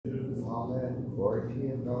Amen. Glory to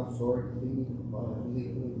you, God, glory to thee,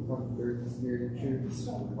 leading comfort, spirit of truth,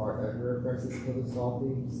 art ever present to the all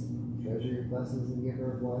things, treasure your blessings and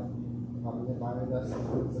giver of life. Come and bind us and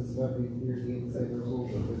puts us every fear, gains, and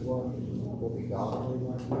rules of his one. Holy God, holy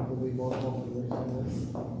my people, holy mortal, and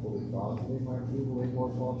sinless. Holy God, holy my people, holy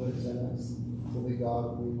mortal, and sinless. Holy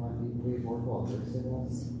God, holy my people, holy mortal, and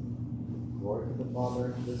sinless. Glory to the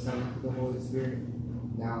Father, to the Son, and to the Holy Spirit,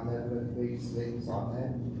 now and ever, and face things.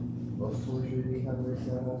 Amen. Most Holy Trinity, have mercy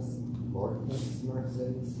on us. Lord, cleanse us from our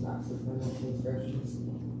sins, master from our transgressions.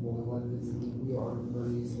 Holy One, visit thee, our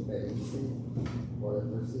infirmities, with any sin. Lord, have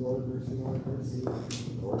mercy, Lord, have mercy, Lord, have mercy.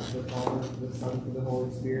 Lord, to the Father, to the Son, to the Holy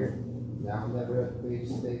Spirit, now and ever, at the age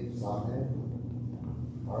of ages. Amen.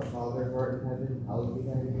 Our Father, who art in heaven, hallowed be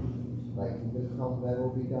thy name. Thy kingdom come, thy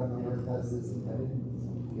will be done on earth as it is in heaven.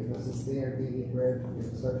 Give us this day our daily bread, forgive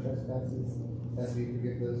us our trespasses, as we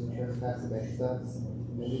forgive those who trespass against us.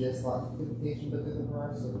 And lead us not into temptation, but deliver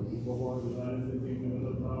us from the evil one. For thine is the kingdom,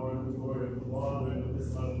 and the power, and the glory of the Father, and of the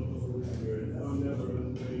Son, and of the Holy Spirit, now and ever,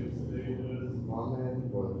 and the days of ages.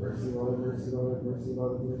 Amen. Lord, mercy, Lord, mercy, Lord, mercy,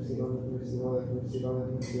 Lord, mercy, Lord, mercy, Lord, mercy, Lord,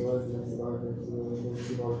 mercy, Lord, mercy, Lord, mercy, Lord,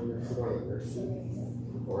 mercy, Lord, mercy, Lord, mercy.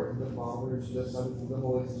 Glory to the Father, to the Son, and to the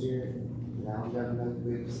Holy Spirit, now and ever, and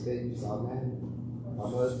the age of ages. Amen.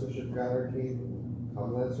 Come, let us worship God our King.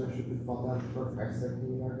 Come, let us worship and fall down before Christ our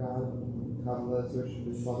King, our God. Come, let us worship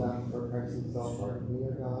and fall down before Christ himself, our King,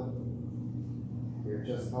 our God. Hear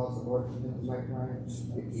just cause the Lord to him to my cry.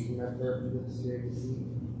 If even my prayer for the spirit to see,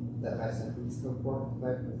 that my sentence come forth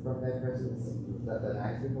from thy presence, that thine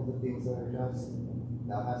eyes behold the things that are just.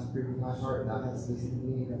 Thou hast proven my heart, thou hast visited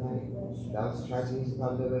me in the night. Thou hast tried me and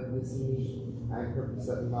found no wickedness in me. I am purpose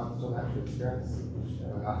that the mouth shall not transgress.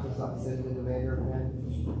 My mouth has not sinned in the manner of men.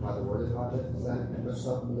 By the word of God that presented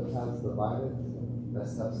myself from the paths of the Bible. My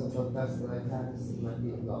steps have confessed that I pass, and my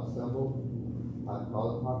feet have not stumbled. I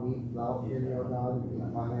call upon thee, thou hear me, O God, and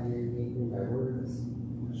upon thy hearing me through my words.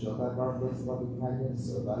 Show thy marvelous loving kindness,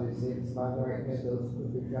 so thou savest by thy right hand those who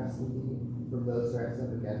put trust in thee, from those who rise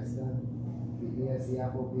up against them. Keep me as the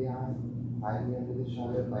apple of the eye, hide me under the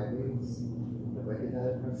shadow of thy wings. The wicked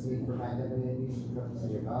that oppress me, for my heaven enemies should come to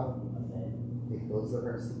your mouth. Take those that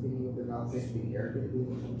are sleeping with their mouths and speak arrogantly.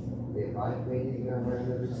 They lie waiting and are on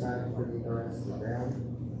every side, bringing the rest to the ground.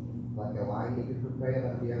 Like a lion eager for prey,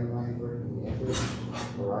 like the young lion lurking in the ambush.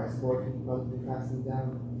 Arise forth and come and cast them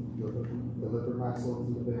down. Deliver my soul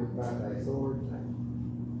to the bitter by thy sword.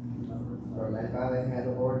 For led by thy hand,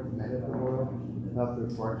 O Lord, men of the world, help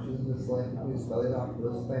their fortunes, this life whose belly doth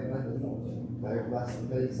roast by plenty. That are blessed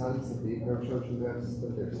with many sons, and feed their children rest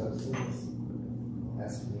of their substance.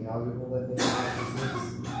 As for me, all you will live in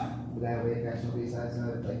righteousness. For thy way I shall be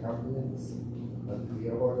satisfied with thy countenance. Unto thee,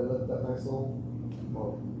 O Lord, I lift up my soul.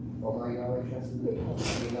 O my God, I trust in thee.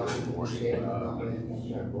 Be not before shame, not by any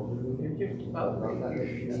strength over me. Not that they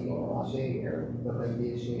be ashamed, but that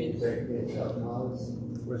be ashamed of their kids without cause.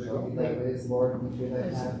 Show me thy ways, Lord, teach me thy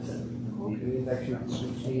paths. Lead me in thy truth,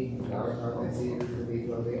 teach me. Thou art my Savior, for thee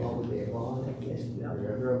dwell they all the day long.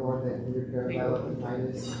 Remember, O Lord, that in your care thy love and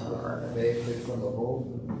kindness, they fix on the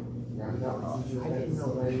whole. Now not seek your heads so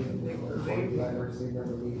late. According to thy mercy,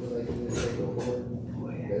 never leave the lake in the sake of the Lord.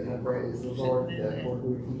 Good and bright is the Lord, therefore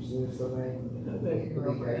who teaches us the way.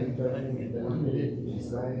 Faithfully guiding judgment, then unfitted to his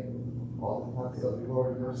way. All the paths of the Lord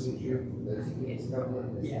are mercy and truth, those who keep his covenant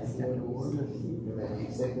and his testimonies. For that you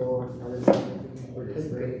say, O Lord, for his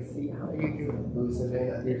grace. Who is the man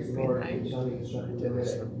that fears the Lord, and shall be instructed in the way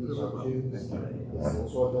that he shall choose. His soul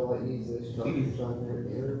shall delight in his instruction shall inherit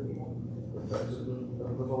the earth. The judgment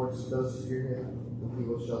of the Lord to those who fear him, and he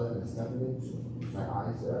will show them his covenant. My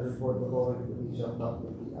eyes are ever toward the Lord, and he shall help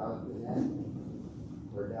me out of the net.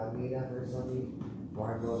 For thou need not mercy on me,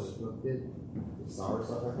 for I am well afflicted. The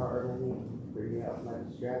sorrows of my heart are many, bring me out of my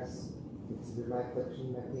distress. Consider my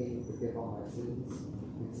affliction, my pain, and forgive all my sins.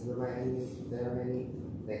 Consider my enemies, there are many,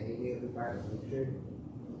 they hate me with the fire of hatred.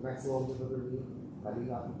 My soul deliver me, let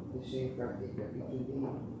me not be ashamed, for I take refuge in thee.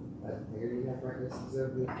 Let integrity and uprightness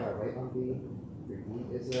preserve me, for I wait on thee.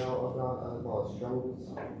 Redeem Israel, O God, out of all its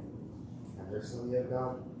troubles. Have mercy on me, O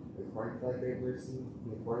God, according to thy great mercy,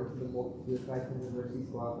 and according to the multitude of thy tender mercies,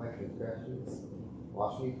 blot out my transgressions.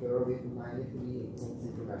 Wash me thoroughly from my iniquity, and cleanse me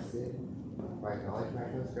from my sin. For I acknowledge my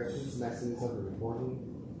transgressions, and my sin is ever before me.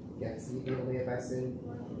 Against thee only have I sinned,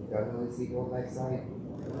 and done only evil in thy sight.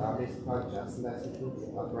 Thou mayest find just in thy sentence,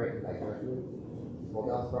 upright in thy judgment. For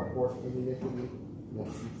thou hast brought forth from iniquity, and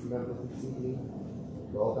hast ceased never to deceive me.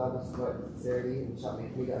 Lord, thou dost delight sincerity, and shalt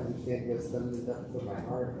make me to understand wisdom in the depths of my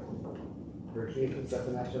heart. Purge me from stuff,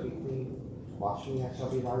 and I shall be clean.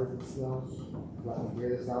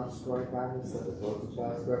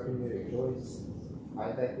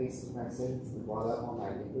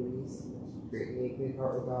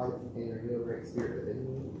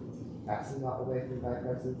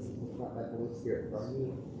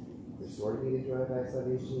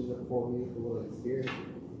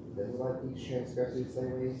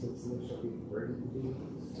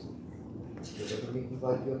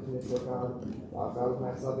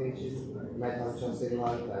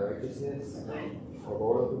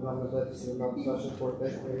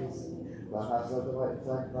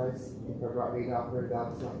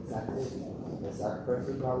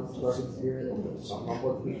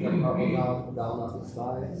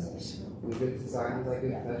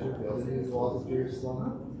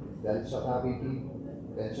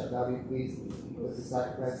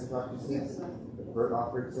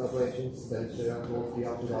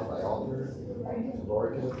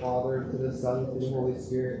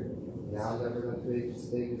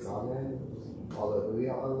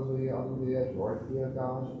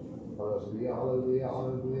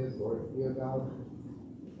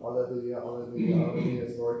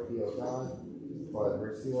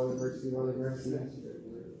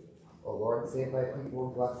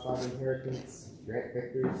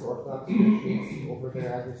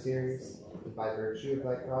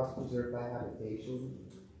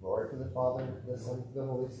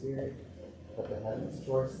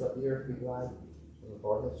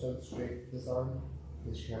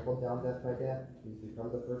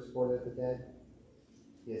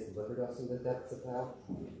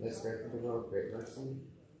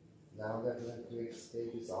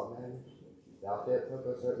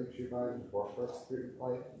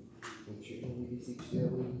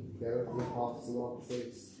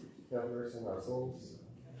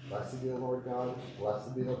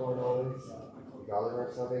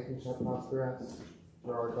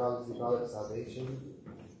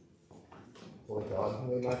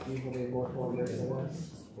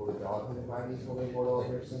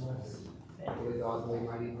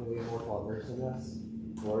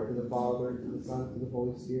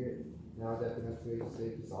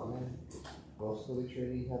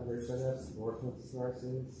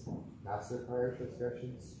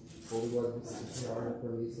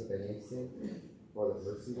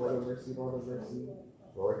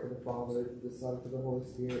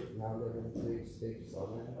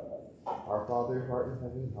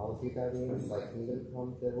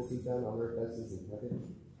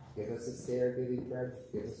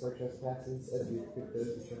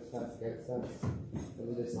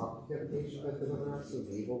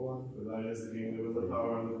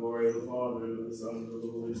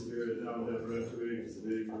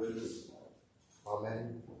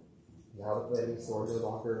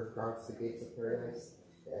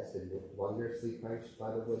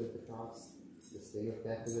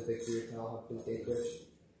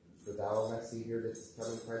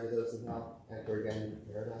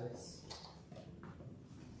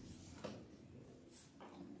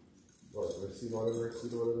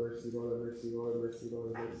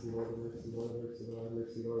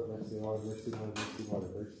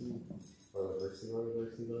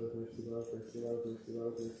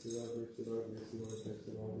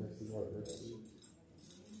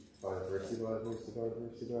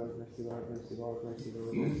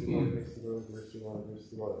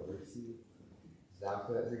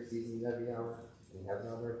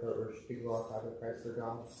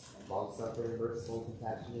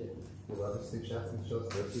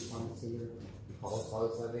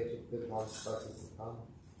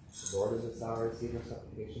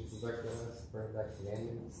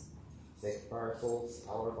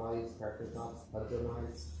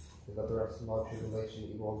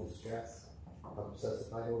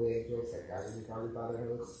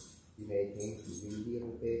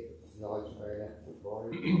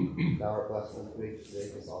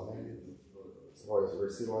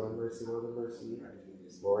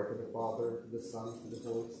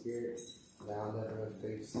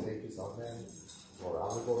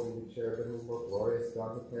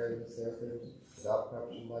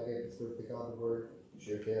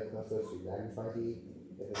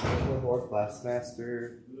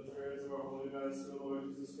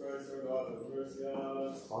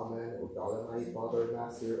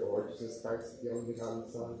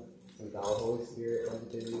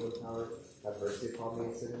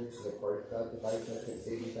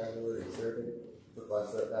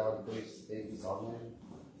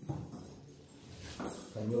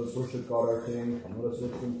 Come let us worship God our King. Come let us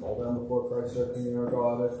worship and fall down before Christ our King and our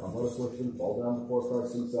God. Come let us worship and fall down before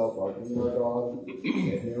Christ himself, our King and our God.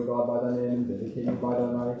 Save me, O God, by thy name, and vindicate me by thy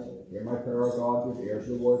might. Hear my prayer, O God, give ear to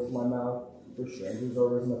the words of my mouth. For strangers are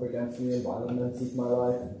risen up against me, and violent men seek my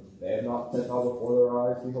life. They have not set out before their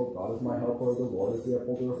eyes. Behold, God is my helper, the Lord is the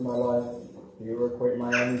upholder of my life. He will acquaint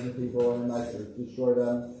my enemies with evil, and in thy truth destroy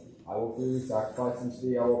them. I will freely sacrifice unto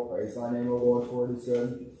thee. I will praise thy name, O Lord, for it is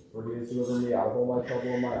good. For he has delivered me out of all my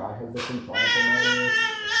trouble, and my eye has looked in triumph on my enemies.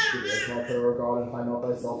 Give ear to my prayer, O God, and hide not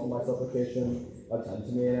thyself from my supplication. Attend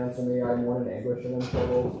to me and answer me. I mourn in anguish and in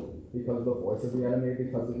trouble, because of the voice of the enemy,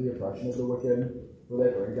 because of the oppression of the wicked. For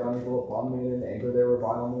they bring down evil upon me, and in anger they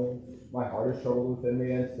revile me. My heart is troubled within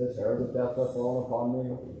me, and the terrors of death have fallen upon me.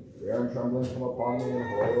 Fear and trembling come upon me, and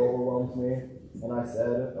horror overwhelms me. And I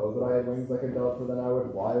said, oh, that I had wings like a dove, for then I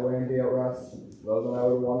would fly away and be at rest. Though then I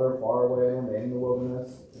would wander far away and remain in the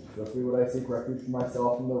wilderness. Swiftly would I seek refuge for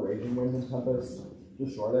myself from the raging wind and tempest.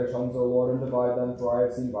 Destroy their tongues, O Lord, and divide them, for I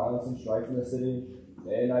have seen violence and strife in the city.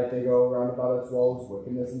 Day and night they go round about its walls.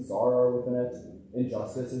 Wickedness and sorrow are within it.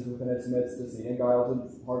 Injustice is within its midst. Deceit and guile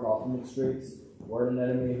depart not from its streets. Were it an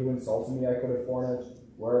enemy who insulted me, I could have borne it.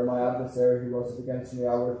 Were it my adversary who rose up against me,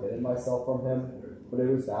 I would have hidden myself from him. But it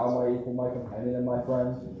was thou, my equal, my companion, and my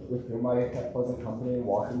friend, with whom I kept pleasant company and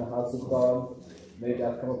walked in the house of God. May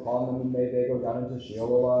death come upon them, and may they go down into Sheol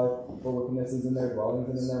alive, for wickedness is in their dwellings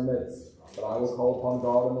and in their midst. But I will call upon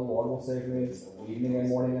God, and the Lord will save me. Evening and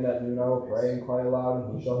morning and at noon I will pray and cry aloud,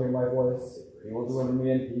 and he shall hear my voice. He will deliver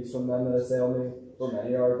me in peace from them that assail me, for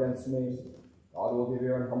many are against me. God will give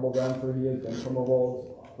ear and humble them, for he has been from of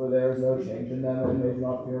old. For there is no change in them, and they do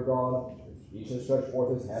not fear God. Each has stretched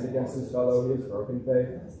forth his hand against his fellow, he has broken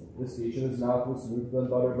faith. The speech of his mouth was smoother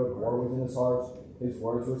than butter, but war was in his heart. His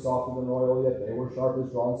words were softer than oil, yet they were sharp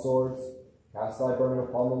as drawn swords. Cast thy burden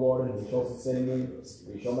upon the Lord, and he shall sustain me.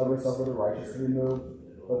 We shall never suffer the righteous to be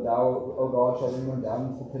moved. But thou, O God, shalt bring them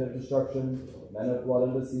down into the pit of destruction. Men of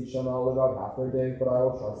blood and deceit shall not live out half their days, but I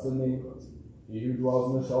will trust in thee. He who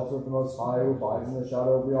dwells in the shelter of the Most High, who abides in the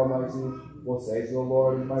shadow of the Almighty, will say to the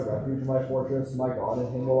Lord, my refuge, my fortress, my God,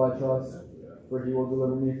 in him will I trust. For he will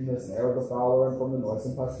deliver me from the snare of the fowler and from the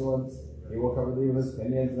noisome pestilence. He will cover thee with his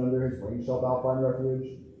pinions, and under his wings shalt thou find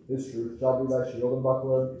refuge. His truth shall be thy shield and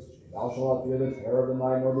buckler. Thou shalt not fear the terror of the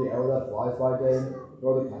night, nor the arrow that flies by day,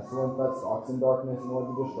 nor the pestilence that stalks in darkness, nor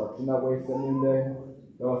the destruction that wastes at noonday.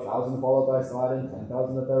 Though 1,000 fall at thy side, and 10,000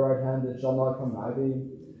 at thy right hand, it shall not come nigh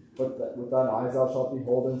thee. But with thine eyes thou shalt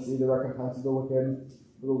behold and see the recompense of the wicked.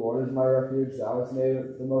 For the Lord is my refuge, thou hast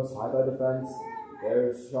made the Most High thy defense.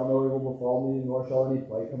 There shall no evil befall me, nor shall any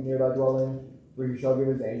plague come near thy dwelling. For he shall give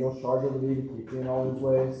his angels charge over thee to keep thee in all his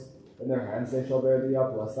ways. In their hands they shall bear thee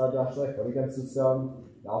up, lest thou dash thy foot against a stone.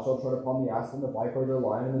 Thou shalt tread upon the asp and the viper, the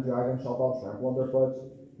lion and the dragon shalt thou trample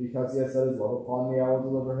underfoot. Because he has set his love upon me, I will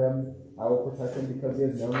deliver him. I will protect him because he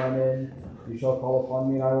has known my name. He shall call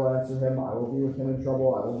upon me, and I will answer him. I will be with him in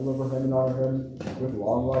trouble. I will deliver him and honor him. With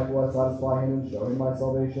long life will I satisfy him and show him my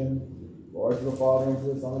salvation. Glory to the Father, and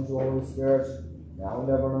to the Son, and to the Holy Spirit, now and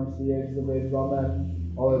ever, and unto the ages of ages. Amen.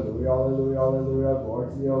 Alleluia, alleluia, alleluia. Glory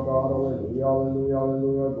to thee, O God. Alleluia, alleluia,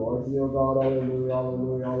 alleluia. Glory to thee, O God. Alleluia,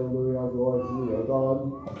 alleluia, alleluia. Glory to thee, O God.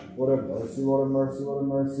 Lord have mercy, Lord have mercy, Lord have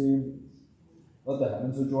mercy. Let the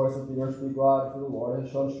heavens rejoice, let the earth be glad, for the Lord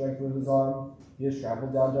has shown strength with his arm. He has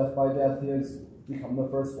trampled down death by death. He has become the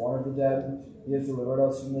firstborn of the dead. He has delivered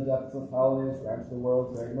us from the depths of hell, and he has granted the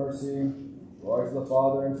world great mercy. Glory to the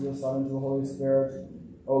Father, and to the Son, and to the Holy Spirit.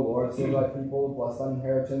 O Lord, save thy people, bless thine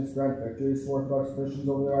inheritance, grant victories for Orthodox Christians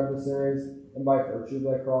over their adversaries, and by virtue of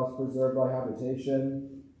thy cross preserve thy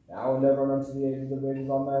habitation, now and ever, and unto the ages of ages.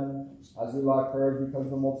 Amen. As we lack courage because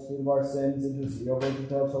of the multitude of our sins, intercede, O Virgin,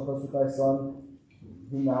 to help us with thy Son,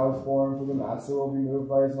 whom now is born, for the Master will be moved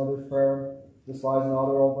by his mother's prayer. Despise not,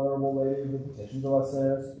 O venerable Lady, the petitions of us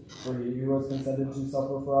sinners, for he who has consented to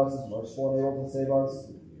suffer for us is merciful and able to save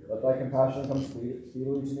us. Let thy compassion come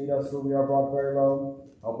speedily to meet us, for we are brought very low.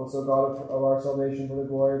 Help us, O God of our salvation, for the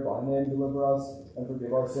glory of thy name. Deliver us, and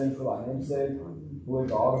forgive our sins for thy name's sake. Holy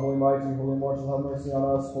God, holy mighty, holy immortal, have mercy on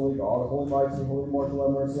us. Holy God, holy mighty, holy immortal,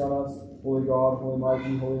 have mercy on us. Holy God, holy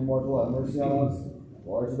mighty, holy immortal, have mercy on us.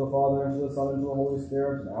 Glory to the Father, and to the Son, and to the Holy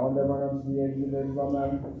Spirit, now and ever, and unto the ages of ages.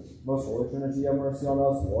 Amen. Most Holy Trinity, have mercy on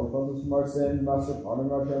us. Lord, cleanse us from our sins. Master,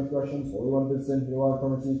 pardon our transgressions. Holy One, bid sin, heal our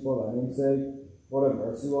infirmities for thy name's sake. Lord have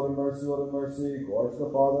mercy, Lord have mercy, Lord have mercy. Glory to the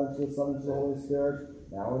Father, and to the Son, and to the Holy Spirit,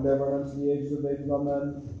 now and ever, and unto the ages of ages.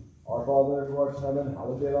 Amen. Our Father, who art in heaven,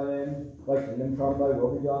 hallowed be thy name. Thy kingdom come, thy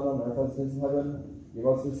will be done, on earth as it is in heaven. Give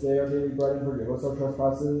us this day our daily bread, and forgive us our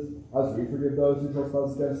trespasses, as we forgive those who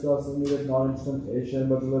trespass against us, and lead us not into temptation,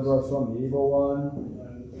 but deliver us from the evil one.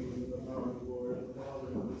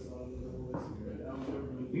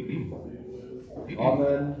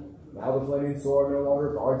 Amen. Now the flaming sword no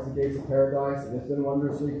longer guards the gates of paradise. It has been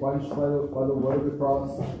wondrously quenched by the wood of the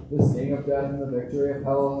cross. The sting of death and the victory of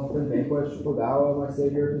hell have been vanquished. For thou, O my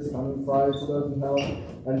Savior, hast come and cried to those in hell,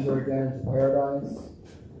 enter again into paradise.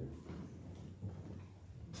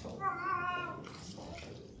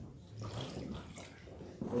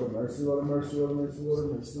 Lord of mercy, Lord of mercy, Lord of mercy, Lord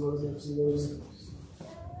of mercy, Lord of mercy, Lord of mercy.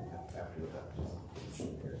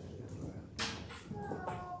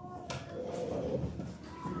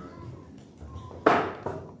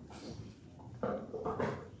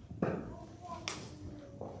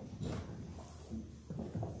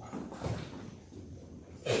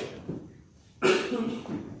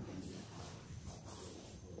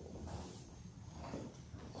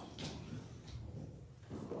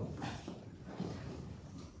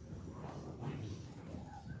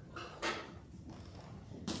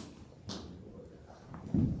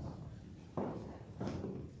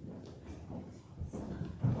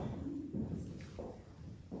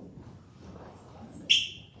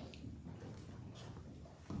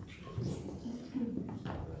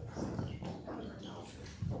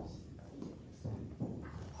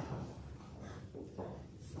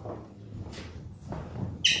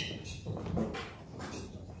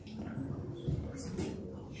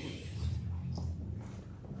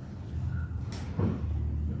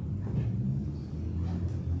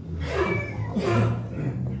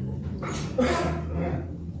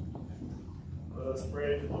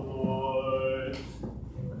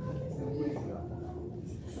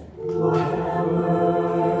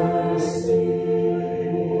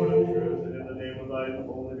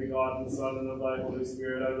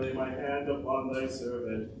 Thy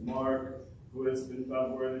servant, Mark, who has been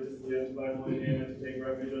found worthy to flee into thy holy name and to take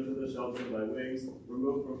refuge under the shelter of thy wings.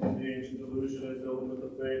 Remove from him the ancient delusion and fill him with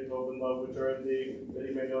the faith, hope, and love which are in thee, that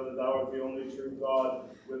he may know that thou art the only true God,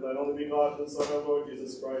 with thine only begotten Son, our Lord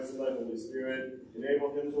Jesus Christ, and thy Holy Spirit.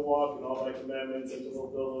 Enable him to walk in all thy commandments and to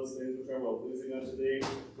fulfill those things which are well pleasing unto thee.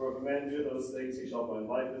 For if a man do those things, he shall find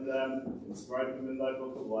life in them. Inscribe him in thy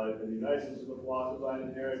book of life, and unite him to the flock of thine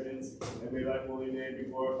inheritance, and may thy holy name be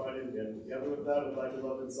glorified in him. Together with that of thy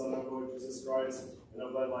beloved Son, our Lord Jesus Christ, and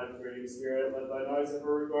of thy life-creating Spirit, let thine eyes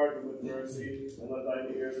ever regard him with mercy, and let thine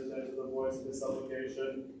ears attend to the voice of his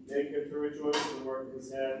supplication. Make him to rejoice in the work of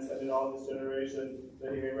his hands, and in all his generation,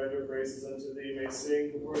 that he may render praises unto thee, may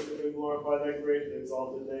sing, worship, and glorify thy great and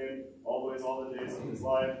exalted name, always all the days of his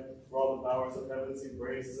life. For all the powers of heaven sing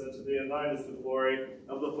praises unto thee, and thine is the glory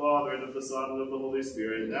of the Father, and of the Son, and of the Holy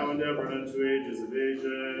Spirit, now and ever, and unto ages of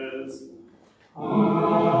ages. Amen.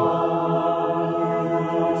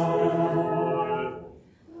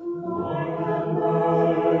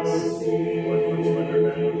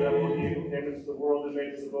 Into the world and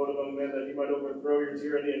make his abode among men, that he might overthrow your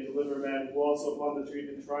tyranny and deliver man, who also upon the tree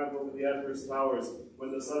did triumph over the adverse powers.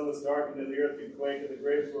 When the sun was darkened and the earth did quake, and the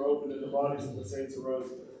graves were opened and the bodies of the saints arose,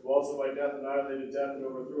 who also by death annihilated death and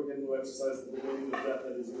overthrew him who exercised the dominion of death,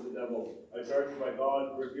 that is, the devil. I charge you by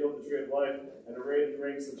God, who revealed the tree of life, and arrayed in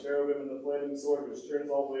ranks the cherubim and the flaming sword, which turns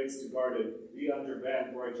all ways to guard it. Be under ban,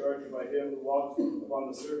 for I charge you by him who walked upon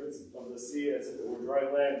the surface of the sea as if it were dry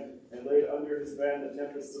land, and laid under his ban the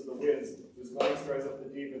tempests of the winds, whose glance cries up the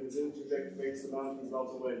deep, and his interject makes the mountains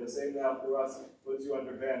melt away. The same now through us puts you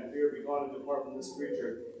under ban. Fear, be gone and depart from this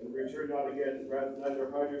creature, and return not again. Neither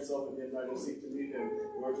hide yourself in him, neither seek to meet him,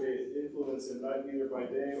 nor to influence him, neither by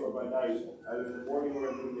day or by night, either in the morning or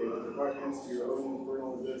in the noonday, but depart hence to your own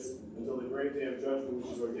infernal abyss, until the great day of judgment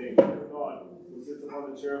which is ordained. Fear God, who sits upon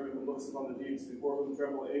the cherubim and looks upon the deeps, before whom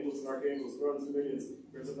tremble angels and archangels, thrones, dominions,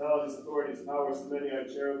 principalities, authorities, powers, the many-eyed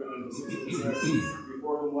cherubim and the 16 seraphim,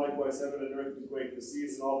 before whom likewise heaven and earth do quake, the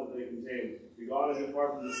seas and all that they contain. Be gone and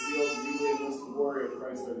depart from the sealed, newly enlisted warrior of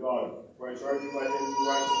Christ our God. For I charge you by him who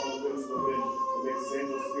rides upon the wings of the wind, and makes his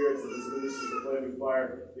angels spirits and his ministers a flaming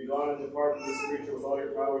fire. Be gone and depart from this creature with all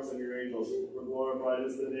your powers and your angels. For glorified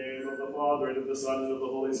is the name of the Father, and of the Son, and of the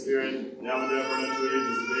Holy Spirit, now and ever, and unto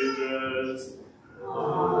ages of ages.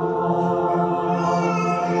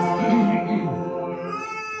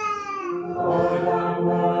 Lord, have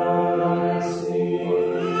mercy.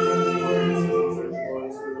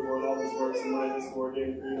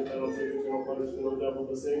 The penalty of eternal punishment, O devil,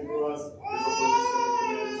 the same for us, is the Holy Spirit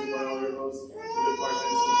commands you by all your hosts, to depart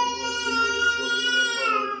hence from people as we will restore the name of our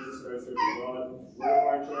Lord Jesus Christ, our true God. Where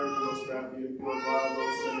our charge, most crafty and pure, vile,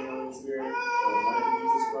 most sinning, Holy Spirit, by the light of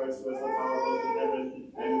Jesus Christ, who has the power both in heaven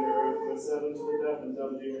and in earth, who has said unto the deaf and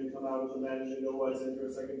dumb demon, come out, unto men, and in no wise enter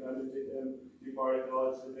a second time into him. Depart,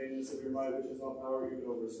 acknowledge the vainness of your mind, which has no power even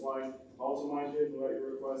over swine. Also mind him, who at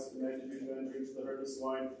your request commanded you to enter into the herd of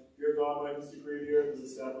swine. Fear God, by his decree the earth is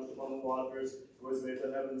established upon the waters, who has made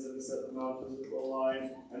the heavens and has set the mountains with a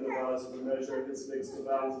line, and the valleys with a measure, and has fixed the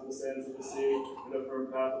bounds of the sands of the sea, and a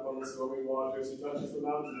firm path upon the stormy waters, who touches the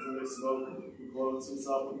mountains and they smoke, who clothes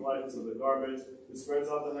himself with lightness with a garment, who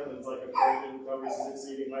spreads out the heavens like a curtain, who covers his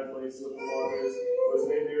exceeding high places with the waters, who has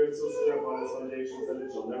made the earth so sure upon its foundations that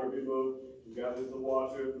it shall never be moved, who gathers the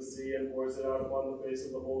water of the sea and pours it out upon the face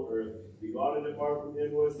of the whole earth. Be gone and depart from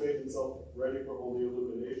him who has made himself ready for holy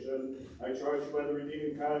illumination. I charge you by the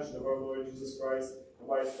redeeming passion of our Lord Jesus Christ, and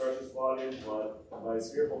by his precious body and blood, and by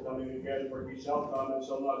his fearful coming again, for he shall come and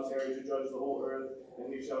shall not tarry to judge the whole earth,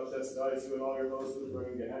 and he shall chastise you and all your hosts with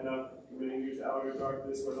burning Gehenna, committing you to outer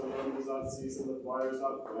darkness, where the wind does not cease and the fire is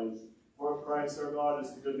not quenched. For Christ our God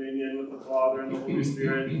is the dominion with the Father and the Holy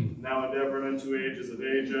Spirit, now and ever and unto ages of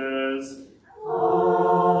ages. Amen.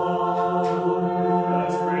 Let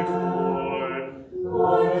us pray to the Lord.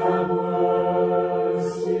 Lord, have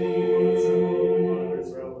mercy.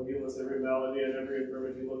 Israel, who healest every malady and every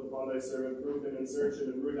infirmity, look upon thy servant, prove him and search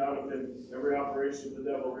him, and root out of him every operation of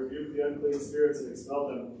the devil. Rebuke the unclean spirits and expel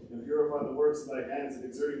them, and purify the works of thy hands, and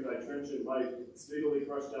exerting thy trenchant might, speedily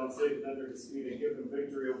crush down Satan under his feet, and give him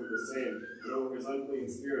victory over the same, and over his unclean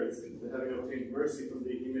spirits, that having obtained mercy from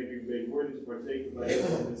thee, he may be made worthy to partake of thy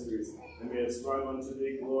heavenly mysteries, and may ascribe unto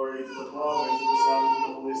thee glory to the Father, and to the Son, and to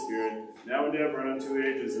the Holy Spirit, now and ever, and unto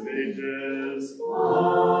ages of ages. Amen.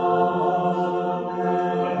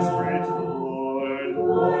 Let us pray to the Lord.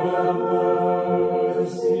 Lord, have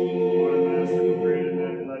mercy. Lord, Master, who created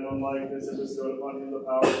man in thine own likeness, and bestowed upon him the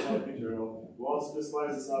power of life eternal, who also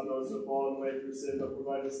despises not those who have fallen away through sin, but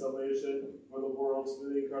provided salvation for the world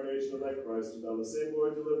through the incarnation of thy Christ, who thou the same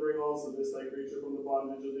Lord, delivering also this thy creature from the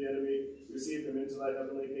bondage of the enemy, receive him into thy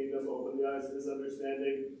heavenly kingdom, open the eyes of his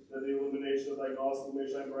understanding, that the illumination of thy gospel may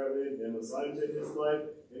shine brightly in him. Assign to his life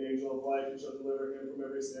an angel of light, who shall deliver him from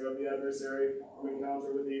every snare of the adversary, from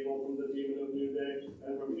encounter with evil, from the demon of noonday,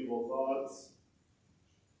 and from evil thoughts.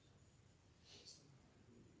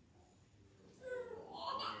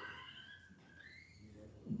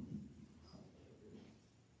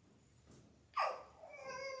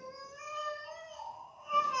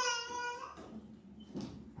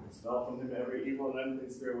 Expel from him every evil and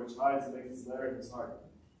unclean spirit which hides and makes its lair in his heart.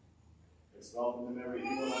 Expel from him every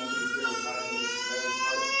evil and unclean spirit which hides and makes its lair in his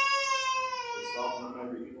heart. Expel from him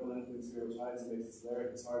every evil and unclean spirit which hides and makes its lair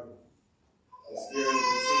in his heart. The spirit of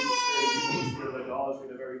deceit, the spirit of evil, the spirit of idolatry,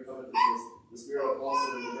 the very covetousness, the spirit of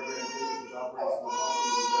falsehood, and the very uncleanness which operates in the prompting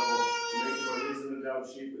of the devil, to make him a reason and doubt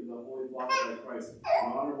sheep in the holy flock of thy Christ,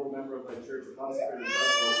 an honorable member of thy church, a consecrated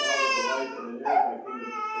vessel, a child of the light, and an heir of thy kingdom,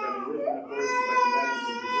 and having lived in accordance with thy commandments,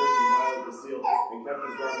 and preserved and violated the seal, and kept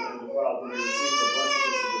his garment undefiled, he may receive the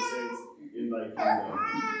blessedness of the saints in thy kingdom.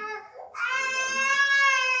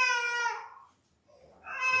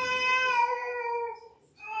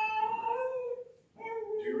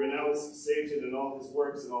 Satan and all his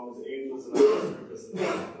works and all his angels and all his service and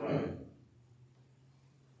all his pride.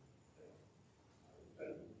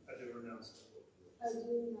 I do renounce him. I do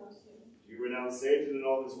renounce him. Do you renounce Satan and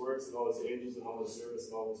all his works and all his angels and all his service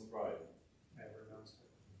and all his pride? I renounce him.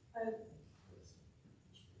 I do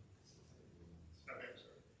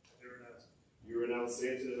renounce him. You renounce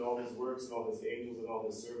Satan and all his works and all his angels and all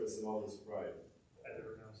his service and all his pride. I do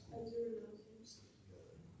renounce him. do renounce him.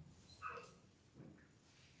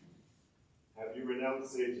 Have you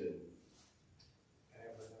renounced Satan? I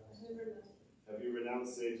have renounced I him. have renounced him. Have you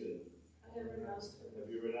renounced Satan? I have renounced him. Have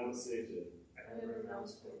you renounced Satan? I I have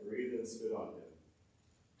renounced him. Breathe and spit on him.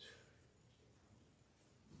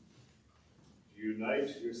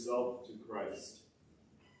 Unite yourself to Christ.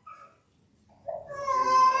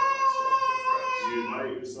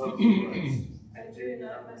 Unite yourself to Christ. I do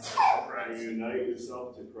unite myself to Christ. Unite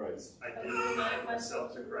yourself to Christ. I do unite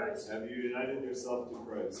myself to Christ. Have you united yourself to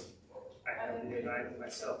Christ? I have united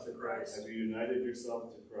myself to Christ. Have you united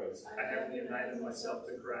yourself to Christ? I have united myself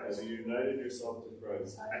to Christ. Have you united yourself to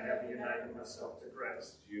Christ? I have united myself to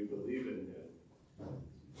Christ. Do you believe in him?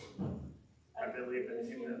 I believe in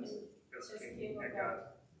him as King and God.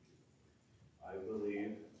 I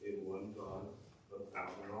believe in one God, the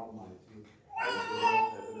Father Almighty, maker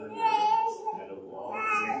of heaven and earth, and of all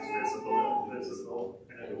things visible and invisible,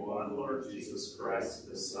 and of one Lord Jesus Christ,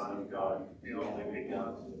 the Son of God, the only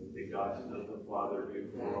begotten of the Father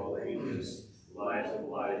before all ages, light of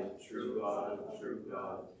light, true God,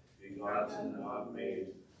 begotten, not made,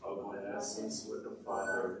 of one essence with the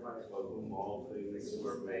Father, of whom all things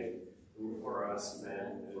were made, who who for us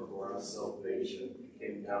men and for our salvation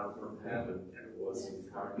came down from heaven and was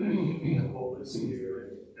incarnate in the Holy Spirit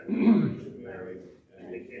and the Virgin Mary,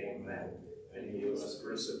 and became man. And he was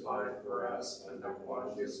crucified for us under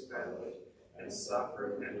Pontius Pilate, and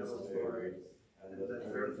suffered and was buried. And the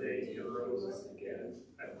third day he rose again,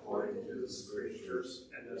 according to the Scriptures,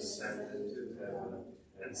 and ascended into heaven,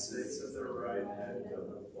 and sits at the right hand of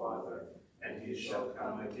the Father. And he shall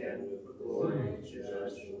come again with glory to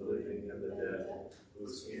judge the living and the dead,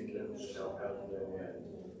 whose kingdom shall have no end.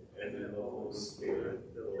 And in the Holy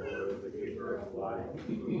Spirit, the Lord, the giver of life,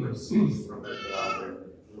 who proceeds from the Father,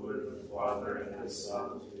 who with the Father and the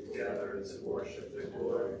Son together is worshipped and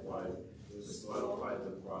glorified, who spoke by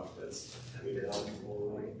the prophets, and beheld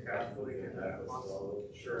holy, Catholic, and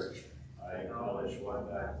Apostolic Church. I acknowledge one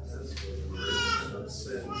baptism for the remission of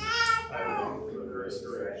sins. I look for the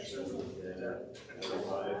resurrection of the dead and the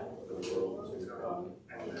life of the world to come.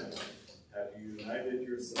 Amen. Have you united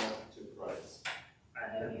yourself to Christ? I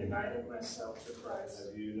have united myself to Christ.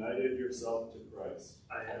 Have you united yourself to Christ?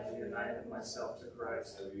 I have united myself to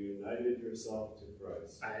Christ. Have you united yourself to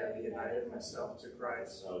Christ? I have united myself to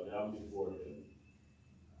Christ. Bow down before him.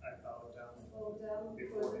 I bow down down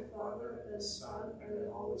before the Father, and the Son, and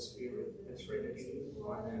the Holy Spirit, the Trinity,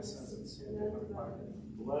 one essence, and undivided.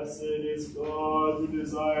 Blessed is God, who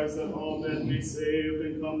desires that all men be saved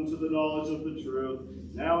and come to the knowledge of the truth,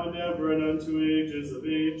 now and ever and unto ages of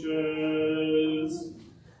ages.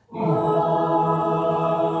 Amen.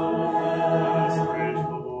 Let us pray to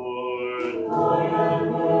the Lord. Lord, have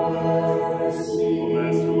mercy. O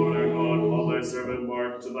Master, Lord our God, call thy servant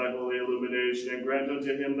Mark to thy holy illumination, and grant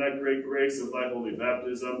unto him that great grace of thy holy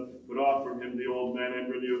baptism. Put off from him the old man, and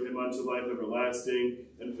renew him unto life everlasting,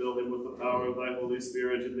 and fill him with the power of thy Holy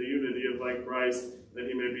Spirit in the unity of thy Christ, that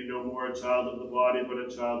he may be no more a child of the body, but a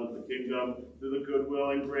child of the kingdom, through the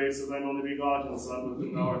goodwill and grace of thine only begotten Son, with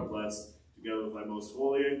whom thou art blessed, together with thy most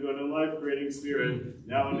holy and good and life-creating Spirit,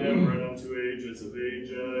 now and ever and unto ages of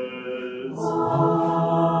ages.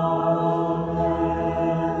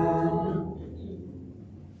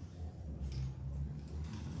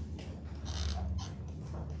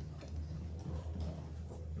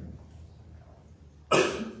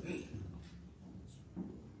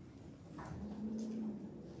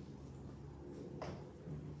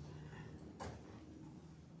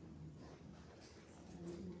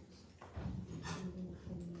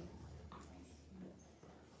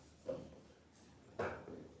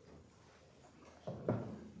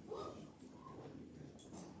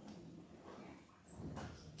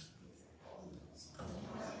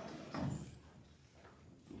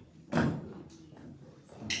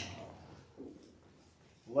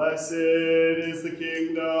 Blessed is the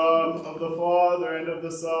kingdom of the Father, and of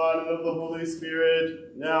the Son, and of the Holy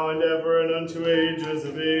Spirit, now and ever, and unto ages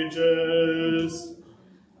of ages.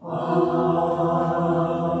 Amen.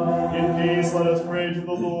 In peace let us pray to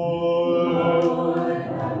the Lord. Lord,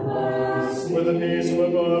 have mercy. For the peace from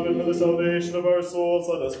above and for the salvation of our souls,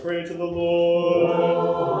 let us pray to the Lord.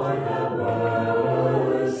 Lord, have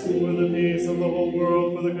mercy. For the peace of the whole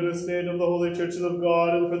world, for the good estate of the holy churches of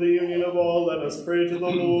God, and for the union of all, let us pray to the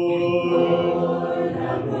Lord. Lord,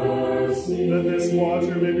 have mercy. That this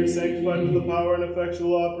water may be sanctified with the power and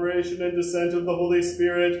effectual operation and descent of the Holy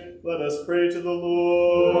Spirit, let us pray to the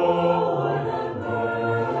Lord. Lord, have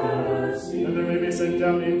mercy. And there may be sent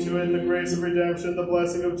down into it the grace of redemption, the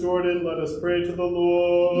blessing of Jordan, let us pray to the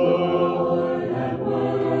Lord. Lord, have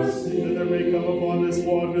mercy. And there may come upon this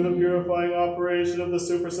water the purifying operation of the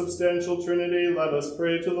supersubstantial Trinity, let us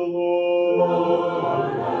pray to the Lord.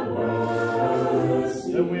 Lord, have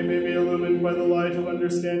mercy. That we may be illumined by the light of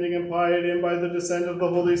understanding and piety, and by the descent of the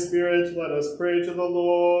Holy Spirit, let us pray to the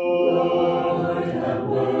Lord. Lord, have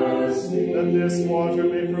mercy. That this water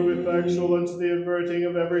may prove effectual unto the averting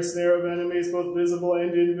of every snare of enemies, both visible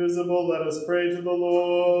and invisible, let us pray to the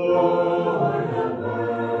Lord. Lord, have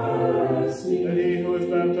mercy. That he who is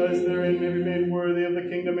baptized therein may be made worthy of the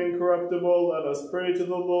kingdom incorruptible, let us pray to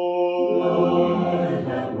the Lord. Lord,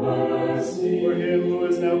 have mercy. For him who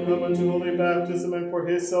is now come unto holy baptism, and for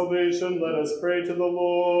his salvation, let us pray to the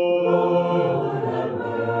Lord. Lord, have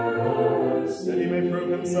mercy. That he may prove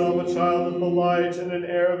himself a child of the light, and an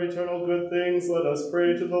heir of eternal good things, let us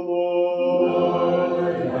pray to the Lord.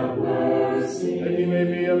 Lord, have mercy. That he may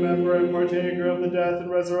be a member and partaker of the death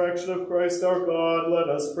and resurrection of Christ our God, let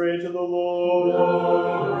us pray to the Lord.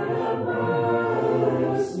 Lord, have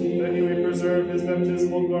mercy. That he may preserve his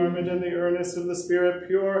baptismal garment and the earnest of the Spirit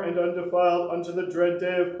pure and undefiled unto the dread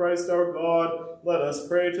day of Christ our God, let us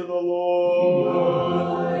pray to the Lord.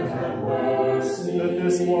 Lord, have mercy. That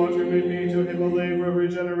this water may be to him a laver of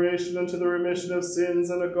regeneration unto the remission of sins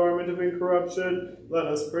and a garment of incorruption, let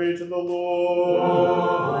us pray to the Lord.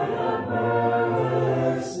 Lord, have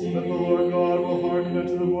mercy. That the Lord God will hearken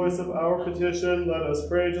unto the voice of our petition, let us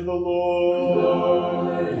pray to the Lord.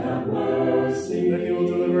 Lord, have mercy. That he will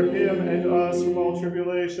deliver him and us from all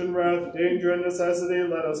tribulation, wrath, danger, and necessity,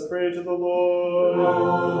 let us pray to the Lord.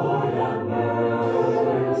 Lord, have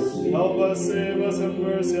mercy. Help us, save us, have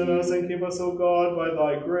mercy on us, and keep us, O God, by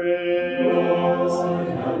thy grace. Lord,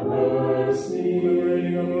 have mercy.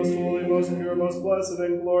 Commemorating our most holy, most pure, most blessed,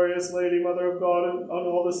 and glorious Lady, Mother of God, and on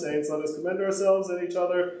all the saints, let us commend ourselves and each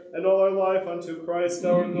other and all our life unto Christ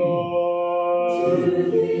our God. To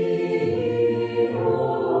thee, O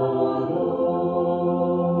Lord.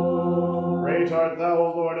 Great art thou,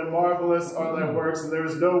 O Lord, and marvelous are thy works, and there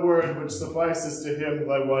is no word which suffices to hymn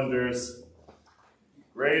thy wonders.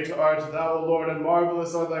 Great art thou, O Lord, and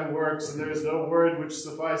marvelous are thy works, and there is no word which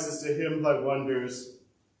suffices to hymn thy wonders.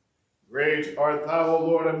 Great art thou, O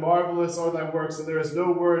Lord, and marvelous are thy works, and there is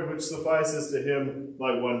no word which suffices to hymn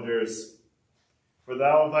thy wonders. For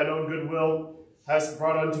thou of thine own good will hast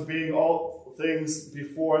brought unto being all things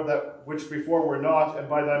before that which before were not, and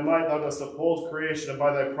by thy might thou dost uphold creation, and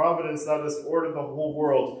by thy providence thou dost order the whole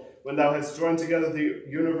world. When thou hast joined together the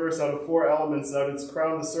universe out of 4 elements, thou didst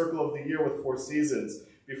crown the circle of the year with 4 seasons.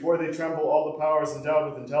 Before they tremble all the powers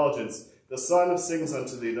endowed with intelligence. The sun sings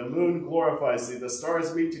unto thee, the moon glorifies thee, the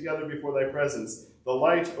stars meet together before thy presence. The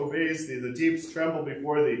light obeys thee, the deeps tremble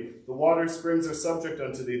before thee, the water springs are subject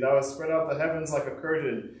unto thee. Thou hast spread out the heavens like a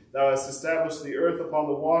curtain. Thou hast established the earth upon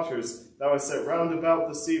the waters. Thou hast set round about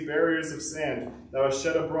the sea barriers of sand. Thou hast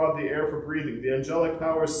shed abroad the air for breathing. The angelic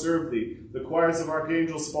powers serve thee. The choirs of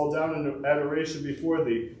archangels fall down in adoration before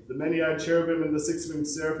thee. The many-eyed cherubim and the 6-winged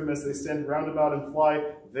seraphim, as they stand round about and fly,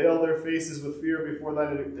 veil their faces with fear before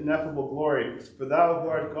thine ineffable glory. For thou, who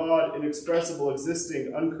art God, inexpressible,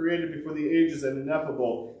 existing, uncreated before the ages and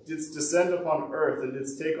ineffable, didst descend upon earth, and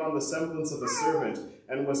didst take on the semblance of a servant,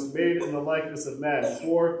 and wast made in the likeness of man.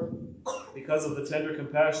 For, because of the tender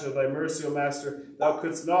compassion of thy mercy, O Master, thou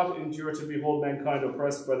couldst not endure to behold mankind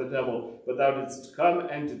oppressed by the devil, but thou didst come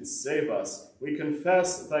and didst save us. We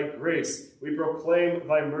confess thy grace, we proclaim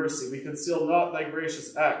thy mercy, we conceal not thy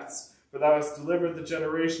gracious acts. For thou hast delivered the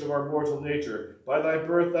generation of our mortal nature. By thy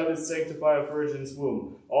birth thou didst sanctify a virgin's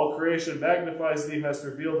womb. All creation magnifies thee, who hast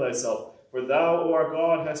revealed thyself. For thou, O our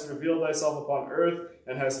God, hast revealed thyself upon earth,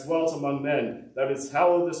 and hast dwelt among men. Thou didst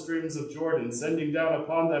hallow the streams of Jordan, sending down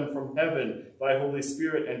upon them from heaven thy Holy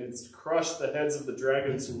Spirit, and didst crush the heads of the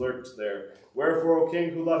dragons who lurked there. Wherefore, O King,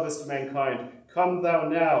 who lovest mankind, come thou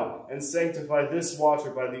now, and sanctify this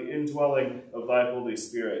water by the indwelling of thy Holy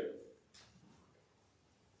Spirit.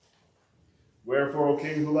 Wherefore, O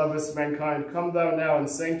King, who lovest mankind, come thou now and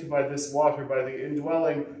sanctify this water by the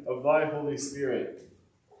indwelling of thy Holy Spirit.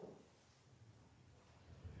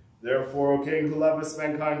 Therefore, O King, who lovest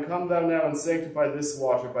mankind, come thou now and sanctify this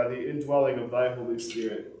water by the indwelling of thy Holy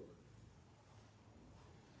Spirit.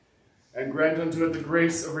 And grant unto it the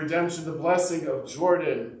grace of redemption, the blessing of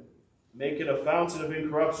Jordan. Make it a fountain of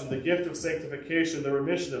incorruption, the gift of sanctification, the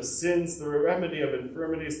remission of sins, the remedy of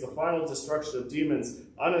infirmities, the final destruction of demons,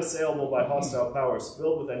 unassailable by hostile powers,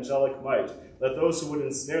 filled with angelic might. Let those who would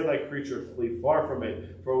ensnare thy creature flee far from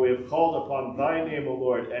it, for we have called upon thy name, O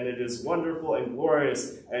Lord, and it is wonderful and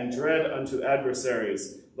glorious and dread unto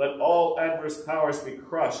adversaries. Let all adverse powers be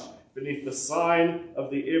crushed beneath the sign of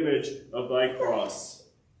the image of thy cross.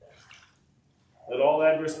 Let all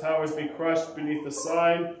adverse powers be crushed beneath the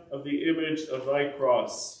sign of the image of thy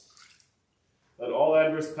cross. Let all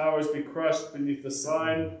adverse powers be crushed beneath the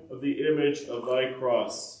sign of the image of thy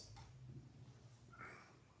cross.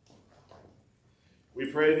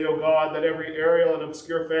 We pray thee, O God, that every aerial and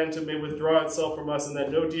obscure phantom may withdraw itself from us, and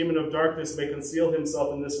that no demon of darkness may conceal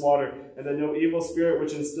himself in this water, and that no evil spirit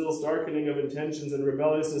which instills darkening of intentions and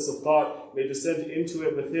rebelliousness of thought may descend into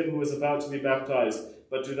it with him who is about to be baptized.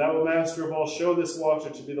 But do thou, O Master of all, show this water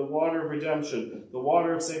to be the water of redemption, the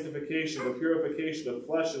water of sanctification, the purification of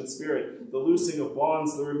flesh and spirit, the loosing of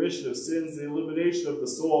bonds, the remission of sins, the illumination of the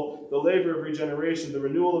soul, the labor of regeneration, the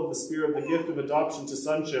renewal of the spirit, the gift of adoption to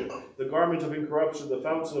sonship, the garment of incorruption, the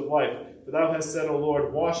fountain of life. For thou hast said, O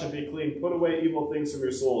Lord, wash and be clean, put away evil things from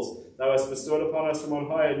your souls. Thou hast bestowed upon us from on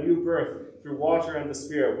high a new birth, through water and the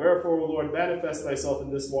Spirit. Wherefore, O Lord, manifest thyself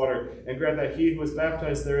in this water, and grant that he who is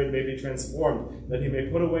baptized therein may be transformed, that he may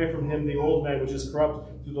put away from him the old man which is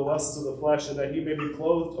corrupt through the lusts of the flesh, and that he may be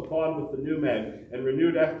clothed upon with the new man, and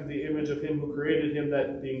renewed after the image of him who created him,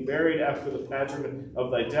 that being buried after the pattern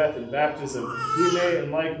of thy death and baptism, he may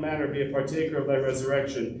in like manner be a partaker of thy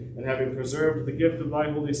resurrection, and having preserved the gift of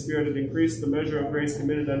thy Holy Spirit and increased the measure of grace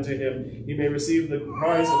committed unto him, he may receive the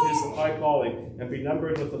prize of his high calling, and be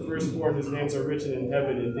numbered with the firstborn whose names are written in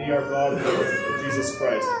heaven, in thee our God and Lord, Jesus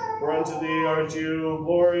Christ. For unto thee are due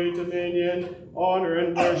glory, dominion, honor,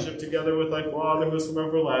 and worship, together with thy Father who is from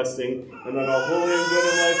everlasting, and on all holy and good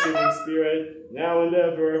and life-giving Spirit, now and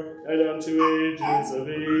ever, and unto ages of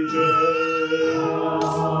ages.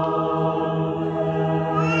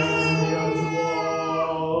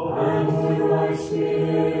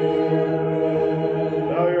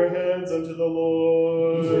 Bow your heads unto the Lord.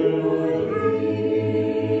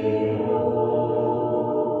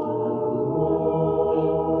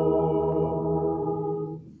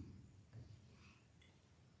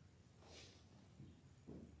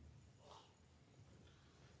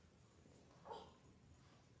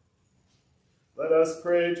 Let us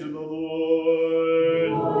pray to the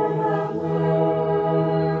Lord. Lord, have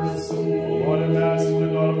mercy. Lord and Master, the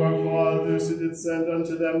God of our fathers, who did send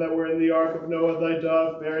unto them that were in the ark of Noah thy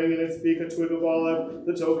dove, bearing in its beak a twig of olive,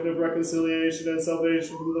 the token of reconciliation and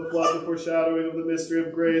salvation from the flood, the foreshadowing of the mystery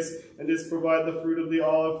of grace, and didst provide the fruit of the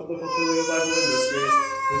olive for the fulfilling of thy holy mysteries,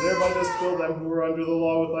 who thereby dost fill them who were under the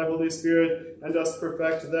law with thy Holy Spirit, and dost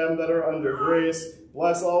perfect them that are under grace.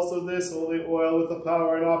 Bless also this holy oil with the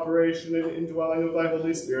power and operation and indwelling of thy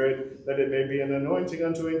Holy Spirit, that it may be an anointing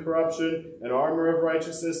unto incorruption, an armor of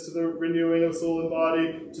righteousness to the renewing of soul and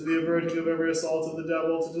body, to the averting of every assault of the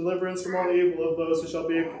devil, to deliverance from all evil of those who shall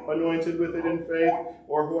be anointed with it in faith,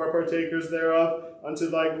 or who are partakers thereof, unto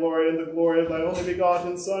thy glory and the glory of thy only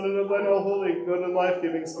begotten Son, and of thine all holy, good, and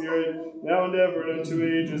life-giving Spirit, now and ever, and unto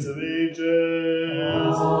ages of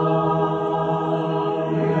ages.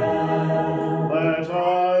 Let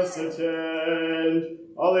us attend.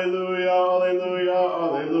 Alleluia, alleluia,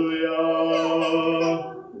 alleluia.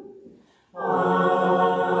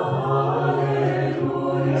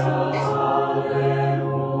 Alleluia, alleluia, alleluia.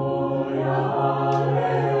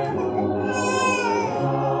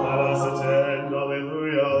 Let us attend.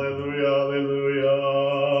 Alleluia, alleluia, alleluia.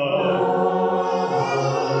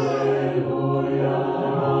 Alleluia, alleluia,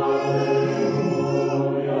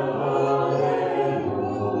 alleluia.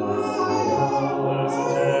 Let us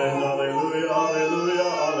attend. Alleluia, alleluia,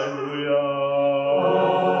 alleluia.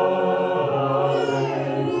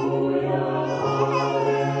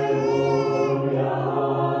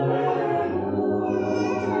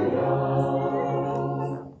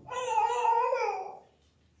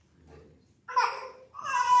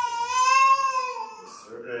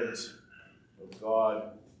 Of God,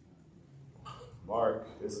 Mark,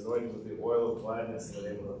 is anointed with the oil of gladness in the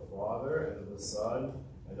name of the Father, and of the Son,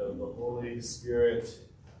 and of the Holy Spirit.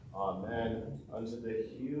 Amen. Unto the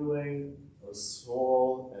healing of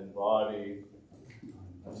soul and body,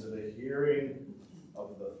 unto the hearing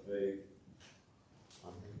of the faith.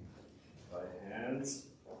 Thy hands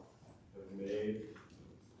have made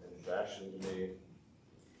and fashioned me,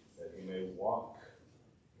 that he may walk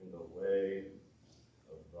in the way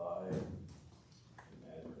of thy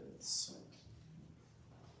commandments.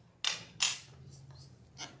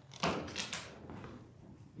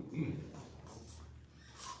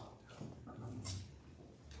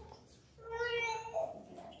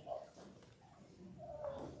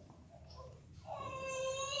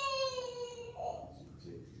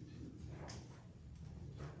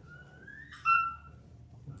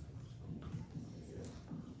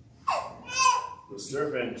 The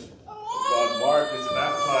servant of God Mark is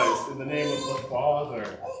baptized in the name of the Father,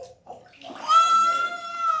 Amen,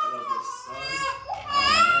 and of the Son,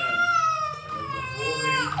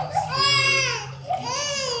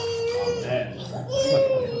 Amen, and of the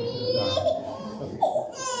Holy Spirit,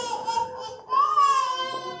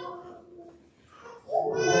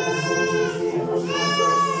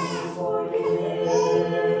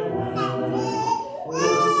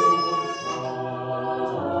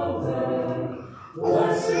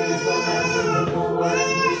 Blessed is the man who the Lord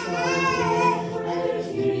is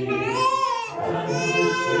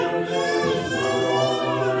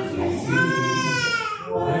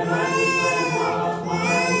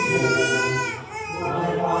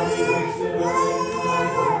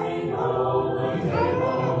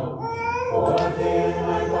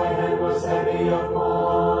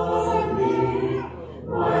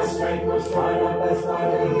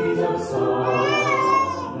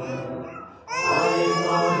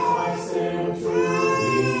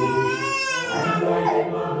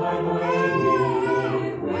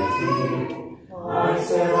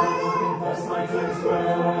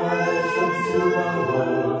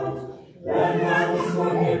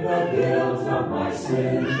the guilt of my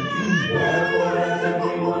sin. Therefore, let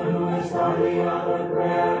everyone who is worthy offer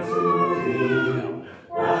prayer to thee,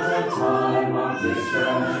 at a time of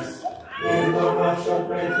distress, in the rush of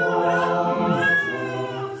faithful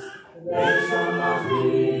waters, they shall not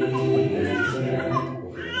reach him.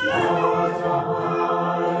 Thou art a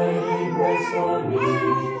hiding place for me.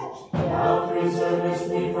 Thou preservest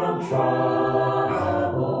me from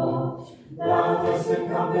trouble. Thou dost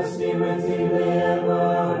encompass me with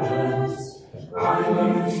deliverance. I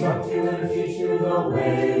will instruct you and teach you the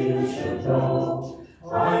way you should go.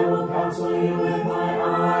 I will counsel you with my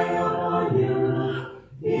eye upon you.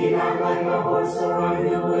 Be not like a horse around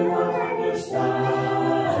you without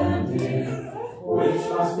understanding, which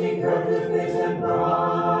must be curbed with bit and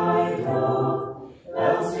bridle,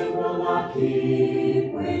 else it will not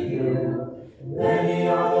keep with you. Many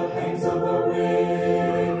are the pangs of the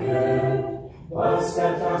wicked, but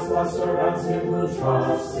steadfast love surrounds him who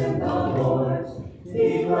trusts in the Lord.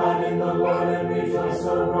 Be glad in the Lord and rejoice,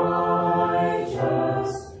 O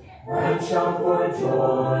righteous, and shout for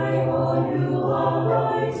joy, all you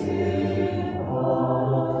upright.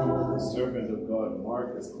 The servant of God, Mark,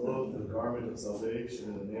 is clothed in the garment of salvation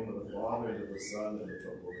in the name of the Father, and of the Son, and of the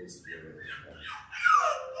Holy Spirit.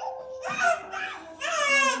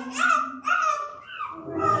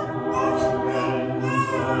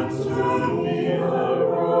 Unto me the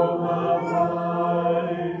robe of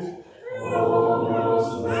light, O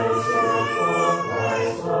most merciful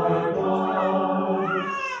Christ our God,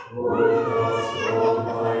 who dost clothe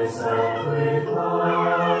thyself with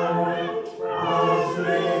light, as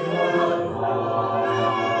with a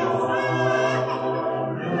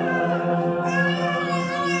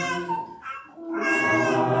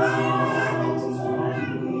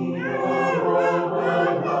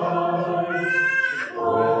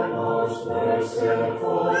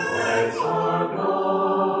merciful Christ our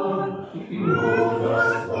God, who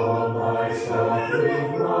dost clothe thyself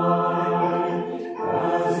with light,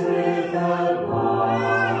 as with a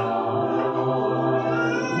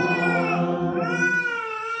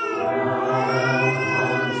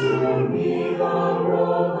unto me the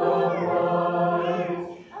robe of light,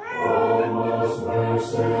 O most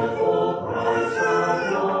merciful Christ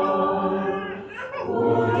our God, who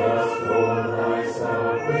dost clothe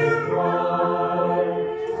thyself with light,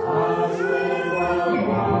 as with a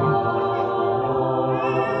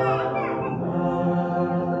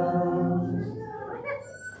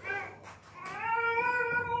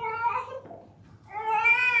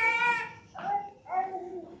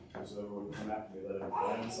whosoever would come after me, let him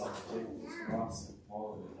deny himself, take his cross, and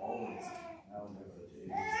follow him always, now and ever the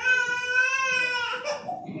days.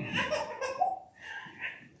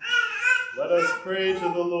 Let us pray to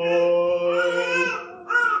the Lord.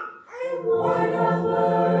 Lord have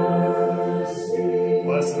mercy.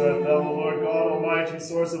 Blessed art thou, O Lord God Almighty,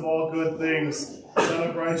 source of all good things, Son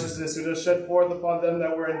of righteousness, who dost shed forth upon them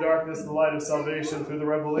that were in darkness the light of salvation through the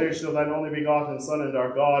revelation of thine only begotten Son and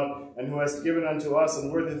our God, and who hast given unto us,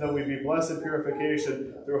 unworthy though we be, blessed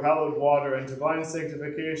purification through hallowed water, and divine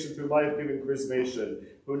sanctification through life-giving chrismation,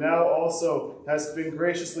 who now also hast been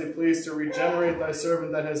graciously pleased to regenerate thy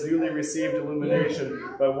servant that has newly received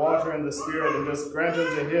illumination by water and the Spirit, and dost grant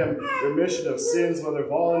unto him remission of sins, whether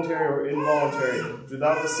voluntary or involuntary. Do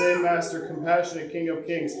thou, the same Master, compassionate King of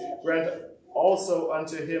kings, grant also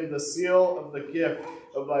unto him the seal of the gift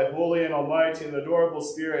of thy holy and almighty and adorable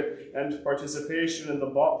Spirit, and participation in the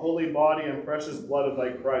holy body and precious blood of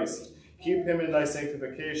thy Christ. Keep him in thy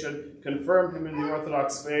sanctification, confirm him in the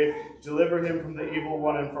Orthodox faith, deliver him from the evil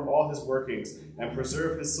one and from all his workings, and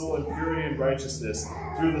preserve his soul in purity and righteousness,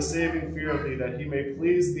 through the saving fear of thee, that he may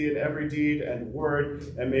please thee in every deed and word,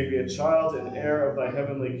 and may be a child and heir of thy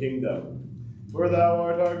heavenly kingdom. For thou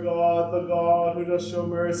art our God, the God who dost show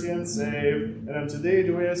mercy and save, and unto thee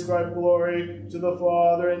do we ascribe glory, to the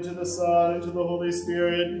Father, and to the Son, and to the Holy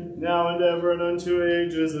Spirit, now and ever, and unto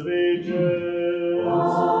ages of ages. Amen.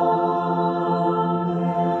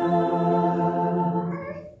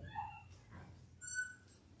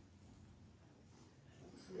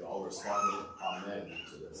 We all responded, Amen,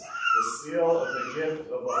 to this. The seal of the gift of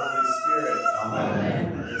the Holy Spirit. Amen.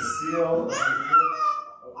 The seal of the gift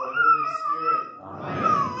of the Holy Spirit. Amen.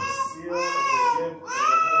 The seal of the gift of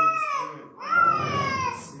the Holy Spirit. Amen.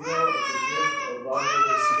 The seal of the gift of the Holy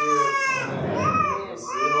Spirit. Amen. The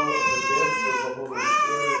seal of the gift of the Holy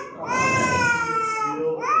Spirit. Amen. The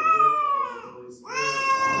seal of the gift of the Holy Spirit. Amen. The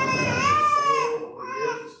seal of the gift of the Holy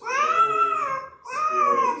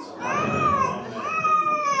Spirit.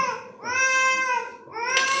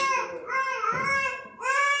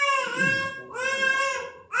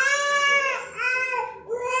 Amen.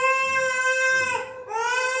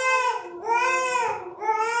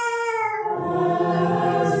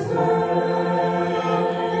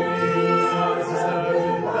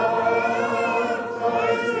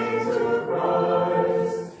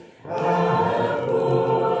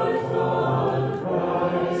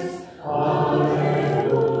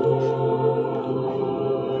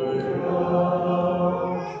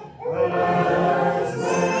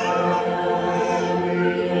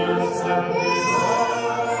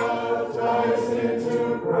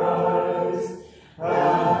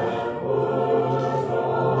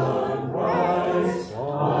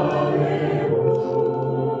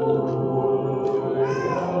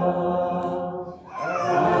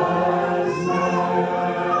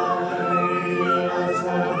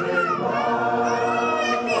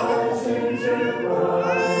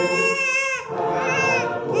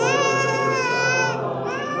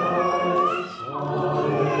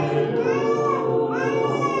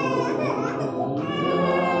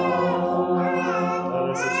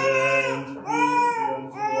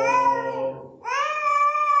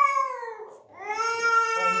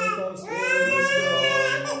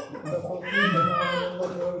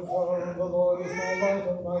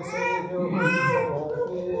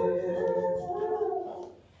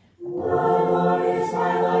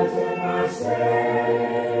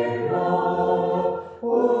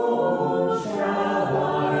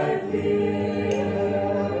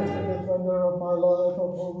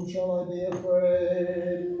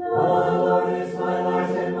 afraid. The Lord is my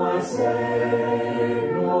light and my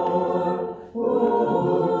Savior.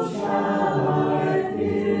 Whom shall I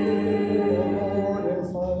fear? The Lord is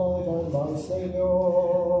my light and my Savior.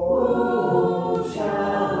 Whom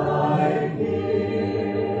shall I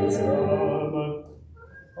fear?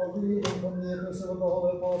 A reading from the Epistle of the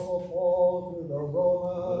Holy Apostle Paul to the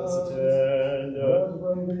Romans.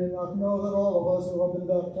 Brethren, we do not know that all of us who have been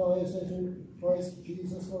baptized into Christ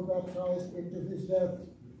Jesus were baptized into his death.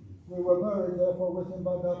 We were buried, therefore, with him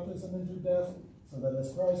by baptism into death, so that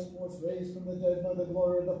as Christ was raised from the dead by the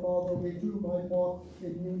glory of the Father, we too might walk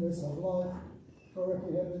in newness of life. For if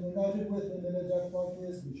we have been united with him in a death like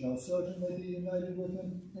his, we shall certainly be united with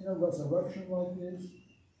him in a resurrection like his.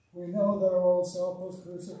 We know that our old self was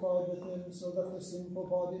crucified with him, so that the sinful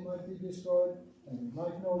body might be destroyed, and we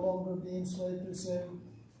might no longer be enslaved to sin.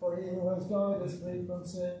 For he who has died is freed from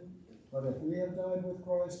sin. But if we have died with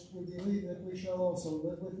Christ, we believe that we shall also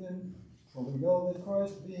live with him. For we know that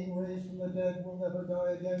Christ, being raised from the dead, will never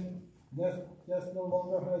die again. Death no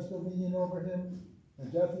longer has dominion over him. The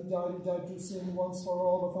death he died to sin once for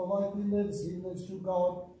all, but the life he lives to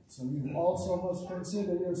God. So you also must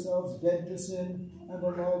consider yourselves dead to sin and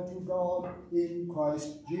alive to God in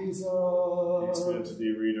Christ Jesus. Thanks be to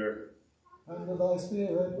thee, reader. And to thy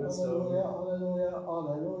spirit, alleluia, alleluia,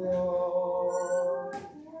 alleluia.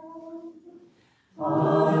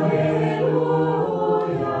 Alleluia,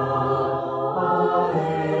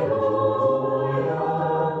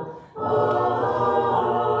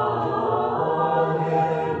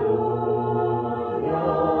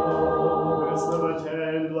 Wisdom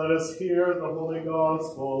attend, let us hear the Holy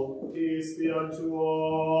Gospel. Peace be unto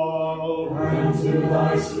all. and to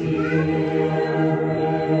thy spirit.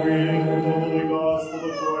 Reading from the Holy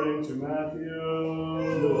Gospel according to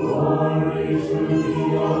Matthew. Glory to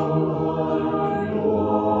thee, O Lord.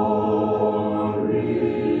 Glory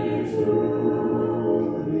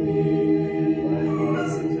to thee.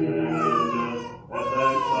 Likewise attend. At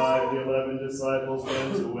that time the 11 disciples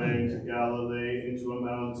went away to Galilee into a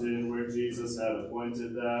mountain where Jesus had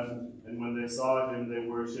appointed them. And when they saw him, they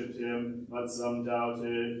worshipped him, but some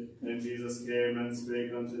doubted. And Jesus came and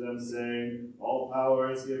spake unto them, saying, All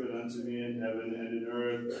power is given unto me in heaven and in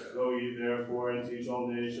earth. Go ye therefore and teach all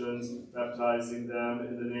nations, baptizing them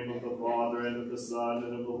in the name of the Father and of the Son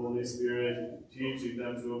and of the Holy Spirit, teaching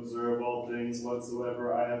them to observe all things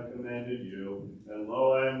whatsoever I have commanded you. And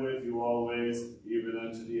lo, I am with you always, even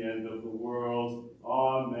unto the end of the world.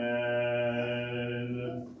 Amen.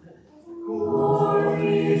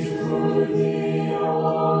 Glory to thee, O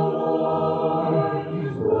Lord.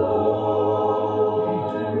 Glory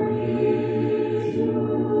to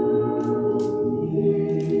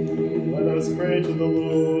thee. Let us pray to the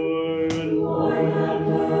Lord. Lord, have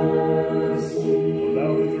mercy. Thou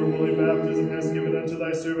who through holy baptism hast given unto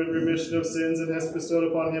thy servant remission of sins and hast bestowed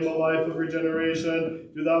upon him a life of regeneration,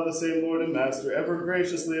 do thou, the same Lord and Master, ever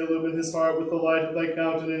graciously illumine his heart with the light of thy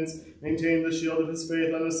countenance, maintain the shield of his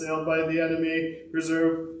faith unassailed by the enemy,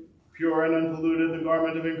 preserve pure and unpolluted the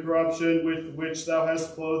garment of incorruption with which thou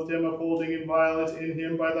hast clothed him, upholding inviolate in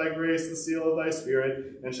him by thy grace the seal of thy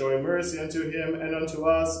Spirit, and showing mercy unto him and unto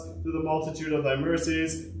us through the multitude of thy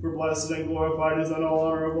mercies. For blessed and glorified is thine all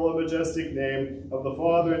honorable and majestic name, of the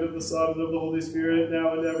Father and of the Son and of the Holy Spirit,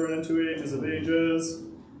 now and ever and unto ages of ages.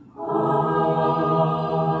 Amen.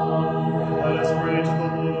 Let us pray to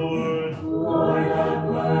the Lord. Lord, have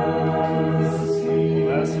mercy.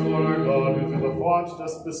 Master, Lord our God, who through the font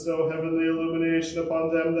dost bestow heavenly illumination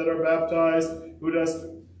upon them that are baptized, who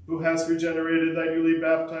hast regenerated thy newly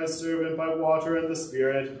baptized servant by water and the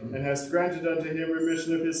Spirit, and hast granted unto him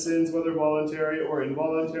remission of his sins, whether voluntary or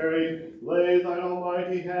involuntary, lay thine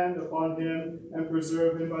almighty hand upon him, and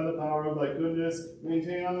preserve him by the power of thy goodness.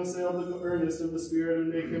 Maintain unassailed the earnest of the Spirit, and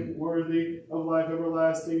make him worthy of life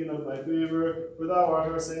everlasting and of thy favor. For thou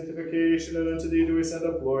art our sanctification, and unto thee do we send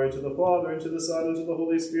up glory, to the Father, and to the Son, and to the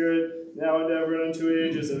Holy Spirit, now and ever, and unto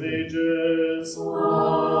ages of ages.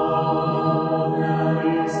 Amen.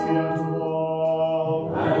 Praise be unto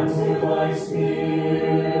all. And to thy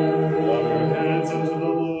spirit. Clap your hands unto the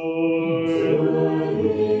Lord. To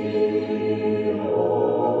thee, O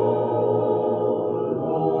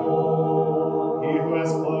Lord. He who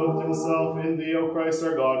has clothed himself in thee, O Christ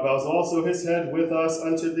our God, bows also his head with us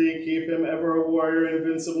unto thee. Keep him ever a warrior,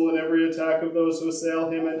 invincible in every attack of those who assail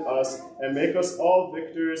him and us, and make us all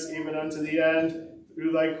victors, even unto the end,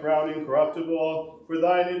 through thy crown incorruptible. For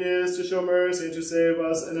thine it is to show mercy and to save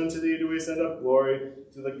us, and unto thee do we send up glory,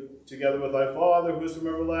 together with thy Father, who is from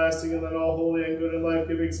everlasting, and thine all holy and good and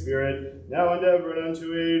life-giving Spirit, now and ever, and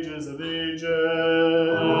unto ages of ages.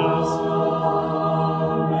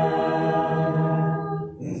 Amen.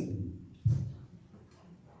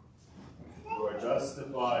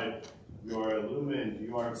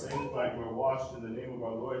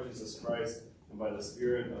 Christ, and by the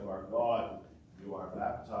Spirit of our God, you are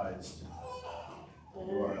baptized.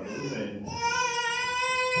 You are illumined.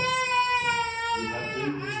 You have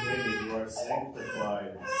been made. You are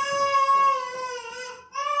sanctified.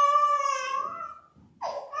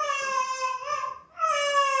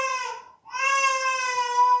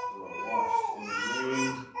 You are washed in the name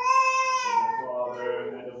of the Father,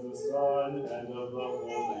 and of the Son, and of the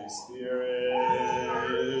Holy Spirit.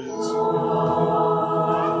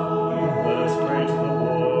 Let us pray to the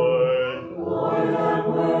Lord. Lord, have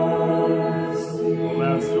mercy. O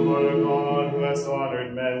Master, Lord our God, who hast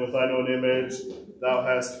honored man with thine own image, thou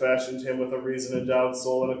hast fashioned him with a reason-endowed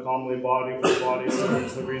soul and a comely body, for the body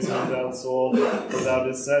serves the reason-endowed soul. For thou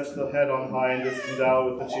didst set the head on high, and didst endow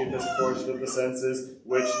with the chiefest portion of the senses,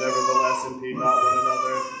 which nevertheless impede not one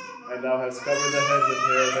another. And thou hast covered the head with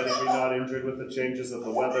hair, that it be not injured with the changes of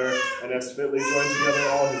the weather, and hast fitly joined together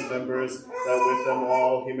all his members, that with them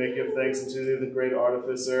all he may give thanks unto thee, the great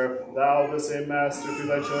artificer. Thou, the same Master, through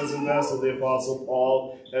thy chosen vessel, the Apostle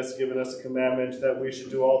Paul, hast given us a commandment that we should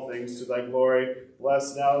do all things to thy glory.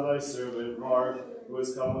 Bless now thy servant Mark, who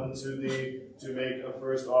has come unto thee to make a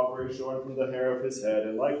first offering shorn from the hair of his head,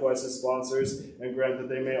 and likewise his sponsors, and grant that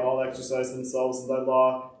they may all exercise themselves in thy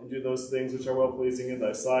law, and do those things which are well-pleasing in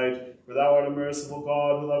thy sight. For thou art a merciful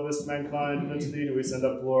God, who lovest mankind, and unto thee do we send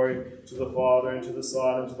up glory, to the Father, and to the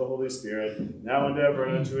Son, and to the Holy Spirit, now and ever,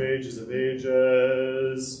 and unto ages of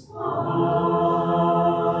ages. Amen.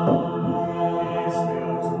 Peace be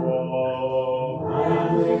unto all.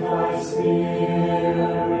 And with thy spirit.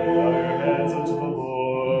 Bow your heads unto the Lord.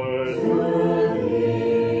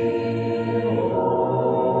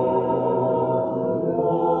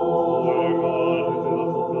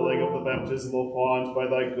 Baptismal font, by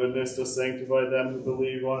thy goodness to sanctify them who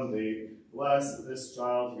believe on thee. Bless this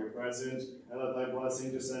child here present, and let thy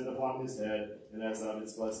blessing descend upon his head. And as thou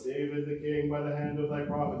didst bless David the king by the hand of thy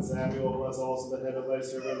prophet Samuel, bless also the head of thy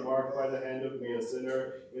servant Mark by the hand of me, a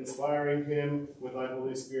sinner, inspiring him with thy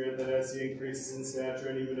Holy Spirit, that as he increases in stature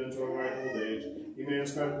and even unto a ripe old age, he may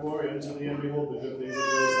ascribe glory unto thee and behold the good things of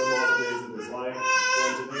Jerusalem all the days of his life. For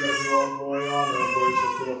unto thee are due all glory, honor, and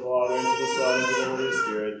worship, to the Father, and to the Son, and to the Holy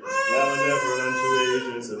Spirit, now and ever, and unto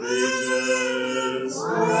ages of ages.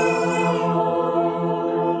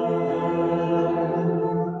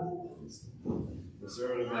 The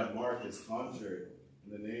servant of God Mark is conjured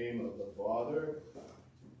in the name of the Father,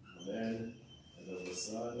 Amen, and of the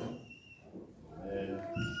Son, Amen, and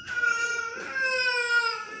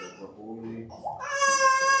of the Holy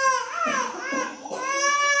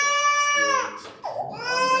Spirit,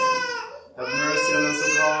 Amen. Have mercy on us, O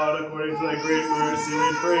God, according to thy great mercy, we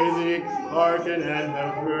pray thee. Hearken and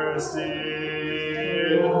have mercy.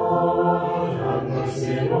 Lord, have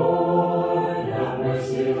mercy, Lord, have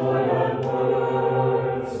mercy, Lord, have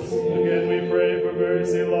mercy. Again we pray for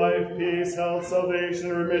mercy, life, peace, health, salvation,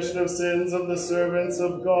 and remission of sins of the servants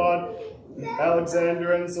of God,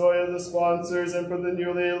 Alexander and Zoya, the sponsors, and for the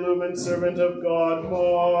newly illumined servant of God,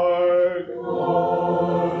 Mark.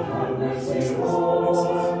 Lord, have mercy,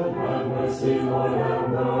 Lord, have mercy, Lord, have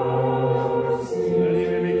mercy. That he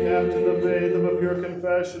may be kept in the faith of a pure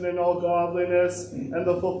confession in all godliness, and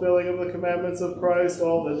the fulfilling of the commandments of Christ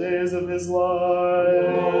all the days of his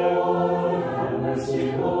life. Lord, have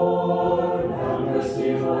mercy, Lord, have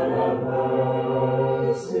mercy, Lord, have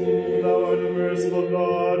mercy. Thou art a merciful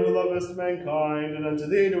God, who lovest mankind, and unto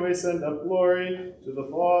thee do we send up glory, to the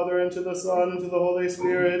Father, and to the Son, and to the Holy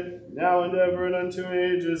Spirit, now and ever, and unto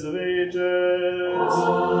ages of ages.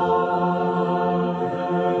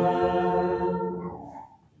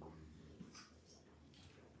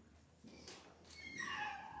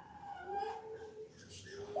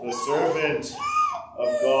 The servant of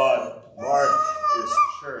God, Mark, is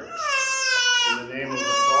church. In the name of the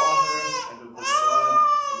Father, and of the Son,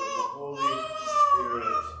 and of the Holy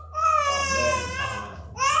Spirit. Amen.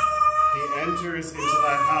 He enters into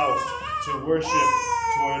thy house to worship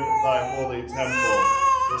toward thy holy temple.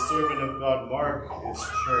 The servant of God, Mark, is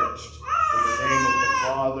churched. In the name of the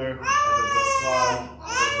Father, and of the Son, and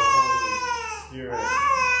of the Holy Spirit.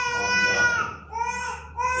 Amen.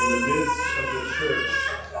 In the midst of the church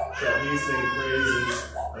shall he sing praises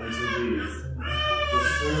unto thee. The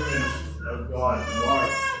servant of God,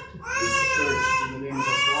 Mark, is churched in the name of the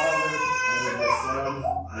Father, and of the Son,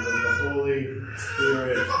 and of the Holy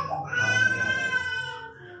Spirit. Amen.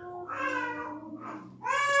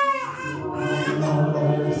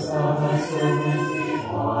 Let thy servant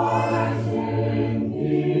depart in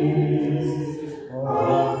peace,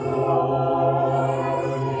 according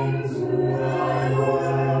to thy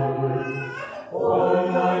word. For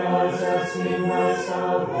my eyes have seen thy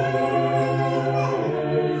salvation,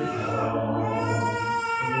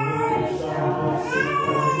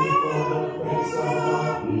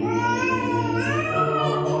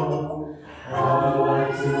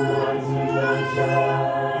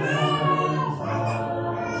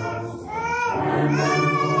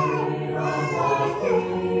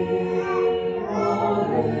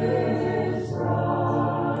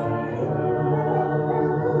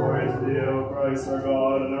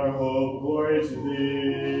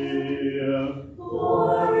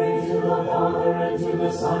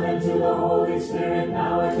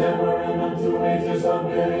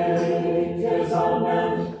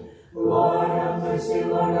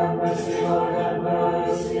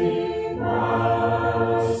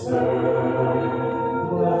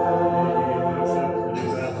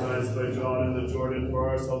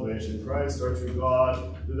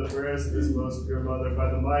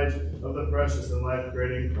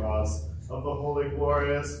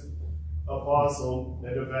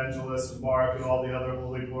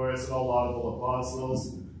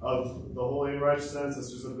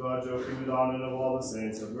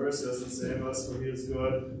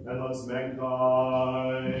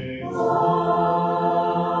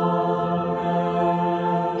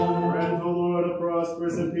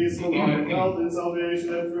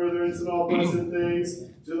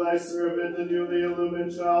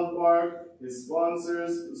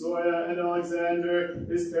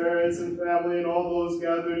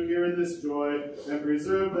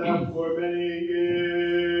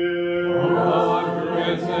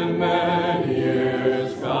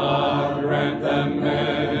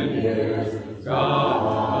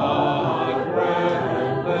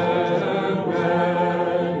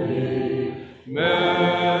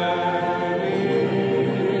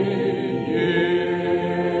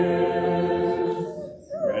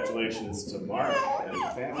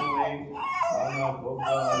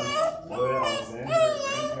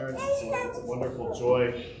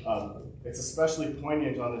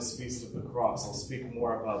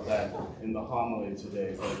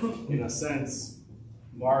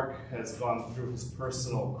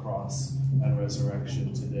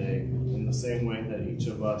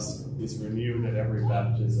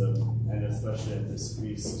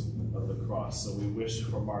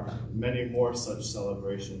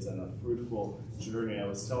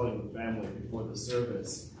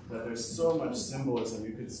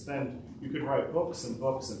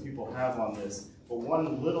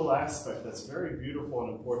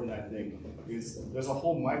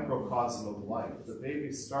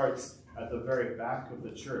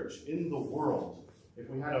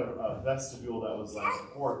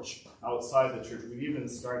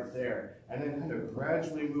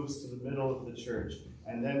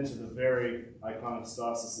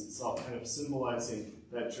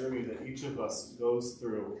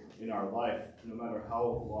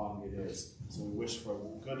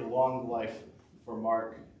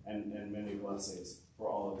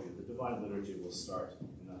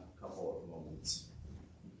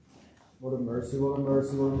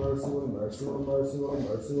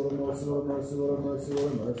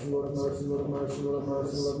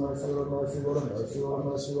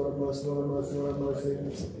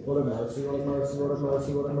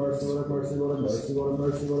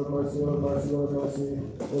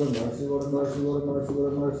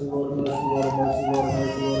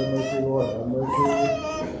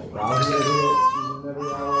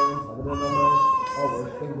 every hour, in heaven and on earth, our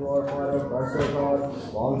worship and glorify our Christ our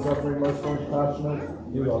God, long-suffering, merciful, and compassionate,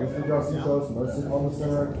 you love us, the just, and show us mercy upon the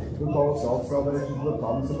sinner, who calls self-salvation to the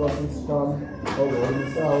promise of blessings to come. O Lord, in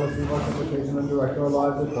this hour, receive our supplication and direct our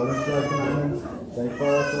lives according to thy commandments. Sanctify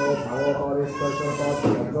our souls, how our bodies, stretch our thoughts,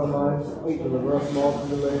 cleanse our minds, deliver us from all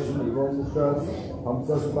tribulation, evil, and distress.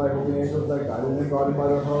 Comfort us with thy holy angels that guided and guarded by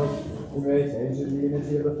their host. We may attain to the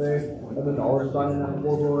unity of the faith and the knowledge of thine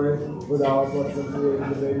ineffable glory, without blessed of the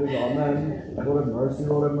ages of ages. Amen. Lord have mercy,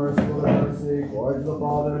 Lord have mercy, Lord have mercy. Glory to the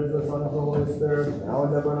Father, and to the Son, and to the Holy Spirit, now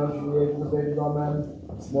and ever, and unto the ages of ages. Amen.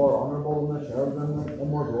 More honorable than the cherubim,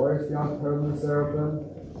 and more glorious beyond cherubim and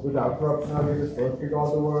seraphim. Without corruption, I give this first to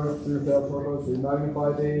God the Word, through fail purpose, we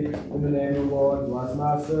magnify thee, in the name of the Lord, blessed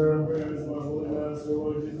Master. Prayers of our holy Master,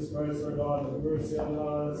 Lord Jesus Christ, our God, have mercy on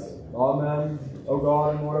us. Amen. O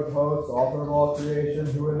God and Lord of hosts, author of all creation,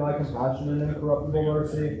 who in thy compassion and incorruptible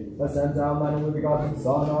mercy has sent down thine only begotten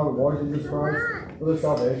Son, our Lord Jesus Christ, for the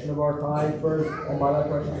salvation of our kind first, and by thy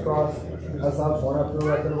precious cross, hast thou torn up the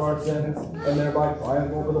record of our sins, and thereby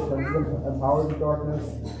triumphed over the princes and powers of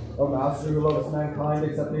darkness. O Master, who lovest mankind,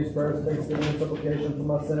 accept these prayers of thanksgiving and supplication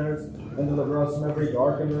from us sinners, and deliver us from every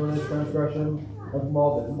dark and ruinous transgression, and from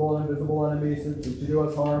all visible and invisible enemies who seek to do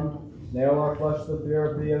us harm. Nail our flesh to the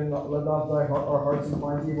fear of thee, and let not our hearts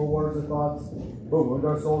incline to evil words or thoughts, but wound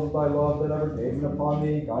our souls with thy love, that ever gazing upon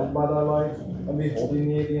thee, guided by thy light, and beholding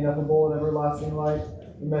thee, the ineffable and everlasting light,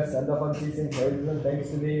 we may send up unceasing praises and thanks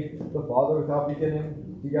to thee, the Father without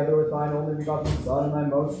beginning, together with thine only begotten Son, and thy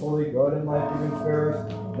most holy, good, and life-giving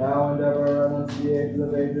Spirit, now and ever, and unto the ages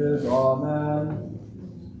of ages. Amen.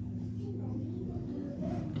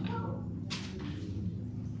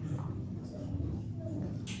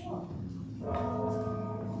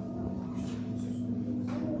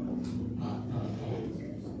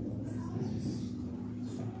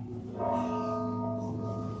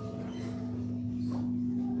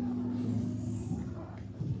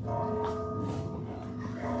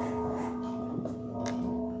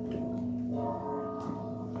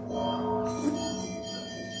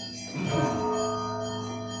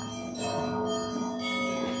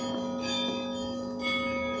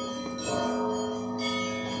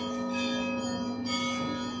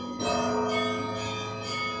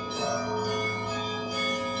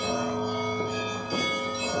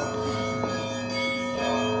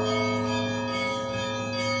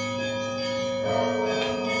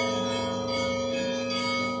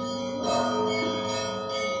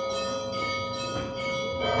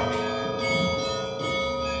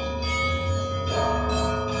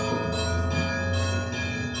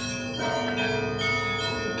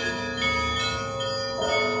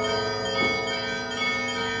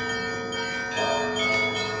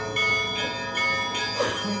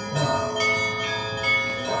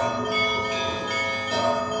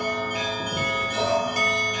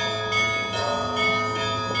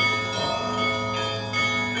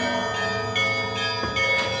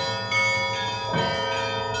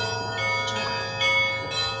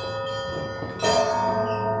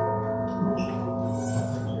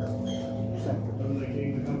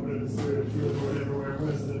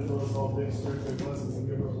 Church, and bless us and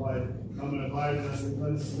give us life. Come and abide in us and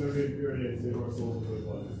cleanse us from every impurity and save our souls with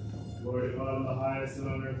one. Glory to God in the highest, and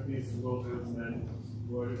on earth peace and will towards men.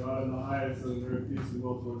 Glory to God in the highest, and on earth peace and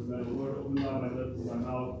will towards men. Lord, open not my lips, and my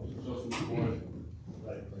mouth shall speak forth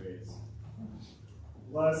thy praise.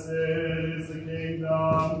 Blessed is the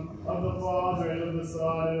kingdom of the Father, and of the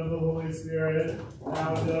Son, and of the Holy Spirit,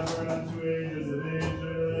 now and ever, and unto ages of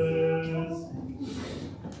ages.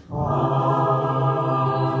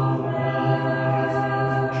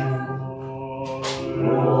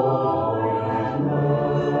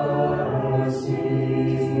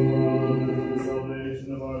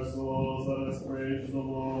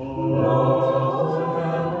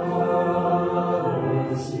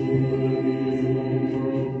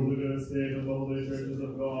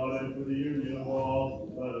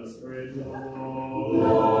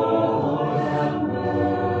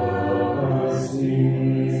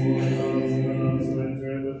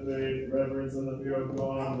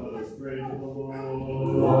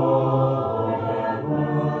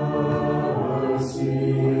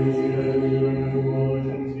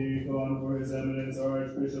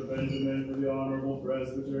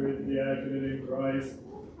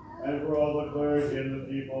 And for all the clergy and the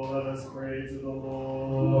people, let us pray to the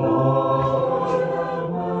Lord. Lord, have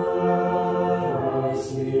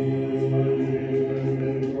mercy.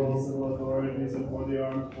 For all civil authorities and for the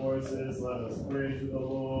armed forces, let us pray to the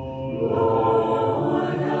Lord.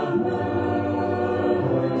 Lord, have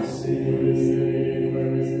mercy. For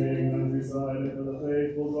every city and countryside, and for the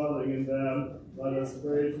faithful dwelling in them, let us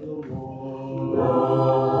pray to the Lord.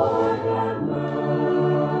 Lord, have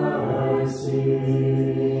mercy.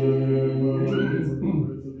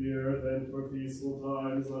 For peaceful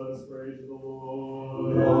times, let us pray to the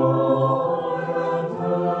Lord. Lord, have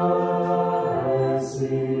mercy.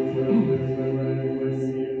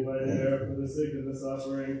 By air, for the sick and the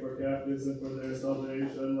suffering, for captives and for their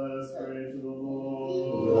salvation, let us pray to the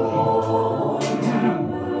Lord. Lord, have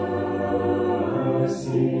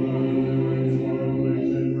mercy. For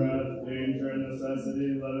affliction, wrath, danger, and necessity,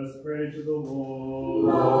 let us pray to the Lord.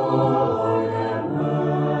 Lord, have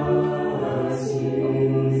mercy.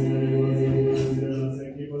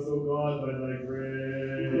 O God, by thy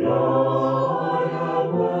grace. Lord, have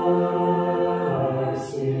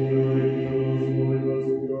mercy. Holy Ghost,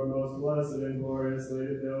 with your most blessed and glorious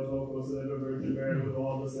Lady Theotokos and ever Virgin Mary, with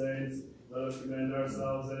all the saints, let us commend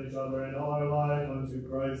ourselves and each other and all our life unto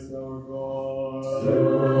Christ our God.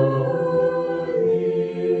 Through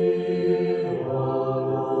thee, O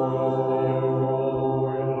Lord.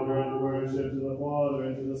 Glory and worship to the Father,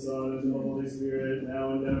 and to the Son, and to the Holy Spirit, now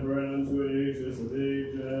and ever, and unto ages of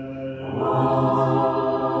ages.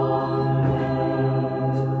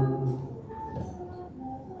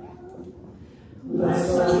 Bless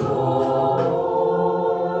the Lord,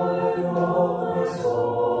 O my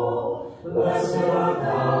soul. Blessed art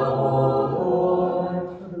thou, O Lord.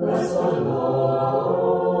 Bless the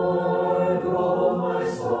Lord, O my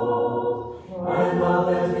soul. And all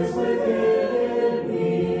that is within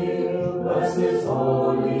me, bless his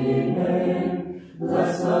holy name.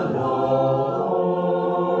 Bless the Lord,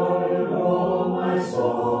 O my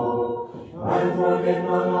soul. And forget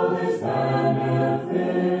not all his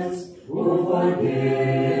benefits, who forgives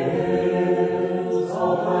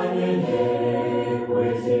all thine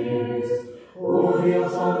iniquities, who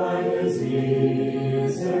heals all thy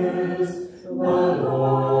diseases. The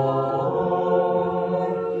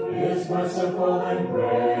Lord is merciful and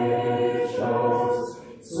gracious,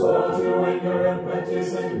 slow to anger and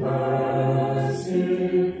plenteous in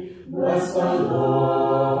mercy. Bless the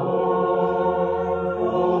Lord,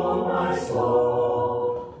 O my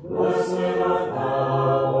soul. Blessed art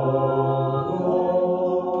thou, O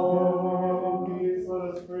Lord. Please let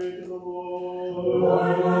us pray to the Lord.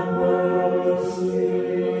 Lord, have mercy.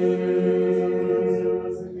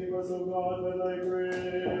 And keep us, O God, by thy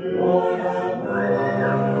grace. Lord, have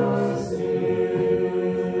mercy.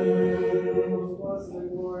 Most blessed and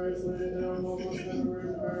glorious Lady Theotokos and ever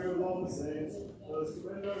Virgin Mary, with all the saints, let us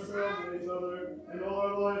commend ourselves and each other and all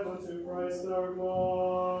our life unto Christ our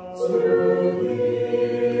God. Through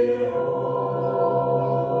thee, O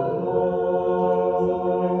Lord.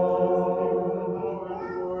 The power and the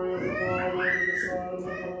glory of the Father, and of the Son, and of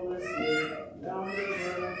the Holy Spirit, now and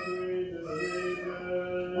ever, and unto ages of ages.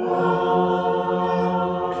 Amen.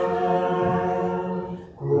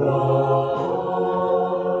 Glory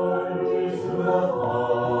to the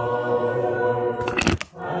Father,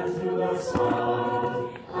 and to the Son,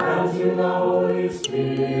 and to the Holy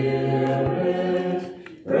Spirit.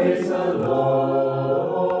 Praise the Lord.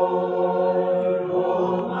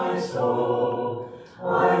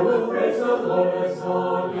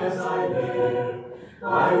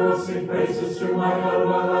 to my God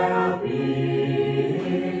while I have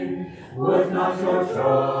been. Would not your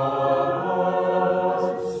trust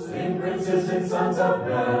in princes and sons of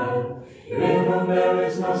men, in whom there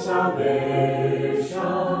is no salvation,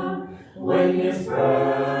 when his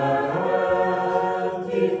breath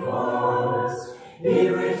departs, he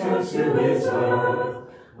returns to his earth.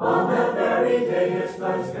 On that very day his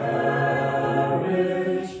plans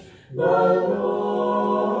perish. The Lord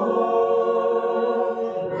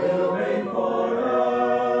will reign forever.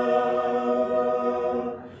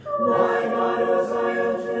 My God, O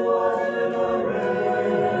Zion, to all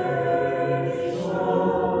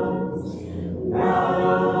generations.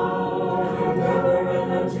 Now and ever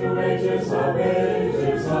and unto ages of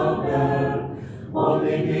ages, amen.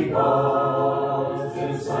 Only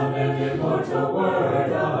begotten Son and immortal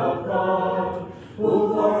Word of God, who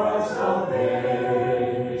for our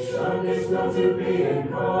salvation is known to be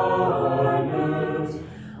incarnate,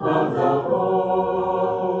 of the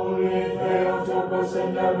Holy Theotokos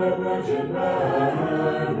and ever Virgin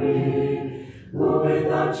Mary, who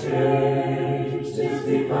without change is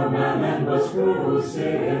become man and was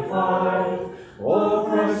crucified. O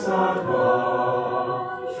Christ our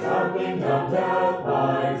God, trampling down death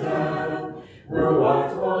by death, through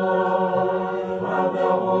art one of the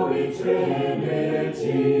Holy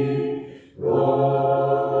Trinity,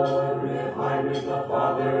 glorified with the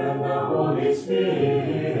Father and the Holy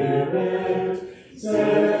Spirit,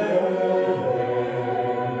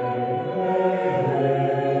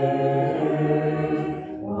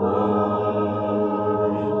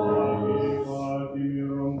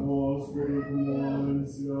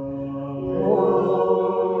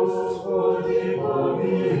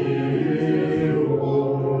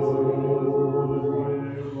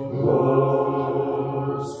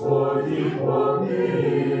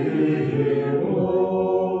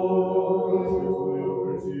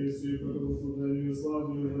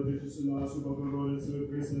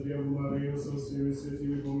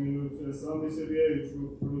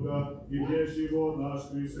 и весь живот наш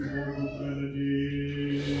Христу Богу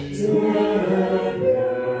предадим.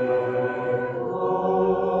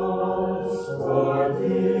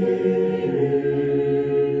 Господи,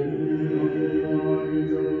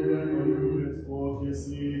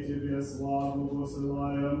 если Тебе славу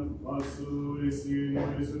посылаем, Отцу и Сыну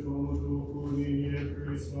и Святому Духу, ныне и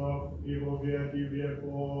присно, и во веки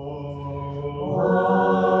веков.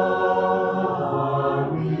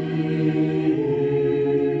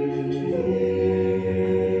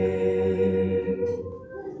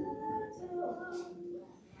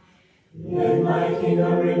 In thy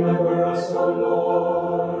kingdom remember us, O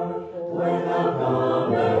Lord, when thou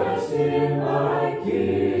comest in thy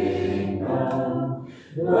kingdom.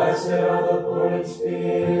 Blessed are the poor in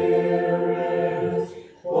spirit,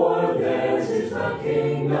 for theirs is the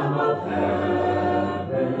kingdom of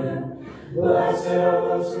heaven. Blessed are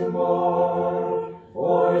those who mourn,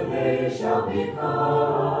 for they shall be comforted.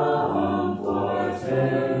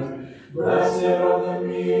 Blessed are the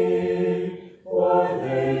meek, for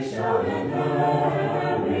they shall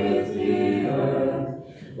inherit the earth.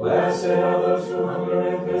 Blessed are those who hunger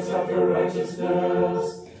and thirst after righteousness,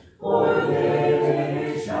 for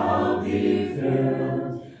they shall be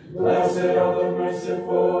filled. Blessed are the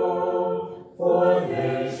merciful, for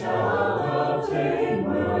they shall obtain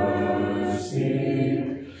mercy.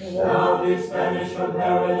 Thou didst banish from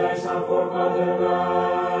paradise our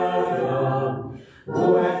forefather Adam,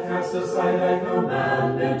 who hath cast aside thy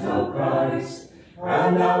commandment, O Christ,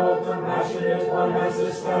 and thou, O compassionate one, hast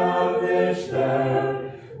established there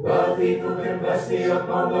the thief who confessed thee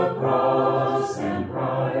upon the cross and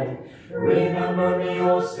cried, remember me,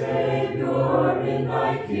 O Savior, in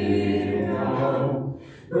thy kingdom.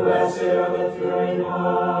 Blessed are the pure in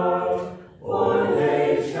heart, for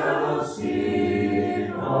they shall see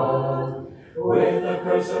God. With the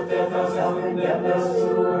curse of death thou shalt condemn those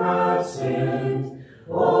who have sinned,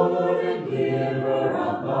 O Lord and giver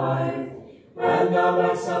of life. And thou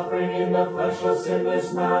by suffering in the flesh, O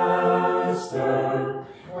sinless Master,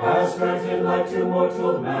 hast granted life to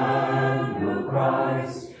mortal man through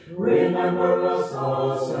Christ. Remember us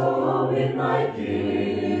also in thy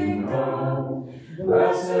kingdom.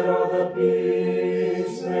 Blessed are the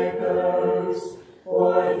peacemakers,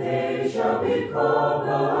 for they shall be called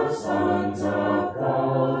the sons of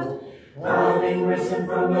God. Having risen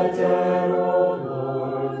from the dead, O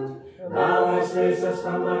Lord, thou hast raised us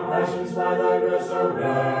from the passions by thy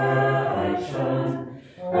resurrection,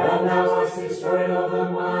 and thou hast destroyed all the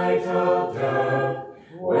might of death.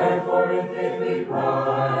 Wherefore in faith we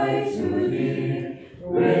cry to thee,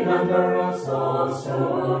 remember us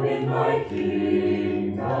also in thy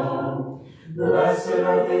kingdom. Blessed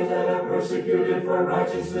are they that are persecuted for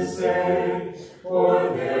righteousness' sake, for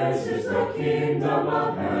theirs is the kingdom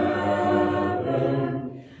of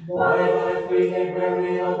heaven. By life we take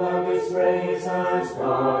burial, thou didst raise as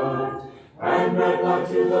God, and brought life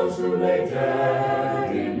to those who lay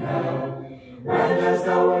dead in hell. And as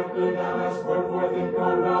thou art good, thou hast poured forth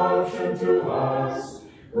incorruption to us,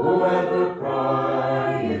 who ever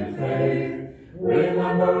cry in faith.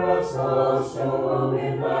 Remember us also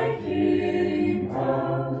in thy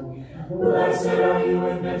kingdom. Blessed are you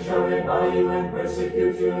when men shall revile you and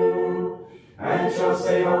persecute you, and shall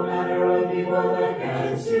say all manner of evil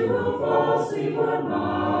against you falsely for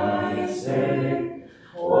my sake.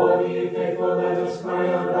 O ye faithful, let us cry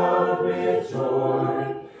aloud with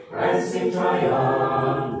joy, and sing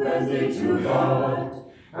triumphantly to God,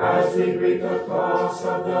 as we greet the cross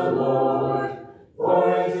of the Lord. For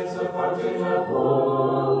it is the fountain of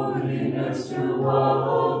holiness to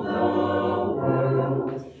all the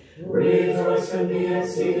world. Rejoice and be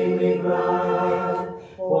exceedingly glad,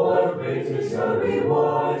 for great is your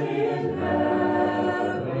reward in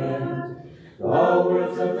heaven. The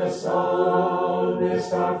words of the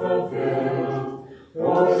psalmist are fulfilled,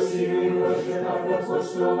 for see we worship at the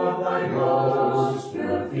footstool of thy most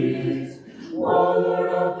pure feet. O Lord,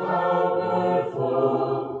 all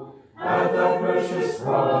powerful, at thy precious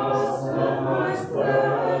cross, the Christ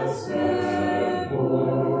blessed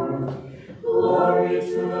born. Glory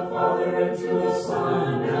to the Father, and to the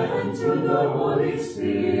Son, and to the Holy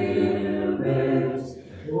Spirit.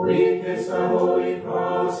 We kiss the holy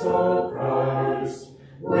cross, O Christ,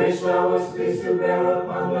 which thou wast pleased to bear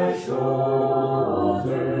upon thy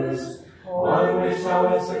shoulders, on which thou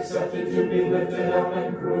hast accepted to be lifted up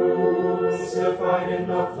and crucified in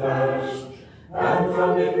the flesh, and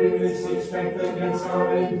from it we receive strength against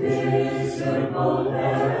our invisible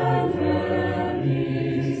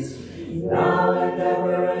enemies, now and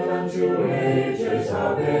ever and unto ages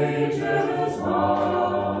of ages.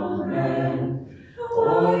 Amen. O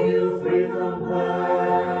you free from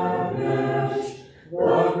blemish,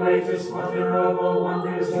 the greatest wonder of all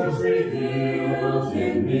wonders was revealed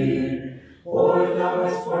in thee. For thou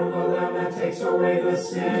hast borne the Lamb that takes away the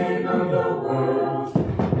sin of the world.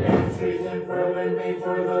 Entreat him fervently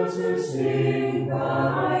for those who sing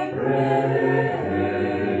thy praises.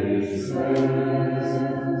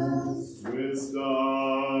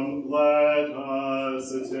 Wisdom, let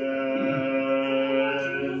us attend.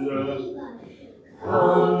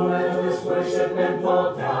 Come, let us worship and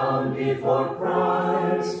fall down before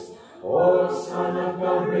Christ. O Son of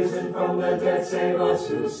God, risen from the dead, save us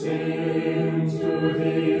who sing to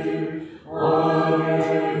thee.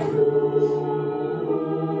 Alleluia.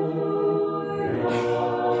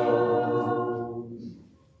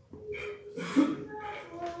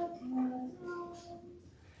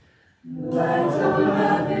 Let the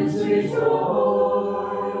heavens rejoice,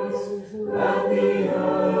 let the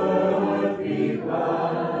earth be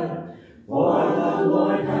glad, for the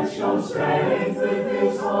Lord has shown strength with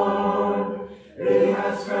his arm. He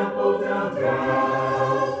has trampled down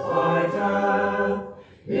death by death.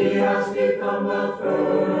 He has become the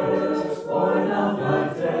firstborn of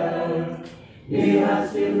the dead. He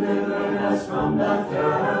has delivered us from the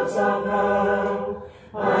depths of hell,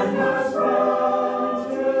 and has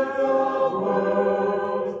granted the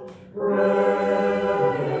world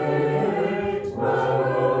great mercy.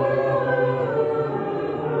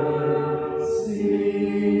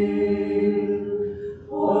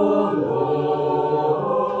 O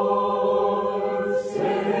Lord,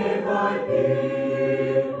 save thy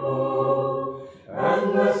people, and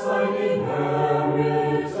bless thine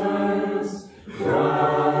inheritance.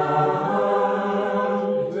 Grant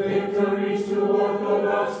victories to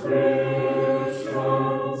Orthodox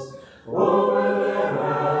Christians over their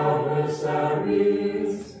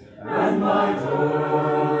adversaries, and by virtue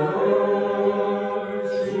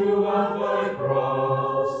of thy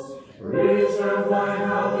cross, preserve thy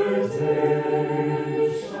habitation.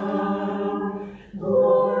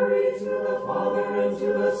 Glory to the Father, and to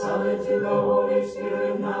the Son, and to the Holy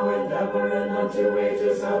Spirit, now and ever, and unto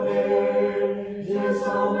ages of ages.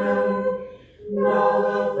 Amen. Now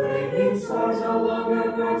the flaming stars no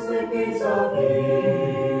longer guards the gates of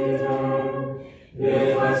Eden.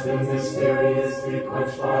 It has been mysteriously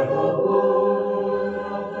quenched by the wood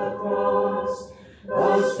of the cross.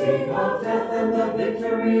 The sting of death and the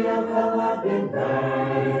victory of hell have been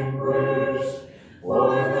vanquished.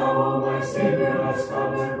 For thou, O my Savior, hast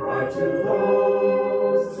come to cry to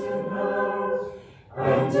those in hell,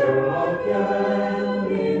 enter again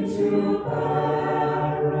into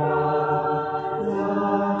paradise.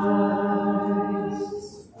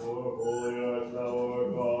 For holy art thou, our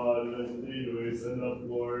God, and thee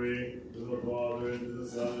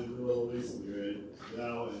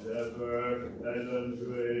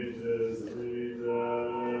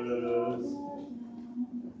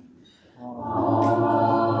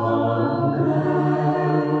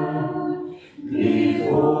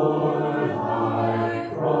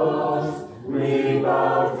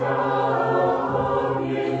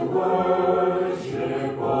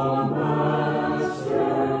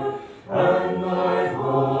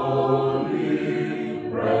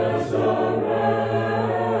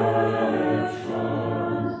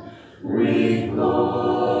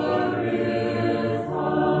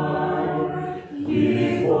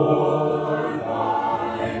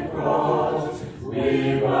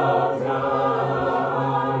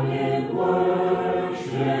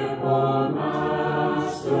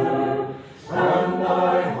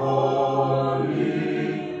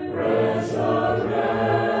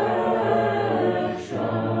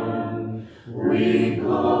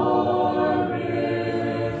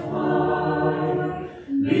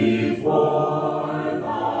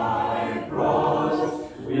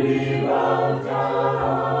We bow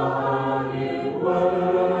down in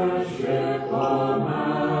worship, O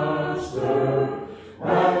Master,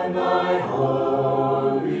 and thy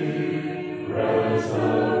holy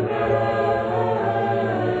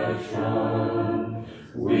resurrection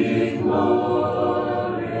we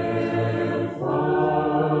glorify.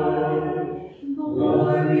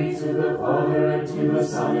 Glory to the Father, and to the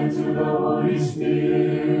Son, and to the Holy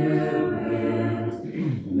Spirit,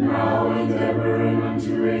 now and ever, and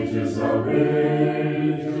unto ages of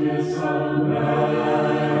ages. Amen.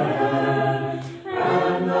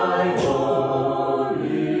 And thy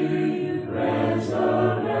holy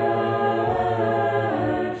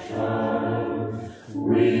resurrection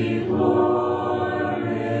we glorify.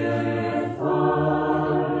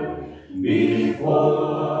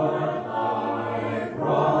 Before thy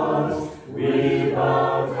cross we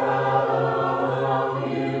bow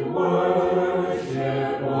down in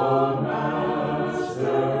worship, O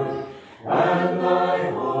Master, and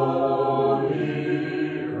thy holy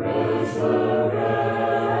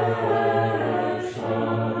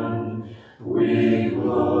resurrection we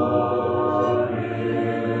glorify.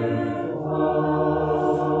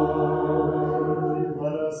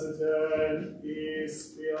 Let us attend. Peace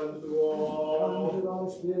be unto all. And thy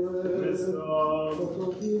spirit, Wisdom. the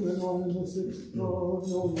proclaiming on in the sixth throne, O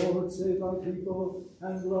Lord, save thy people,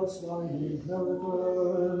 and bless thine inheritance.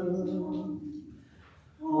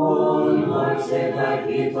 O Lord, save thy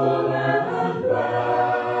people and bless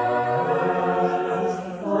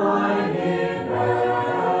thine inheritance.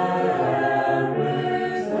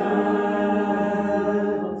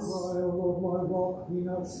 Cry, O Lord, my rock, be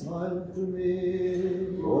not silent to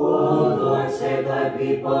me. O Lord, save thy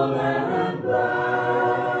people and bless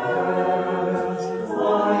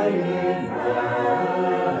thine inheritance.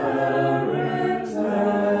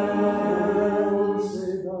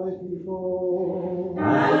 Save thy people.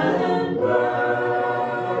 And bless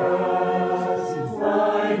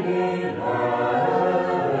thine inheritance.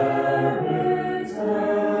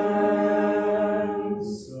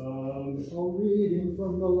 A reading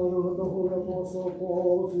from the letter of the Holy Apostle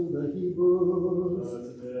Paul to the Hebrews.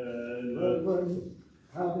 Brethren,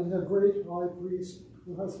 having a great high priest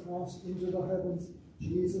who has passed into the heavens,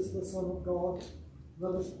 Jesus the Son of God,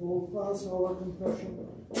 let us hold fast our confession.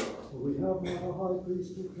 For we have not a high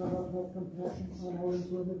priest who cannot have compassion on our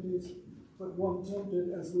infirmities, but one tempted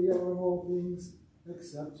as we are in all things,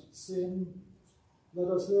 except sin. Let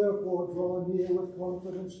us therefore draw near with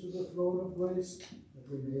confidence to the throne of grace, that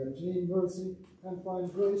we may obtain mercy and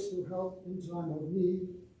find grace to help in time of need.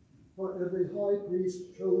 For every high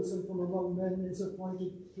priest chosen from among men is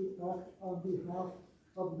appointed to act on behalf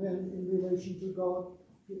of men in relation to God,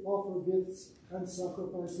 to offer gifts and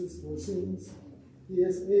sacrifices for sins. He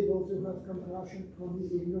is able to have compassion on the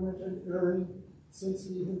ignorant and erring, since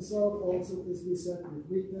he himself also is beset with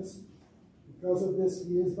weakness. Because of this,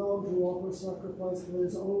 he is bound to offer sacrifice for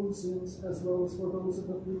his own sins as well as for those of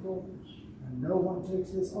the people. And no one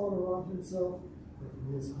takes this honor on himself, but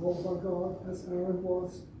he is called by God as Aaron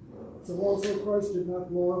was. So also Christ did not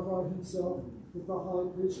glorify himself with the high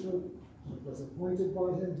priesthood, but was appointed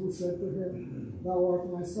by him who said to him, Thou art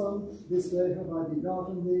my son, this day have I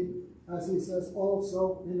begotten thee. As he says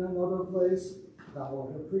also in another place, Thou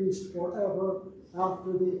art a priest forever,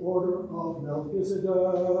 after the order of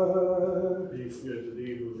Melchizedek. Peace be unto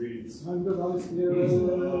thee who reads. And to thy spirit,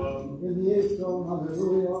 in the eighth tone,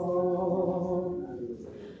 hallelujah.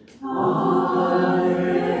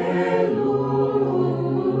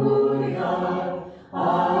 Hallelujah.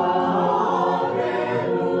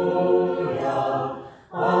 Hallelujah.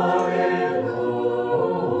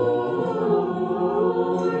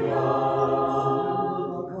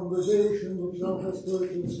 Hallelujah. The congregation which thou hast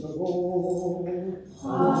purchased of old.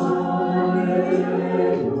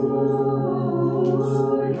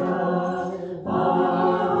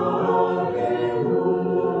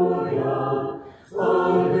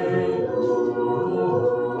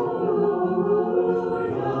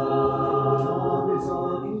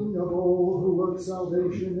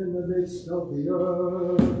 Salvation in the midst of the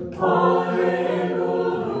earth. Hallelujah.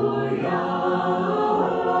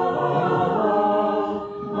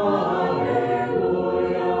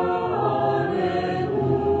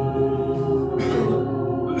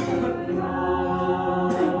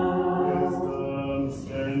 Hallelujah. Wisdom,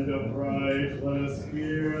 stand upright, let us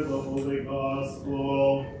hear the holy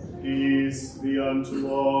gospel. Peace be unto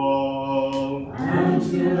all. And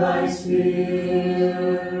to thy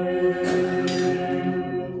spirit.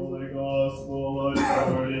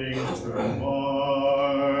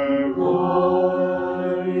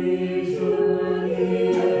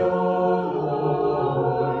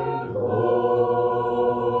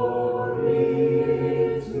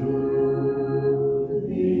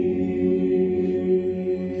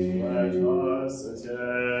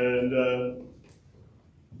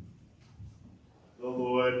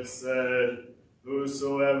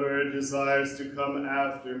 Whoever desires to come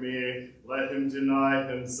after me, let him deny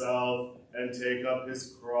himself and take up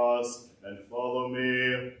his cross and follow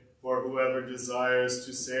me. For whoever desires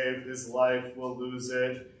to save his life will lose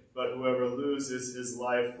it, but whoever loses his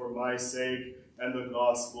life for my sake and the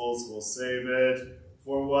gospel's will save it.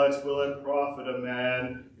 For what will it profit a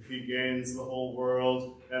man if he gains the whole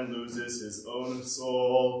world and loses his own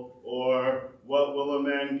soul? Or what will a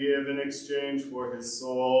man give in exchange for his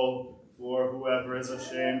soul? For whoever is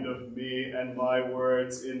ashamed of me and my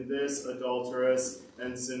words in this adulterous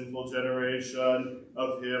and sinful generation,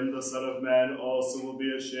 of him the Son of Man also will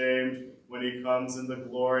be ashamed when he comes in the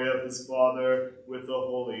glory of his Father with the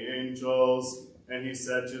holy angels. And he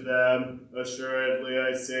said to them, Assuredly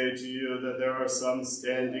I say to you that there are some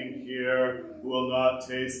standing here who will not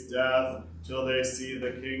taste death till they see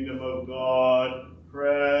the kingdom of God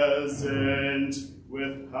present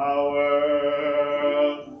with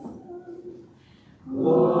power.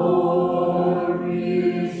 Glory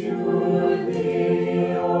to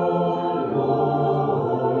thee, O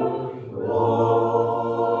Lord. Glory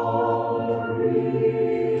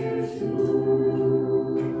to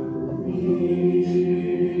thee.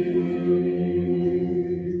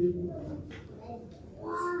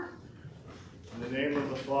 In the name of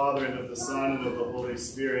the Father, and of the Son, and of the Holy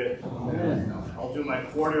Spirit. Amen. I'll do my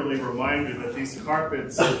quarterly reminder that these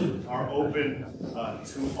carpets are open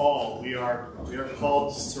to all. We are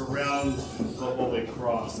called to surround the Holy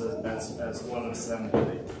Cross as one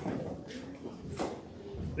assembly.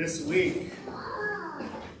 This week,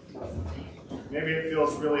 maybe it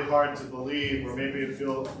feels really hard to believe, or maybe it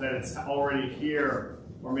feels that it's already here,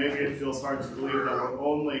 or maybe it feels hard to believe that we're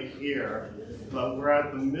only here, but we're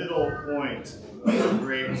at the middle point of the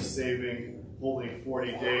great saving Holy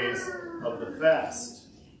 40 days of the fast.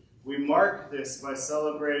 We mark this by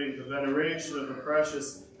celebrating the veneration of the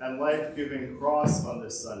precious and life-giving cross on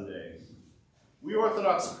this Sunday. We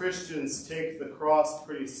Orthodox Christians take the cross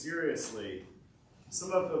pretty seriously.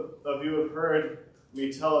 Some of you have heard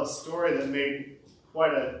me tell a story that made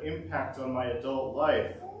quite an impact on my adult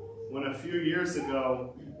life. When a few years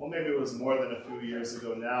ago, well, maybe it was more than a few years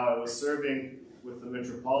ago now, I was serving with the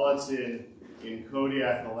Metropolitan in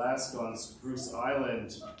Kodiak, Alaska on Spruce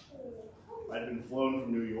Island. I'd been flown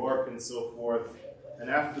from New York and so forth. And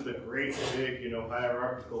after the great big,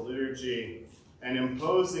 hierarchical liturgy, an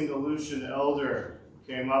imposing Aleutian elder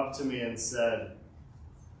came up to me and said,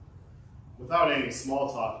 without any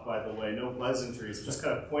small talk, by the way, no pleasantries, just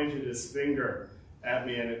kind of pointed his finger at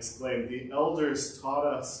me and exclaimed, "The elders taught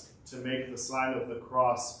us to make the sign of the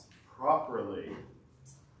cross properly."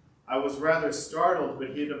 I was rather startled, but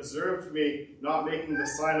he had observed me not making the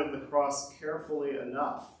sign of the cross carefully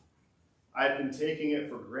enough. I had been taking it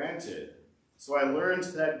for granted. So I learned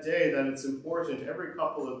that day that it's important every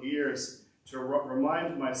couple of years to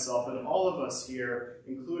remind myself and all of us here,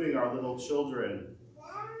 including our little children,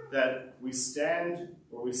 that we stand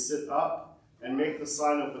or we sit up and make the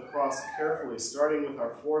sign of the cross carefully, starting with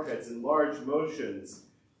our foreheads in large motions,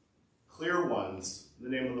 clear ones, in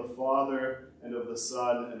the name of the Father, and of the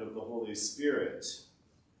Son, and of the Holy Spirit.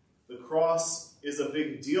 The cross is a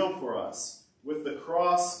big deal for us. With the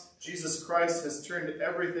cross, Jesus Christ has turned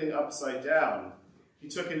everything upside down. He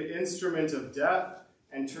took an instrument of death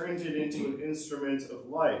and turned it into an instrument of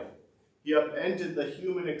life. He upended the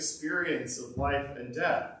human experience of life and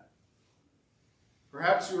death.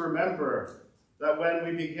 Perhaps you remember that when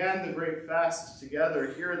we began the Great Fast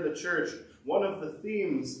together here in the church, one of the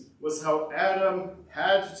themes was how Adam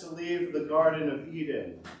had to leave the Garden of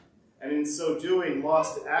Eden, and in so doing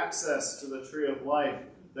lost access to the tree of life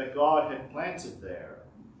that God had planted there.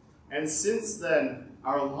 And since then,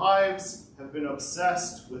 our lives have been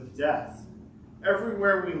obsessed with death.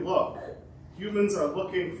 Everywhere we look, humans are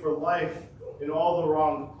looking for life in all the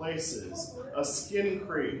wrong places. A skin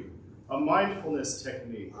cream, a mindfulness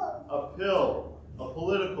technique, a pill, a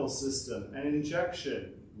political system, an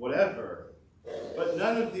injection, whatever. But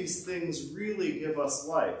none of these things really give us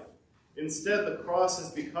life. Instead, the cross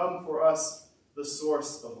has become for us the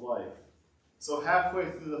source of life. So halfway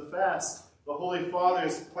through the fast, the Holy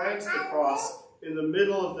Fathers plant the cross in the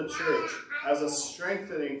middle of the church as a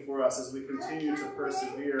strengthening for us as we continue to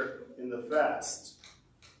persevere in the fast.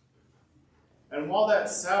 And while that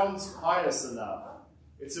sounds pious enough,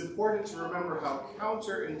 it's important to remember how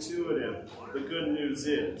counterintuitive the good news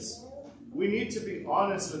is. We need to be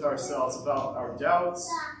honest with ourselves about our doubts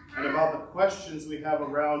and about the questions we have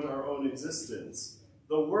around our own existence.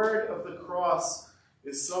 The word of the cross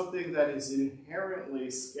is something that is inherently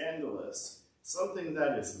scandalous, something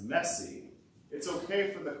that is messy. It's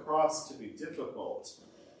okay for the cross to be difficult.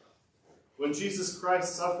 When Jesus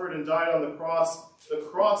Christ suffered and died on the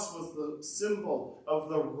cross was the symbol of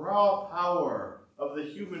the raw power of the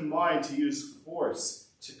human mind to use force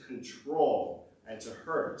to control and to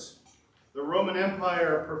hurt. The Roman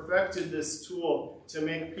Empire perfected this tool to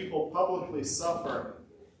make people publicly suffer,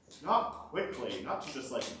 not quickly, not to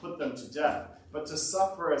just put them to death, but to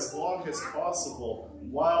suffer as long as possible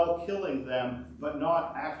while killing them, but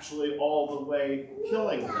not actually all the way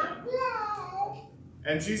killing them.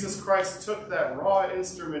 And Jesus Christ took that raw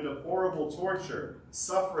instrument of horrible torture,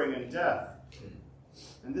 suffering, and death.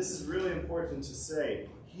 And this is really important to say.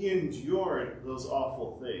 He endured those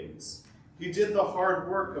awful things. He did the hard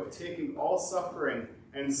work of taking all suffering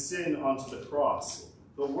and sin onto the cross.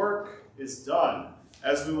 The work is done.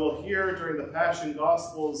 As we will hear during the Passion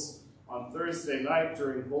Gospels on Thursday night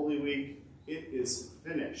during Holy Week, it is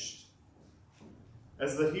finished.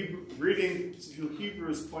 As the reading to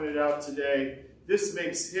Hebrews pointed out today, this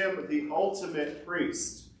makes him the ultimate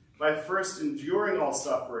priest. By first enduring all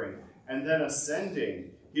suffering and then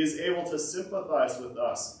ascending, he is able to sympathize with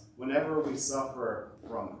us whenever we suffer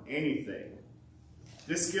from anything.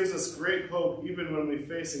 This gives us great hope even when we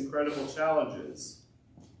face incredible challenges.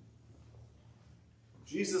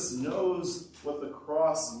 Jesus knows what the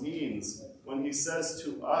cross means when he says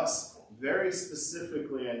to us very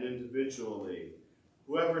specifically and individually,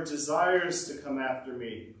 "Whoever desires to come after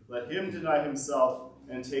me, let him deny himself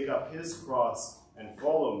and take up his cross and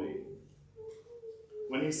follow me."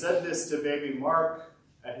 When he said this to baby Mark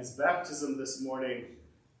at his baptism this morning,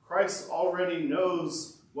 Christ already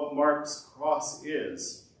knows what Mark's cross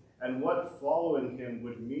is and what following him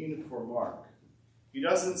would mean for Mark. He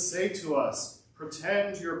doesn't say to us,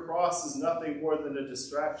 "Pretend your cross is nothing more than a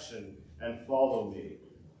distraction and follow me."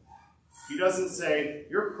 He doesn't say,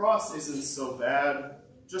 "Your cross isn't so bad,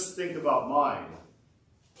 just think about mine."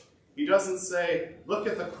 He doesn't say, "Look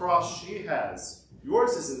at the cross she has,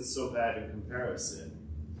 yours isn't so bad in comparison."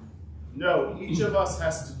 No, each of us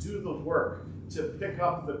has to do the work to pick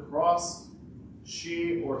up the cross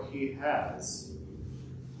she or he has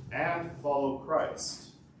and follow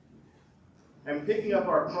Christ. And picking up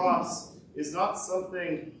our cross is not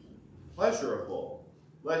something pleasurable.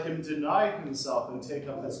 Let him deny himself and take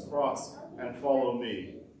up his cross and follow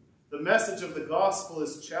me. The message of the gospel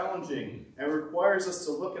is challenging and requires us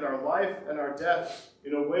to look at our life and our death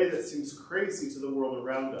in a way that seems crazy to the world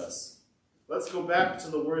around us. Let's go back to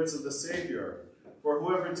the words of the Savior. "For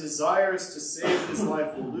whoever desires to save his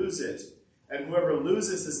life will lose it, and whoever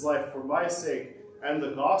loses his life for my sake and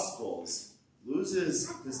the gospel's loses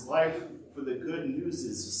his life for the good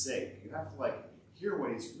news' sake." You have to hear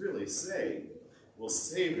what he's really saying. Will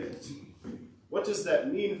save it. What does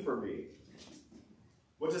that mean for me?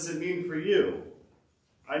 What does it mean for you?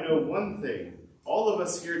 I know one thing. All of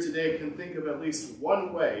us here today can think of at least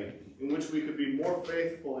one way in which we could be more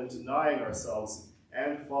faithful in denying ourselves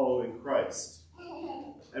and following Christ.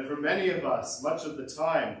 And for many of us, much of the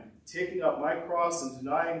time, taking up my cross and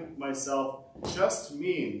denying myself just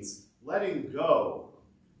means letting go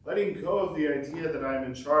of the idea that I'm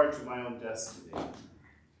in charge of my own destiny,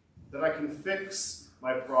 that I can fix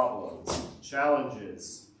my problems,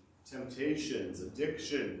 challenges, temptations,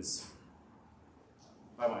 addictions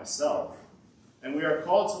by myself. And we are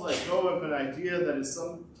called to let go of an idea that is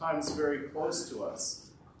sometimes very close to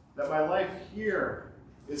us, that my life here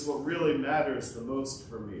is what really matters the most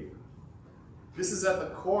for me. This is at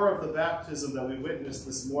the core of the baptism that we witnessed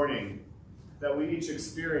this morning, that we each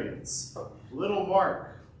experience. Little Mark,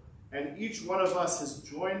 and each one of us has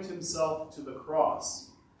joined himself to the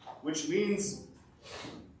cross, which means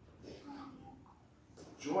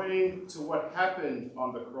joining to what happened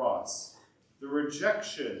on the cross, the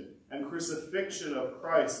rejection and crucifixion of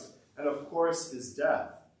Christ, and of course his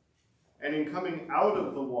death. And in coming out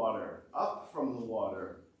of the water, up from the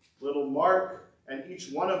water, little Mark and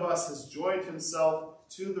each one of us has joined himself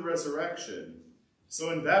to the resurrection.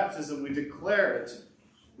 So in baptism we declare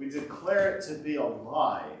it to be a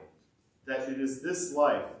lie, that it is this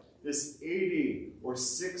life, this 80 or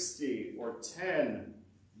 60 or 10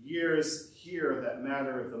 years here that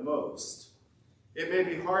matter the most. It may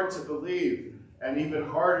be hard to believe and even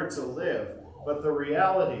harder to live, but the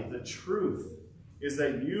reality, the truth, is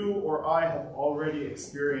that you or I have already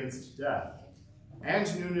experienced death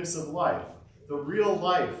and newness of life, the real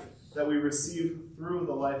life that we receive through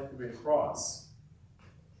the life-giving cross.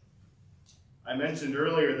 I mentioned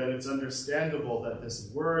earlier that it's understandable that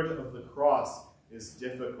this word of the cross is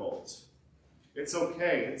difficult. It's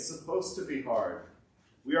okay, it's supposed to be hard.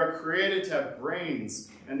 We are created to have brains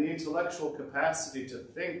and the intellectual capacity to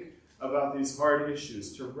think about these hard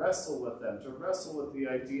issues, to wrestle with them, to wrestle with the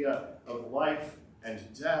idea of life and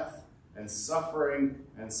death and suffering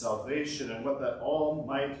and salvation and what that all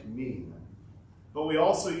might mean. But we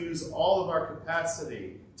also use all of our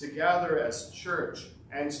capacity to gather as church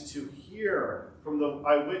and to hear from the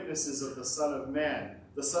eyewitnesses of the Son of Man,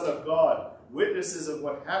 the Son of God, witnesses of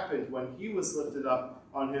what happened when he was lifted up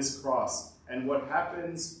on his cross and what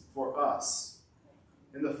happens for us.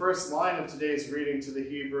 In the first line of today's reading to the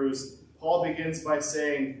Hebrews, Paul begins by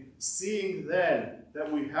saying, "Seeing then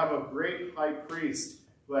that we have a great high priest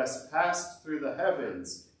who has passed through the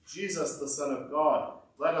heavens, Jesus the Son of God,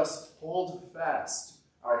 let us hold fast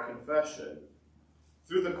our confession."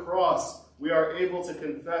 Through the cross, we are able to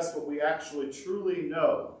confess what we actually truly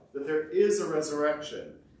know, that there is a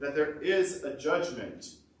resurrection, that there is a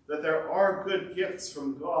judgment, that there are good gifts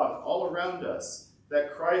from God all around us,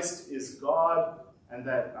 that Christ is God, and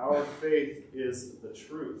that our faith is the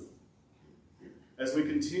truth. As we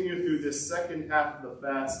continue through this second half of the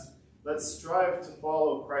fast, let's strive to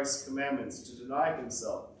follow Christ's commandments, to deny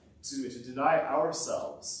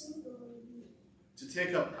ourselves, to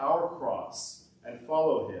take up our cross and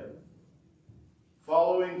follow him.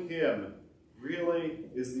 Following him really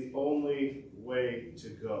is the only way to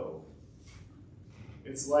go.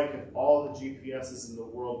 It's like if all the GPSs in the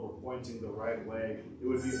world were pointing the right way, it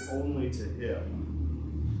would be only to him.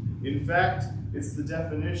 In fact, it's the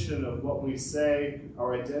definition of what we say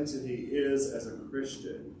our identity is as a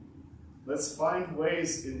Christian. Let's find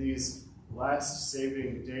ways in these last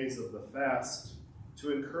saving days of the fast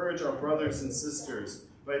to encourage our brothers and sisters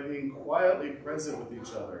by being quietly present with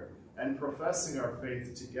each other and professing our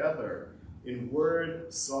faith together in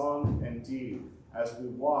word, song, and deed as we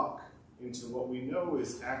walk into what we know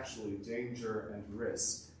is actually danger and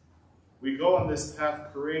risk. We go on this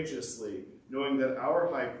path courageously, knowing that our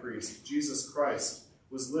high priest, Jesus Christ,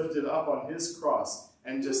 was lifted up on his cross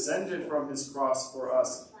and descended from his cross for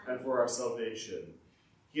us and for our salvation.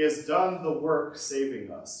 He has done the work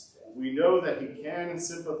saving us. We know that he can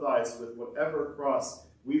sympathize with whatever cross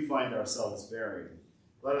we find ourselves bearing.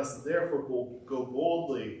 Let us therefore go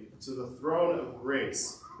boldly to the throne of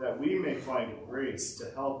grace, that we may find grace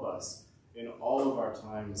to help us in all of our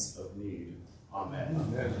times of need. Amen.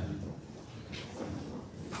 Amen.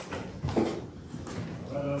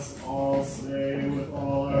 Let us all say with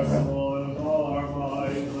all our soul and with all our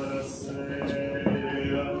mind, let us say,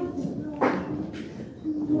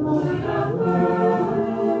 Lord have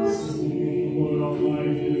mercy. Lord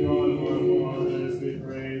Almighty God, our fathers, we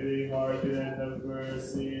pray thee, hearken and have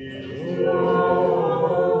mercy.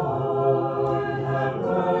 Lord have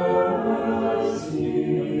mercy.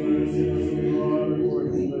 God,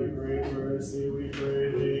 according to thy great mercy, we pray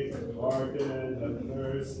thee, hearken and have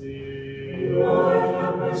mercy. Lord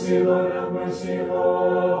have mercy, Lord have mercy,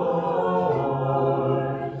 Lord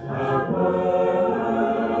have mercy.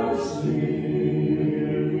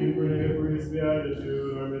 And we pray for his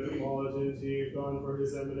beatitude, our Metropolitan Tikhon, for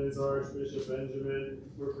his eminence, Archbishop Benjamin,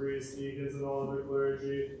 for priests, deacons, and all other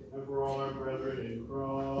clergy, and for all our brethren in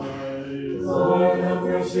Christ. Lord have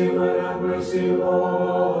mercy, Lord have mercy,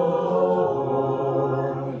 Lord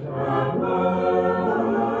have mercy.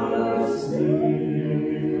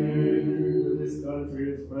 For this country,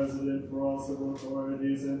 its president, for all civil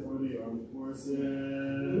authorities, and for the armed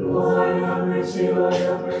forces. Lord have mercy, Lord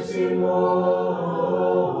have mercy,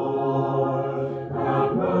 Lord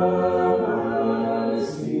have mercy.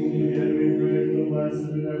 And we pray for the blessed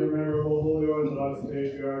and ever memorable Holy Orthodox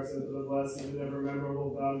Patriarchs, and for the blessed and ever memorable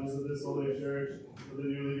founders of this Holy Church, for the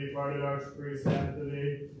newly departed Archpriest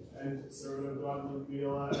Anthony, and servant of God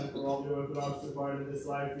Ludmila, and for all the Orthodox departed this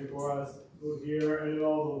life before us, who here and in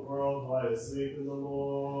all the world lie asleep in the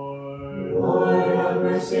Lord. Lord have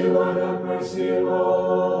mercy, Lord have mercy,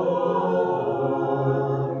 Lord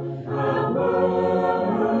have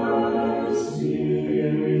mercy.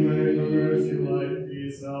 Again we pray for mercy, life,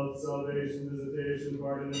 peace, health, salvation, visitation,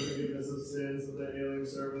 pardon, and forgiveness of sins of the ailing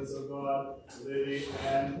servants of God, Lily,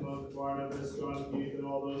 Anne, Barnabas, John, Keith, and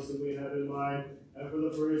all those whom we have in mind, and for the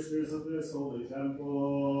parishioners of this holy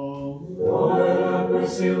temple. Lord have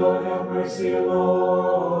mercy, Lord have mercy,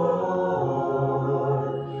 Lord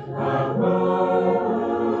have mercy.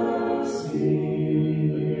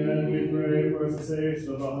 Again we pray for cessation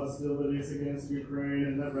of the hostilities against Ukraine,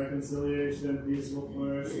 and that reconciliation and peace will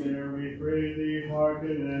flourish there. We pray thee,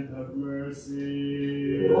 hearken and have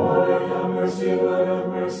mercy. Lord have mercy, Lord have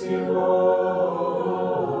mercy, Lord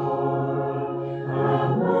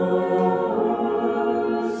have mercy.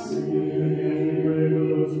 Again we pray for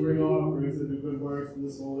those who bring offerings and do good works for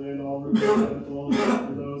this holy and all temple,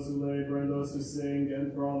 for those those who labor and those who sing,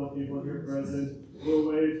 and for all the people here present, who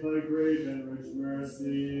await thy great and rich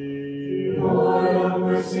mercy. Lord have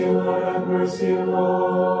mercy, Lord have mercy,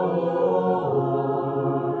 Lord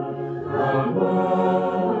have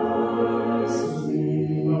mercy.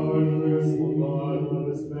 Lord, merciful God, who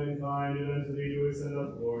hast been kind, and unto thee do we send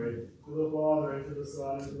up glory, to the Father, and to the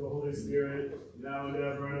Son, and to the Holy Spirit, now and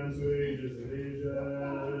ever, and unto ages of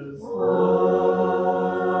ages.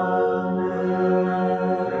 Amen.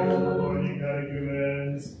 Praise the Lord, ye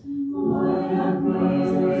catechumens. Lord have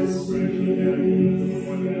mercy.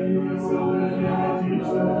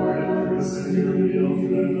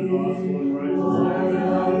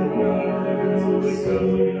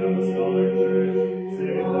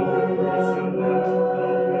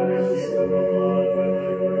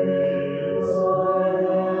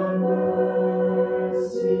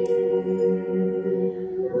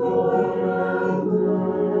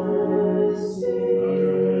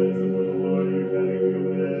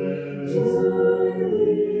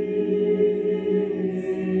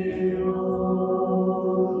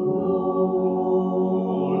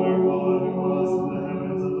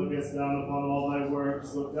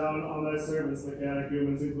 Look down on thy servants, the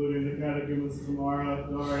catechumens, including the catechumens Tamara,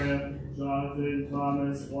 Daria, Jonathan,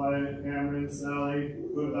 Thomas, Wyatt, Cameron, Sally,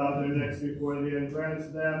 who have bowed their necks before thee, and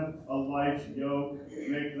grant them a light yoke.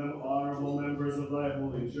 Make them honorable members of thy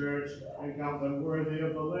holy church, and count them worthy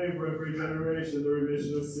of the labor of regeneration, the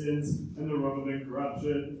remission of sins, and the robe of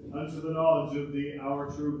incorruption, unto the knowledge of thee, our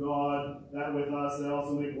true God, that with us they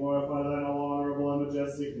also may glorify thine all honorable and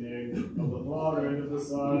majestic name, of the Father, and of the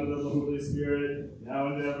Son, and of the Holy Spirit, now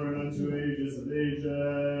and ever, and unto ages of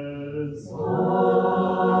ages. Amen.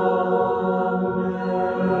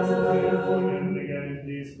 And again in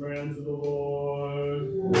peace, pray unto the Lord.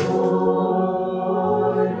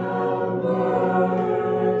 Lord have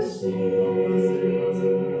mercy.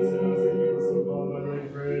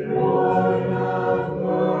 Lord have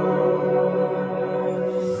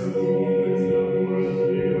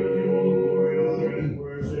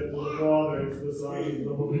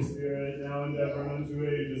Holy Spirit, now and ever, and unto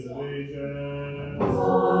ages of ages.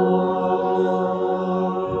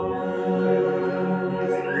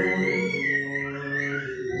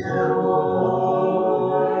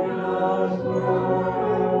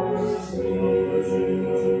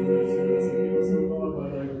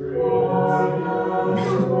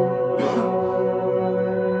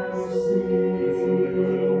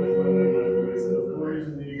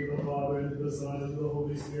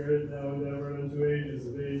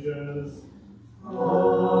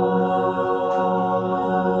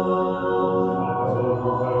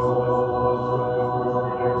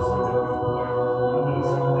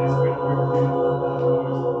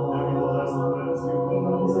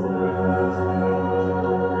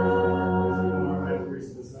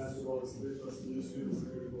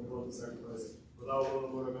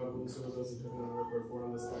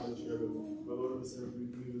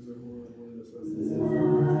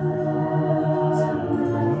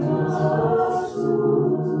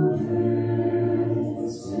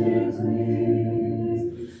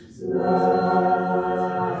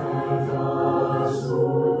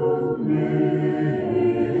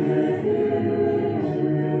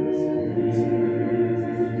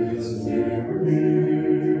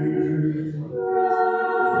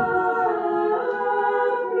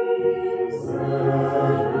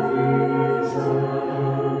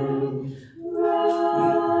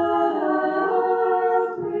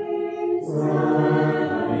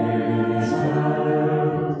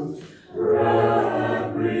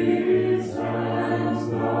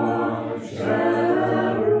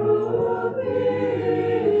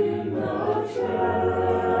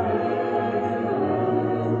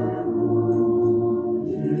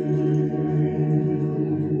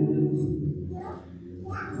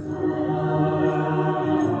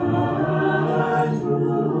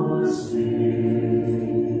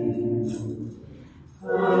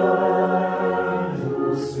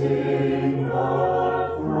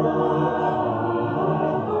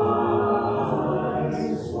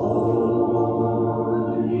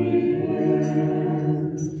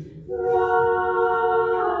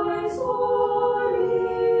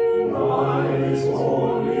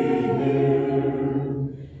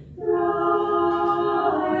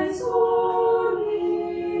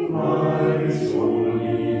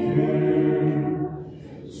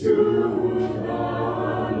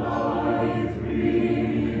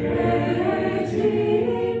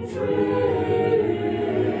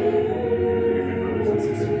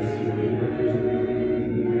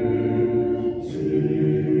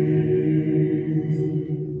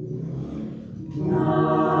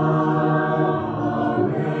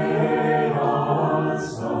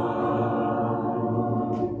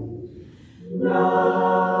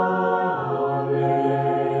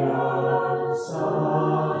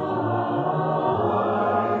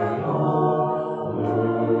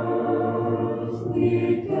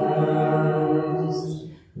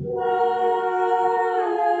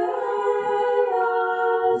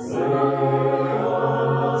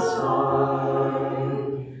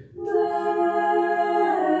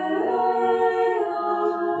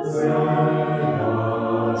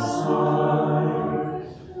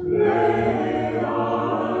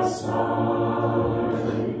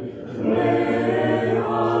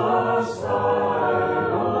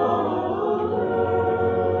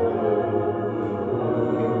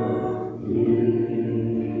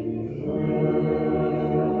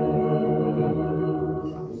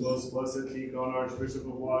 Archbishop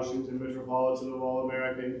of Washington, Metropolitan of all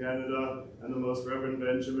America and Canada, and the Most Reverend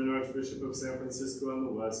Benjamin, Archbishop of San Francisco and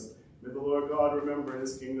the West. May the Lord God remember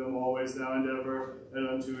his kingdom always, now and ever, and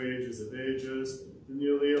unto ages of ages. The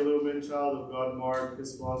newly illumined child of God, Mark,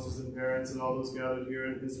 his sponsors and parents, and all those gathered here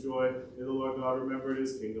in his joy, may the Lord God remember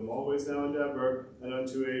his kingdom always, now and ever, and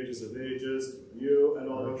unto ages of ages. You and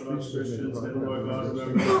all Orthodox Christians, may the Lord God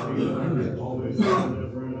remember his kingdom always, now and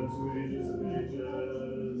ever, and unto ages of ages.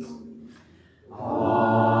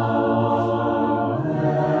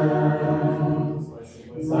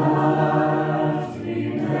 That we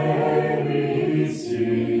may receive,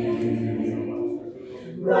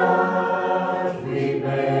 that we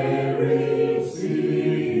may receive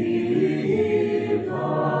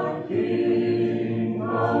the King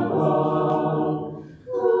of all,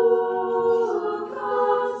 who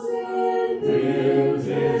comes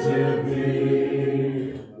invisibly,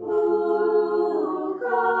 who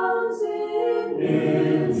comes invisibly,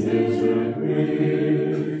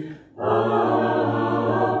 upborne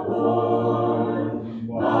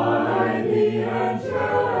by the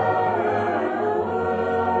angelic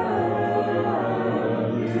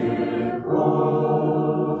host.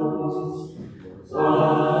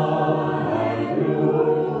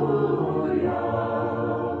 Alleluia,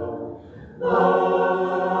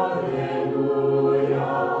 alleluia,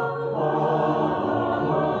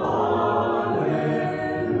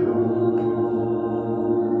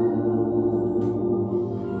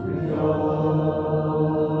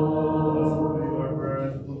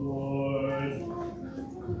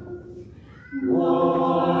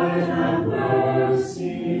 Lord have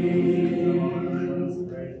mercy.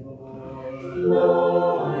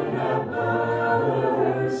 Lord have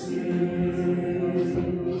mercy.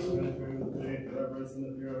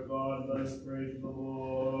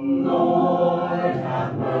 Lord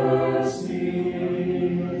have mercy.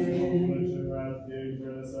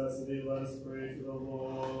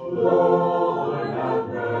 Lord have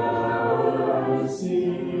mercy.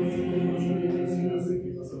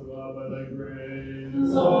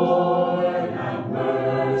 Lord have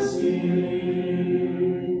mercy.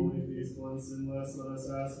 Holy peace, one sinless, let us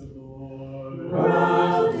ask of the Lord.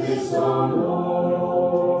 Grant this, O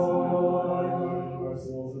Lord. Our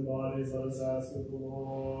souls and bodies, let us ask of the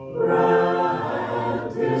Lord.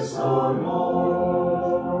 Grant this, O Lord.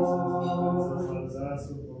 Let us ask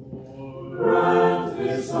of the Lord. Grant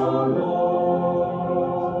this, O Lord.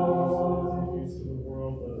 Peace to the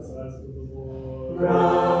world, let us ask of the Lord.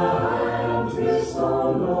 Grant this, O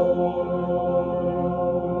Lord.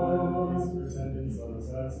 Peace to repentance, let us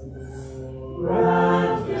ask of the Lord.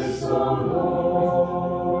 Grant this, O Lord.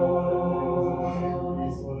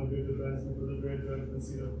 Peace for the good events and for the great judgment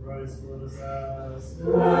seat of Christ, let us ask.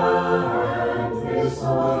 Grant this, O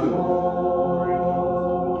Lord.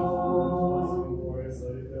 Glorious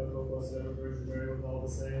Lady Theotokos, ever Virgin Mary with all the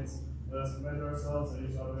saints, let us commend ourselves and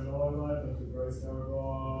each other in all our life unto Christ our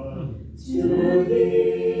God. To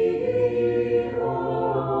thee, O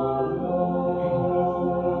Lord.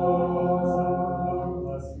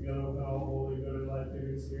 Blessed together with all holy, good, and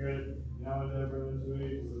life-giving Spirit, now and ever, and to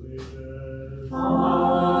ages of ages. Amen.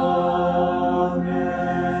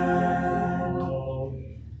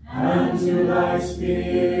 And to thy Spirit,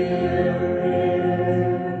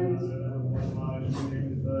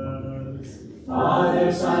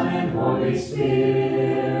 Father, Son, and Holy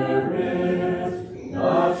Spirit,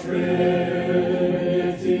 the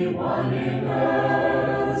Trinity, one in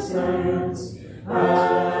essence, and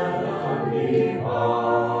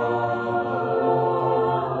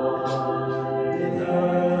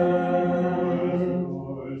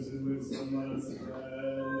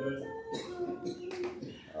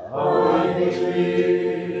I believe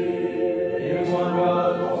in one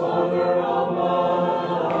God, the Father Almighty,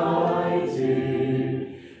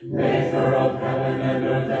 maker of heaven and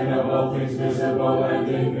earth and of all things visible and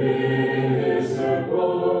invisible,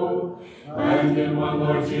 and in one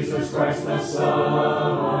Lord Jesus Christ, the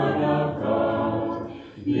Son of God,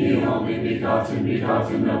 the only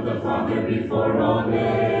begotten of the Father before all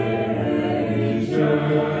ages,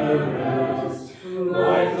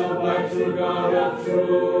 light of light, true God of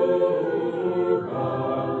true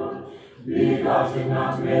God, begotten,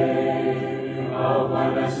 not made, of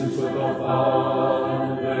one essence with the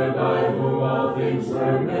Father, by whom all things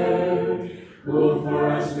were made, who for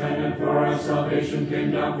us men and for our salvation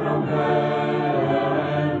came down from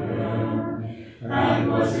heaven,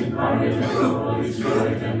 and was incarnate of the Holy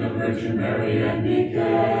Spirit and the Virgin Mary, and became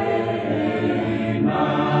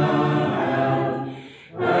man.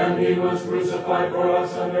 And he was crucified for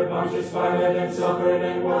us under Pontius Pilate, and suffered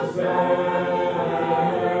and was buried.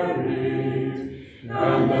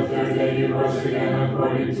 And the third day he rose again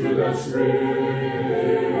according to the Scriptures,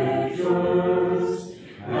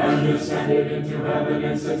 and ascended into heaven,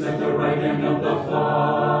 and sits at the right hand of the Father.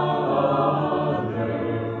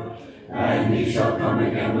 And he shall come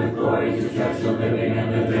again with glory to judge the living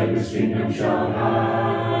and the dead, whose kingdom shall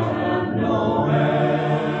have no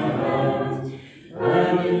end.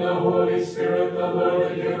 And in the Holy Spirit, the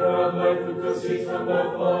Lord, the giver of life, who proceeds from the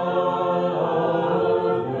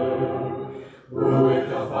Father, who with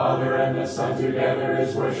the Father and the Son together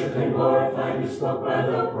is worshipped and glorified, who spoke by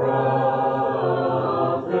the prophets,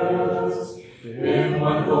 in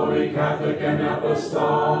one holy Catholic and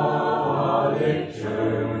Apostolic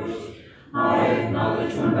Church. I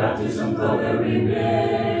acknowledge one baptism for the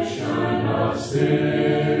remission of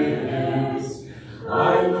sins.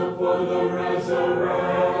 I look for the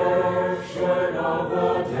resurrection of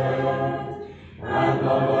the dead and the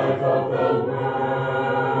life of the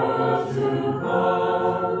world to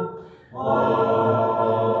come. Amen.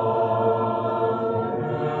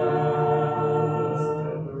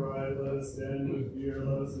 Stand upright, let us stand with fear,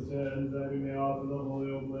 let us attend, that we may offer the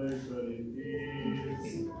holy oblate, but in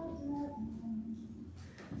peace.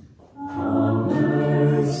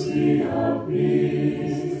 Mercy of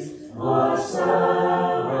peace, a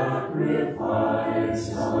sacrifice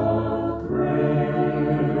of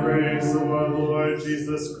prayer. The grace of our Lord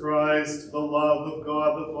Jesus Christ, the love of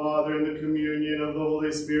God the Father, and the communion of the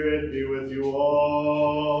Holy Spirit be with you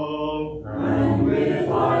all. And with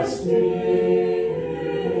thy spirit,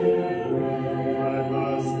 Let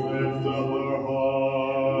us lift up our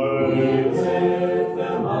hearts. we lift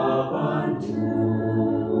them up unto the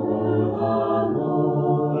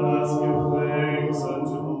Lord. Let us give thanks unto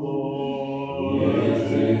the Lord.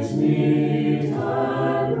 It is meet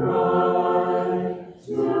and right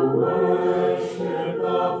to worship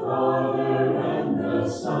the Father and the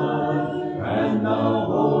Son and the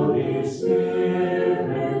Holy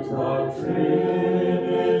Spirit, the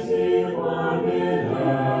Trinity, one in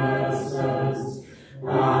essence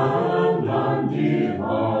and undivided.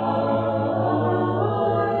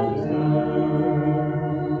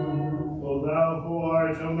 O thou who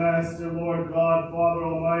art, O Master, Lord God, Father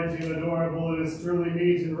Almighty and adorable, it is truly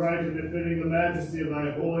meet and right and befitting the majesty of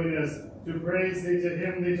thy holiness, to praise thee, to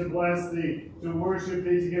hymn thee, to bless thee, to worship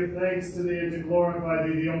thee, to give thanks to thee, and to glorify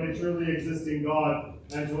thee, the only truly existing God,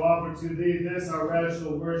 and to offer to thee this our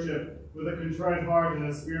rational worship, with a contrite heart and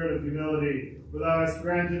a spirit of humility. For thou hast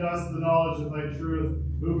granted us the knowledge of thy truth,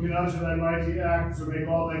 who can utter thy mighty acts, or make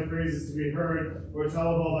all thy praises to be heard, or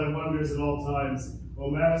tell of all thy wonders at all times. O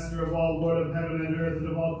Master of all, Lord of heaven and earth, and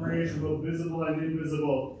of all creation, both visible and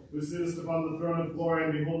invisible, who sittest upon the throne of glory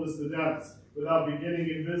and beholdest the depths, without beginning,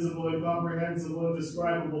 invisible, incomprehensible,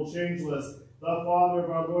 indescribable, changeless, the Father of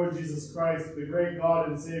our Lord Jesus Christ, the great God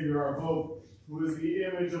and Savior, our hope, who is the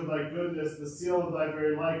image of thy goodness, the seal of thy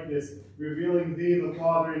very likeness, revealing thee, the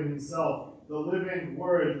Father, in himself, the living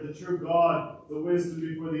Word, the true God, the wisdom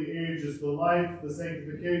before the ages, the life, the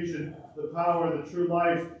sanctification, the power, the true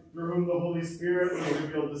life, through whom the Holy Spirit was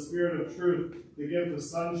revealed, the Spirit of truth, the gift of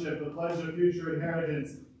sonship, the pledge of future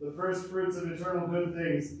inheritance, the first fruits of eternal good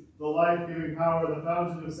things, the life-giving power, the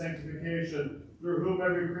fountain of sanctification, through whom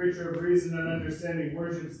every creature of reason and understanding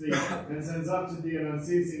worships thee, and sends up to thee an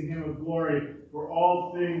unceasing hymn of glory, for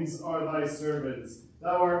all things are thy servants.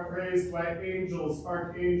 Thou art praised by angels,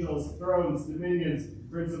 archangels, thrones, dominions,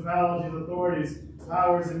 principalities, authorities,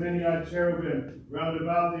 powers, and many-eyed cherubim. Round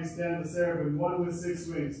about thee stand the seraphim, one with 6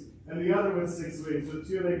 wings, and the other with 6 wings. With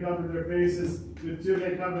 2 they cover their faces, with 2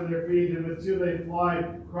 they cover their feet, and with 2 they fly,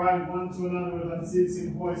 crying one to another with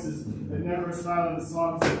unceasing voices, that never silent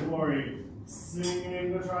songs of glory.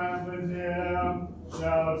 Singing the triumphant hymn,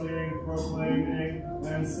 shouting, proclaiming,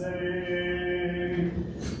 and saying,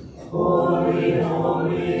 Holy,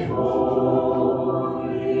 holy,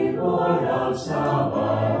 holy, Lord of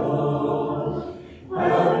Sabaoth,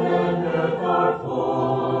 heaven and earth are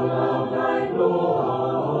full of thy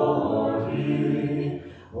glory.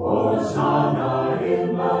 Hosanna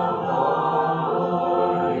in the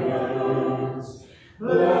highest.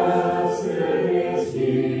 Blessed is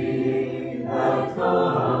he that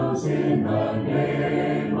comes in the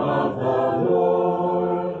name of the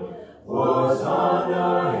Lord.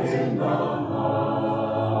 Hosanna in the highest.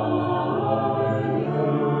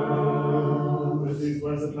 with these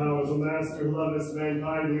blessed powers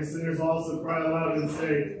mankind, we sinners also cry aloud and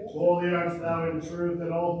say, Holy art thou in truth,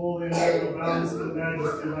 and all holy and ever bounds to the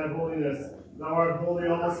majesty of thy holiness. Thou art holy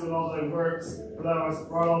also in all thy works, for thou hast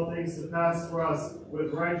brought all things to pass for us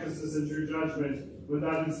with righteousness and true judgment. When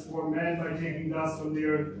thou didst form man by taking dust from the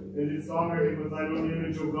earth, and didst honor him with thine own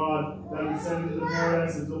image, O God, thou didst send him to the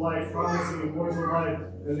paradise of delight, promising immortal life,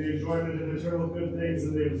 and the enjoyment of eternal good things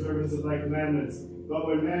and the observance of thy commandments. But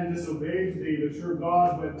when man disobeyed thee, the true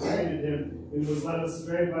God who had created him, and was led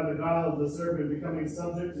astray by the guile of the serpent, becoming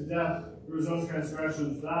subject to death through his own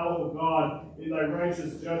transgressions, thou, O God, in thy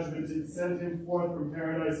righteous judgment, didst send him forth from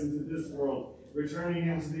paradise into this world, returning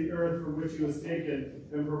him to the earth from which he was taken,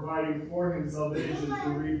 and providing for him salvation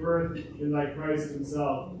through rebirth in thy Christ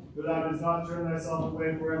himself. But thou didst not turn thyself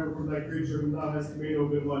away forever from thy creature whom thou hast made, O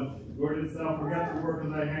good one, nor didst thou forget the work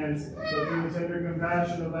of thy hands, but through the tender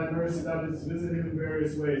compassion of thy mercy thou didst visit him in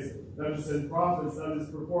various ways. Thou didst send prophets, thou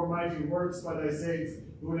didst perform mighty works by thy saints,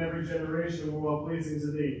 who in every generation were well-pleasing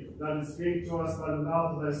to thee. Thou didst speak to us by the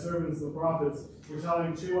mouth of thy servants the prophets,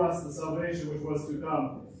 foretelling to us the salvation which was to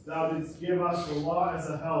come. Thou didst give us the law as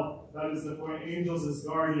a help. Thou didst appoint angels as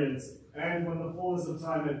guardians. And when the fullness of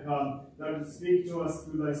time had come, thou didst speak to us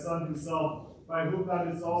through thy Son himself, by whom thou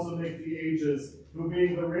didst also make the ages, who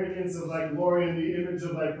being the radiance of thy glory and the image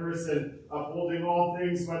of thy person, upholding all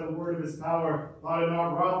things by the word of his power, thought it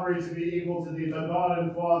not robbery to be equal to thee, the God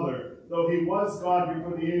and Father. Though he was God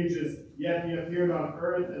before the ages, yet he appeared on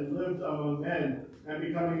earth and lived among men. And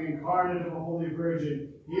becoming incarnate of a holy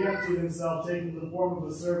virgin, he emptied himself, taking the form of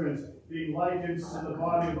a servant, being likened to the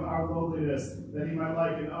body of our lowliness, that he might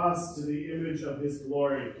liken us to the image of his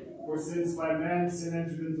glory. For since by man sin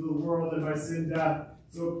entered into the world, and by sin death,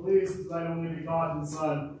 so it pleased thine only begotten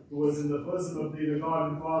Son, who was in the bosom of thee, the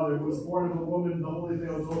God and Father, who was born of a woman, the holy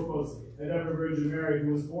Theotokos, and ever Virgin Mary,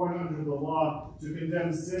 who was born under the law, to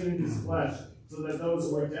condemn sin in his flesh, so that those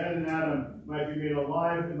who are dead in Adam might be made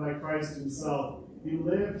alive in thy Christ himself. He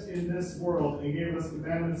lived in this world and gave us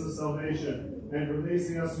commandments of salvation, and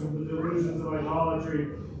releasing us from the delusions of idolatry,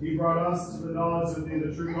 he brought us to the knowledge of thee,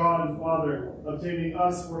 the true God and Father, obtaining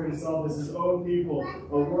us for himself as his own people,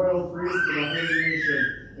 a royal priest and a holy nation.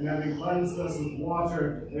 And having cleansed us with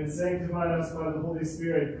water and sanctified us by the Holy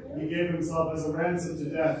Spirit, he gave himself as a ransom to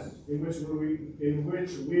death, in which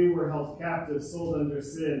we were held captive, sold under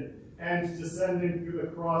sin. And descending through the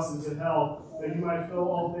cross into hell, that he might fill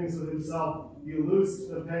all things with himself, he loosed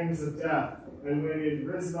the pangs of death. And when he had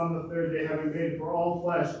risen on the third day, having made for all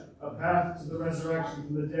flesh a path to the resurrection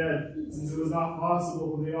from the dead, since it was not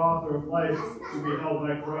possible for the author of life to be held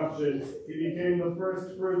by corruption, he became the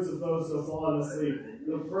first fruits of those who have fallen asleep,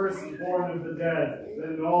 the firstborn of the dead,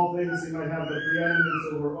 that in all things he might have the preeminence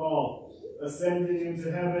over all. Ascending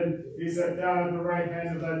into heaven, he sat down at the right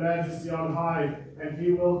hand of thy majesty on high, and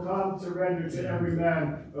he will come to render to every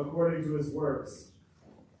man according to his works.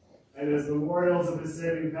 And as memorials of his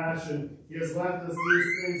saving passion, he has left us these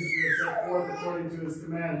things which we have set forth according to his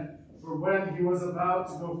command. For when he was about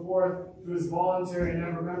to go forth to his voluntary and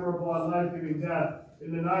ever memorable and life-giving death,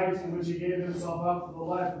 in the night in which he gave himself up for the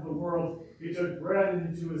life of the world, he took bread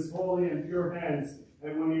into his holy and pure hands,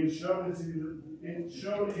 and when he had shown it to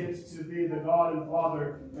be the God and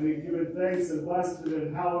Father, and he given thanks and blessed it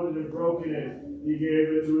and hallowed it and broken it, he gave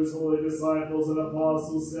it to his holy disciples and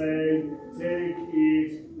apostles, saying, Take,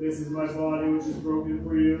 eat, this is my body which is broken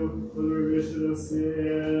for you, for the remission of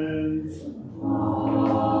sins.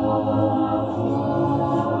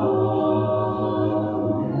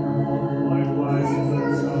 Likewise, he took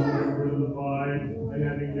the cup of the fruit of the vine, and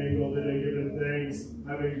having mingled it and given thanks,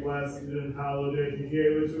 having blessed it and hallowed it, he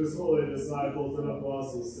gave it to his holy disciples and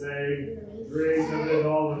apostles, saying, Drink of it,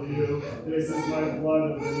 all of you. This is my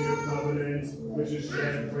blood of the new covenant, which is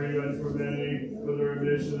shed for you and for many, for the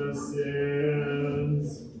remission of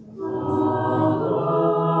sins.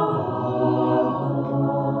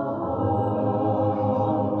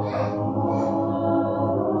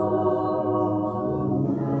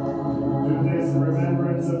 Do this in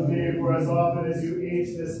remembrance of me, for as often as you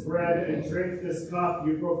eat this bread and drink this cup,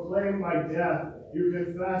 you proclaim my death, you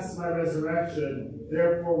confess my resurrection.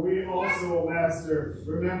 Therefore we also, O Master,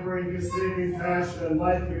 remembering his saving passion and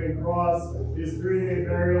life-giving cross, his three-day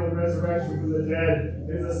burial and resurrection from the dead,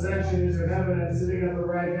 his ascension into heaven and sitting at the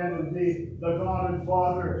right hand of thee, the God and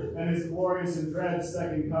Father, and his glorious and dread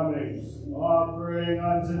second coming, offering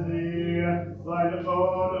unto thee thine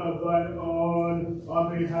own of thine own,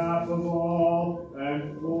 on behalf of all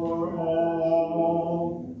and for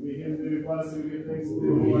all. We him to be blessed and give thanks to the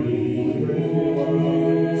Lord. We praise the Lord.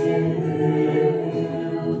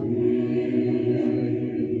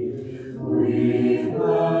 We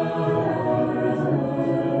bless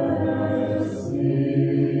thee.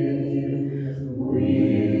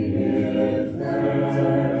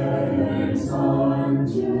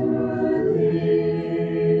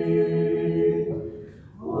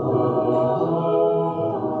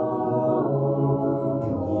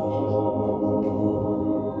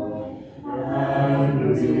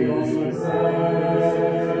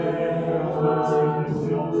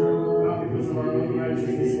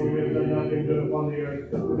 upon the earth.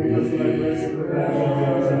 Because of thy mercy,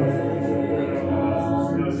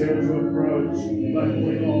 no dare to approach thy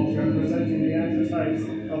holy altar, presenting the antitypes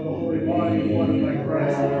of the holy body and blood of thy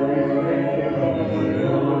Christ. We pray,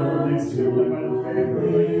 these two, that by the favor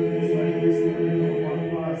of thy goodness, thy grace be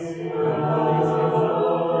upon us, and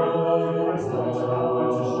bless them to help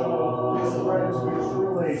and to show, spread to be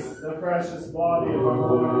truly the precious body of our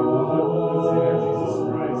Lord and Savior Jesus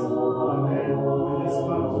Christ. Amen. And this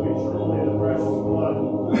cup to be truly the precious blood of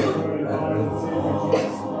our Lord and Savior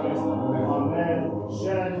Jesus Christ. Amen.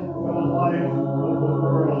 Shed for the life of the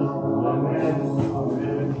world. Amen.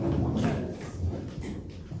 Amen.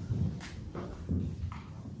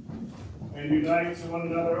 And unite to one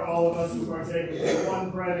another, all of us who partake of the one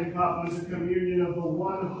bread and cup unto communion of the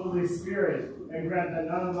one Holy Spirit, and grant that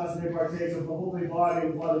none of us may partake of the holy body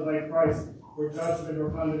and blood of thy Christ for judgment or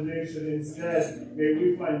condemnation. Instead, may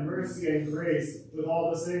we find mercy and grace with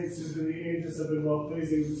all the saints who through the ages have been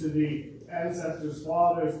well-pleasing to thee, ancestors,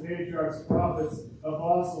 fathers, patriarchs, prophets,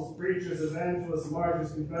 apostles, preachers, evangelists,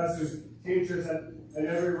 martyrs, confessors, teachers, and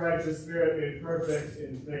every righteous spirit made perfect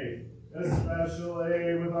in faith.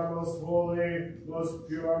 Especially with our most holy, most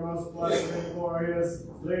pure, most blessed and glorious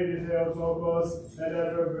Lady Theotokos and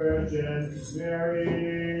ever Virgin Mary,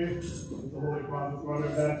 with the Holy Prophet, Brother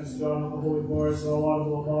Baptist John, with the Holy Chorus, all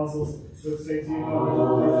honorable apostles, with St.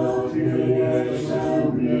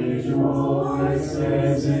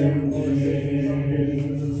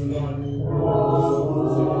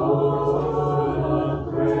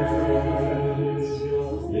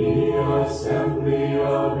 Assembly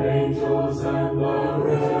of angels and the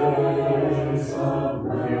race of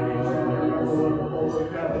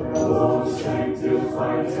Lord,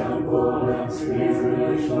 sanctified temple and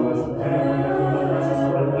spiritual parents,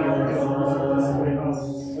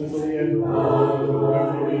 until the end of the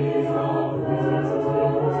glory of God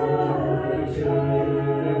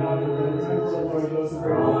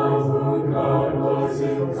was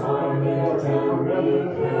incarnate and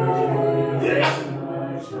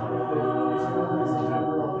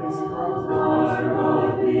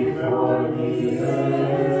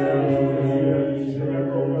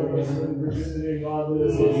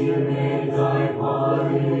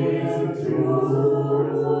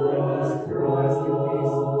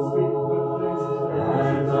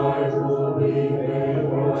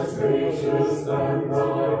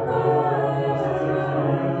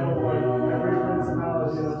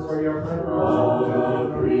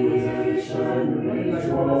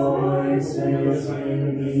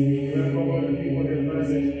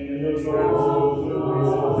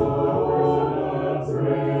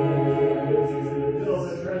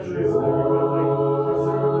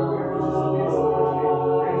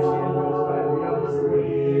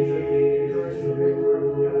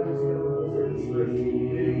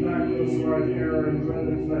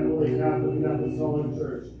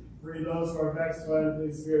Church. Free those who are vexed by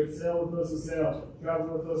unclean spirits, sail with those who sail,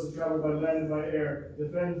 travel with those who travel by land and by air,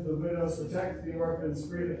 defend the widows, protect the orphans,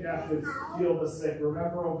 free the captives, heal the sick.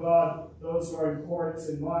 Remember, O God, those who are in courts,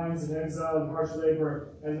 in mines, in exile, in harsh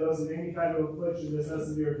labor, and those in any kind of affliction,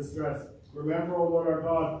 necessity, or distress. Remember, O Lord our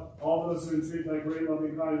God, all those who entreat thy great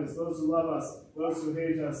loving kindness, those who love us, those who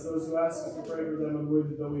hate us, those who ask us to pray for them,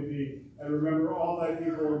 unworthy though we be. And remember all thy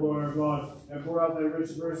people, O Lord our God, and pour out thy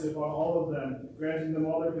rich mercy upon all of them, granting them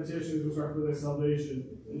all their petitions which are for their salvation.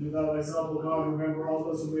 And do thou thyself, O God, remember all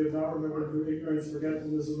those whom we have not remembered through ignorance,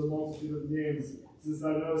 forgetfulness, or the multitude of names, since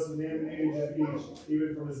thou knowest the name and age of each,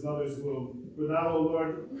 even from his mother's womb. For thou, O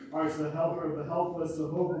Lord, art the helper of the helpless, the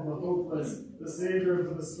hope of the hopeless, the savior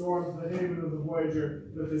of the storms, the haven of the voyager,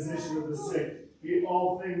 the physician of the sick. Be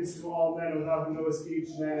all things to all men, O thou who knowest each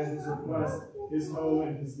man his request, his home,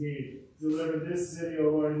 and his need. Deliver this city, O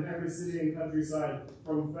Lord, and every city and countryside,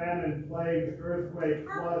 from famine, plague, earthquake,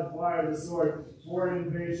 flood, fire, the sword, foreign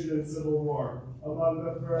invasion, and civil war. Among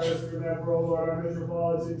the first, remember, O Lord, our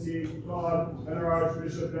Metropolitan Chief, God, and our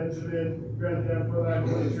Archbishop Benjamin. Grant them for thy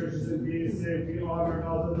holy churches in peace, safety, honor,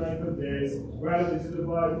 health, and length of days, granted to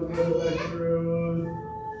divide the will of thy truth.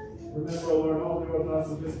 Remember, O Lord, all the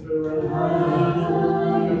Orthodox Episcopal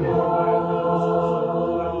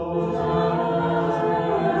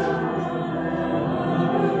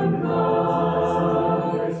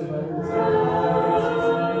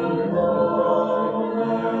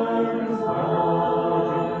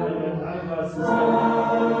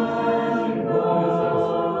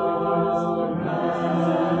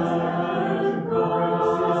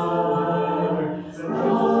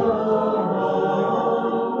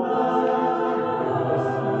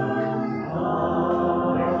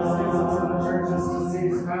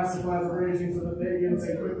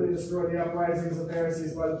the uprisings of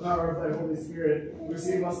heresies by the power of thy Holy Spirit.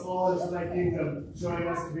 Receive us all into thy kingdom, showing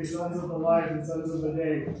us to be sons of the light and sons of the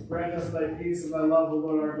day. Grant us thy peace and thy love, O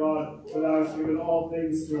Lord our God, for thou hast given all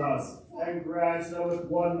things to us. And grant that with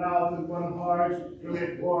one mouth and one heart we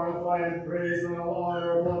may glorify and praise the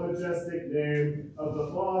honorable and majestic name of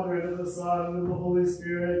the Father, and of the Son, and of the Holy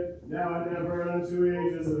Spirit, now and ever, and unto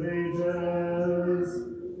ages of ages.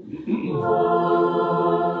 Amen.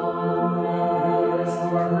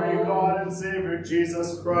 Our great God and Savior,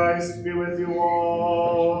 Jesus Christ, be with you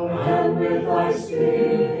all. And with thy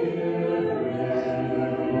spirit.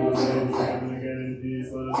 Again in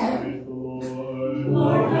peace, let us praise the Lord.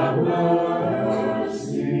 Lord, have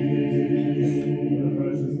mercy. The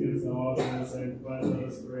precious gifts now offered and sanctified, let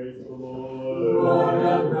us praise the Lord. Lord,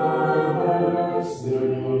 have mercy.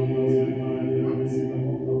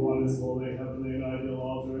 Upon his holy, heavenly, and ideal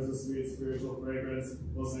altar as a sweet spiritual fragrance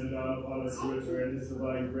will send down upon us to return his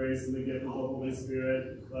divine grace and the gift of the Holy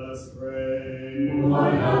Spirit. Let us pray.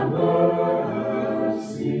 Lord, have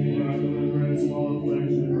mercy. For our deliverance from all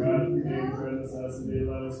affliction, wrath, danger, and necessity,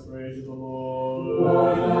 let us pray to the Lord.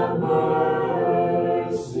 Lord, have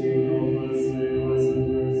mercy.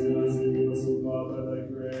 Give us, O God, by thy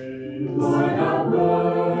grace. Lord, have mercy.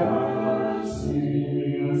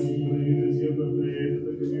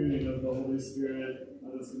 Spirit,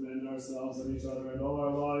 let us commend ourselves and each other and all our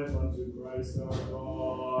life unto Christ our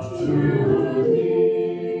God. To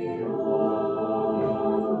thee, O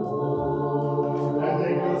Lord. And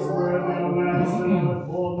take us worthy, O Master, and with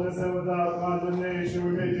boldness and without condemnation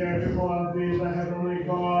we may dare to call on thee, the heavenly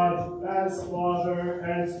God, as Father,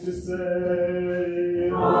 and to say,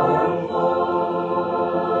 Our Father,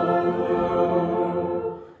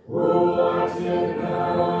 who art in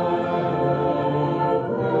heaven,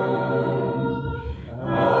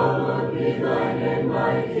 thy name,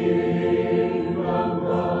 thy kingdom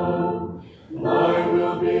come, thy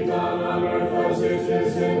will be done on earth as it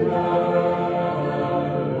is in heaven.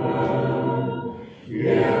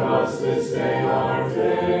 Give us this day our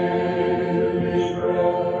daily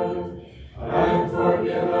bread, and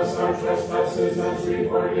forgive us our trespasses as we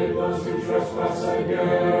forgive those who trespass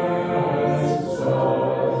against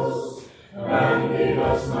us. And lead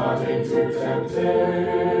us not into temptation,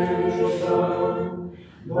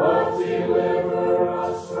 but deliver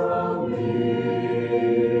us from evil.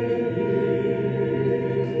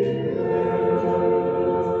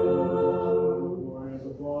 Glory of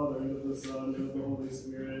the Father, and of the Son, and of the Holy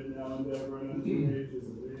Spirit, now and ever, and unto ages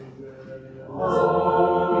of ages. Amen.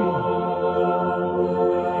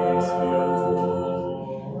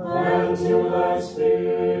 And to thy Spirit.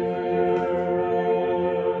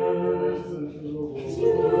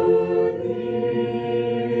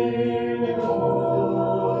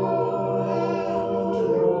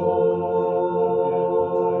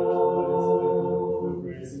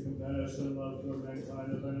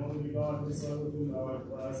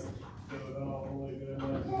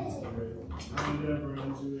 And ever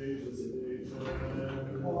unto ages of ages.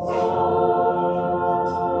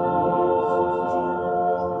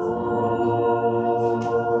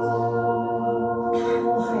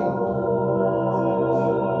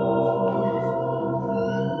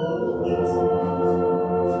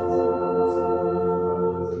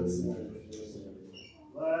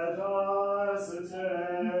 Let us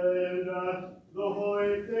attend. The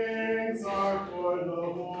holy things are for the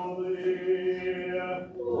holy.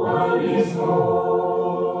 One is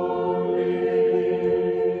holy,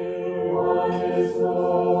 one is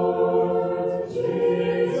Lord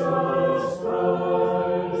Jesus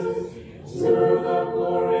Christ, to the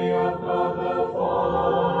glory of God the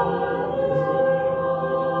Father.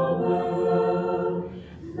 Amen.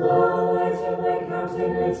 The light of thy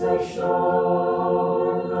countenance has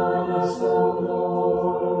shone on us, O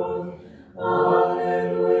Lord.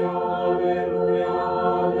 Alleluia, alleluia,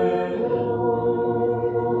 alleluia.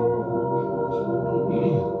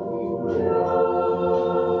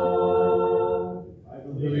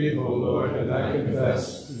 Believe, O Lord, and I confess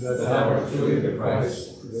that thou art truly the Christ,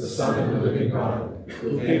 the Son of the living God,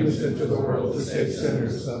 who camest into the world to save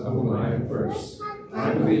sinners, of whom I am first.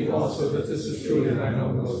 I believe also that this is truly thine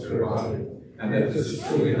own most pure body, and that this is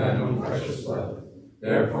truly thine own precious blood.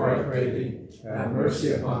 Therefore I pray thee, have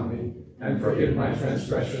mercy upon me, and forgive my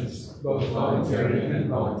transgressions, both voluntary and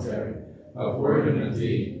involuntary, of word and of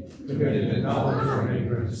deed, committed in knowledge or in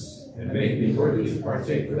ignorance, and make me worthy to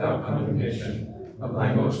partake without condemnation of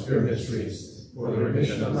thy most pure mysteries, for the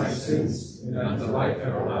remission of my sins, and unto life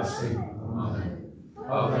everlasting. Amen.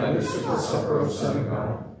 Of thy mystical supper, O Son of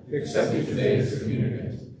God, accept me today as a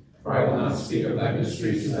communicant, For I will not speak of thy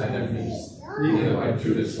mysteries to thine enemies, neither like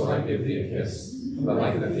Judas will I give thee a kiss, but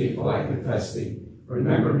like the thief will I confess thee.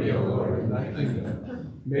 Remember me, O Lord, in thy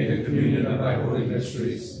kingdom. May the communion of thy holy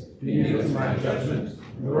mysteries be neither to my judgment,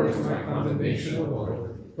 nor to my condemnation, O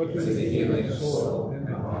Lord, but to the healing of soul and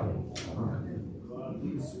body. Amen. God,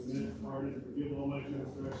 please submit, pardon, and forgive all my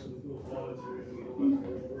transgressions, both voluntary and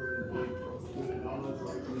involuntary, word and deed, good and knowledge,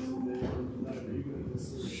 righteousness and neighbor, and that of even in this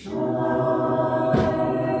Shine,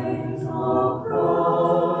 O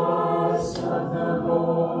cross of the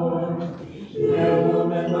Lord,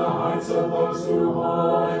 illumine the hearts of those who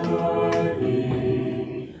honor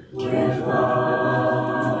thee. With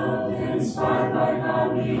love inspired by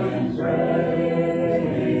God, we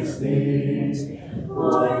embrace thee.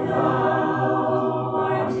 For thou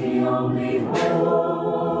art the only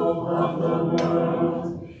hope of the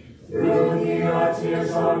world. Through thee our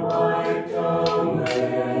tears are wiped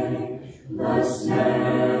away. The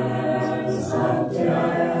snares of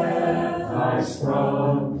death are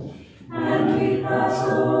sprung, and we pass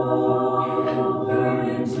over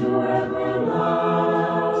into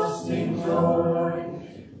everlasting joy.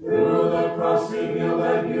 Through the cross reveal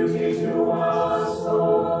thy beauty to us, O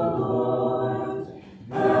Lord.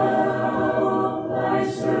 Help thy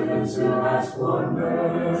servants who ask for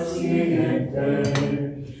mercy in faith.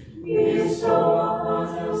 Bestow upon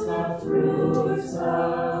us the fruits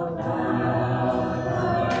of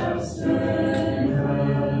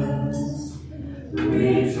abstinence.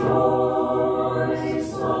 Rejoice,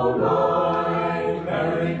 O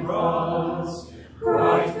life-bearing cross,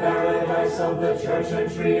 bright paradise of the church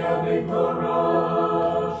and tree of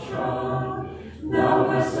incorruption. Thou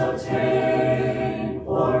hast obtained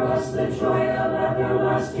for us the joy of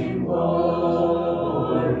everlasting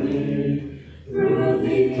glory. Through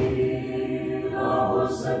thee, the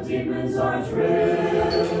hosts of demons are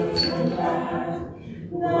driven back.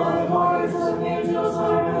 The hearts of angels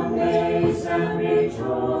are amazed and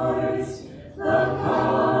rejoice. The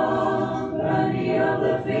company of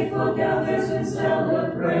the faithful gathers in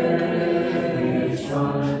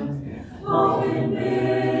celebration. O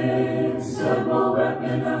invincible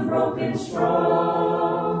weapon, unbroken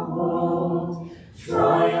stronghold,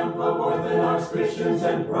 triumph of Orthodox Christians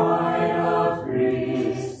and pride of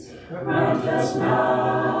Greece, grant us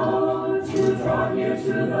now to draw near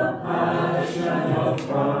to the passion of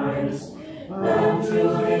Christ and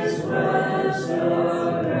to his resurrection.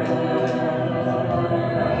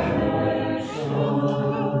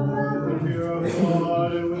 The fear of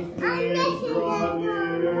God and with praise draw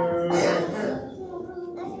near.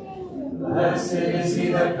 Blessed is he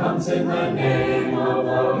that comes in the name of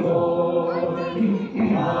the Lord.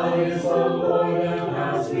 God is the Lord and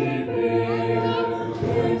has revealed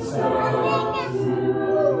himself to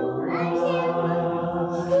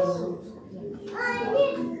us.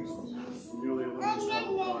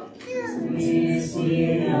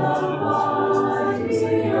 Receive the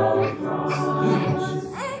body of Christ,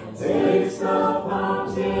 takes the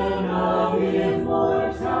fountain of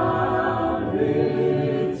immortality.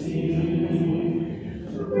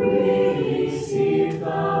 Receive the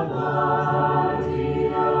body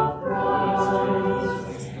of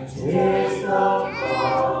Christ, takes the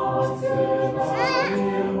fountain of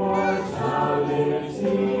immortality.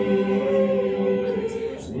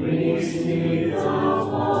 Receive the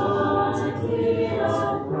body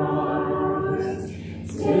of Christ,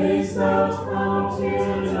 takes the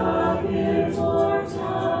fountain of immortality.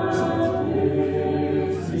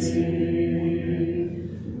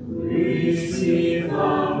 Receive the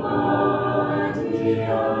body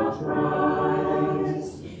of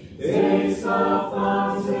Christ, takes the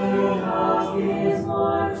fountain of immortality. Receive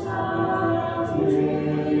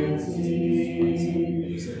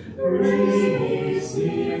the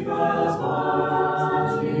body of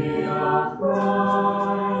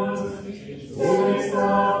Christ, takes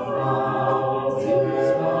the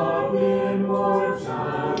fountain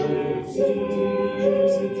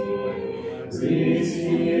of immortality.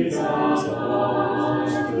 Receive the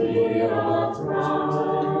body of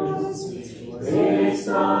Christ, takes the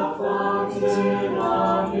fountain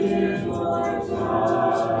of immortality.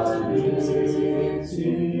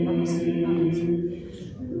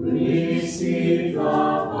 Receive the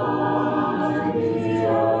body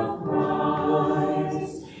of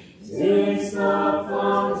Christ, takes the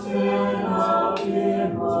fountain of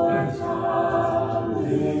immortality.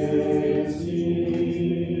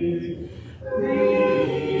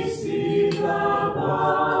 Receive the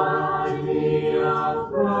body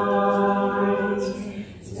of Christ,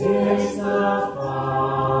 takes the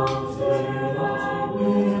fountain of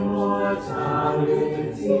immortality.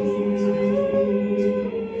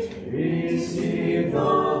 Receive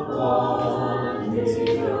the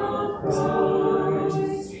body of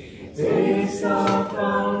Christ. Taste the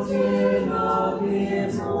fountain of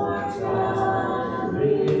immortality.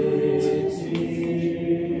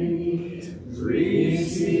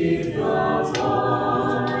 Receive the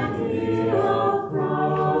body of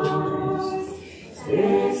Christ.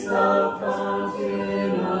 Taste the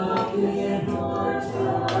fountain of immortality.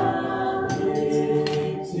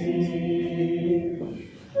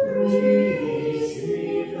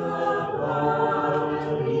 Receive the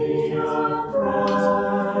body of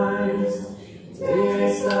Christ.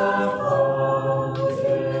 Taste the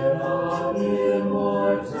fountain of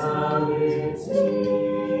immortality.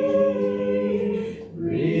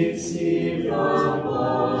 Receive the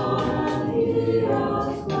body of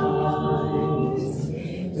Christ.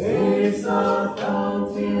 Taste the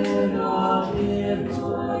fountain of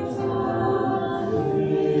immortality.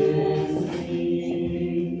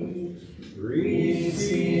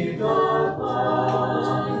 Receive the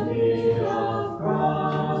body of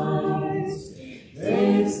Christ.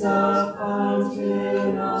 Taste the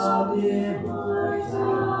fountain of immortality.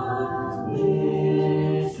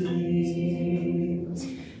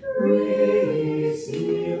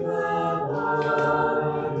 Receive the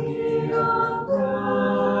body of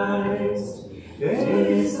Christ.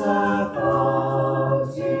 Taste the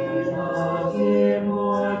fountain of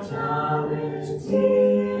immortality.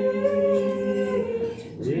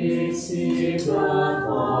 Receive the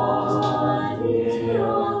body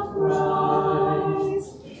of Christ.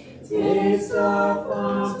 Taste the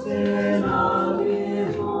fountain of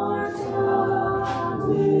immortality.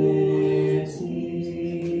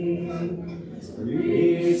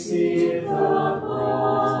 Receive the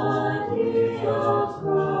body of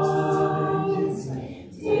Christ.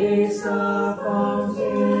 Taste the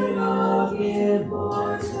fountain of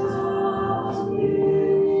immortality.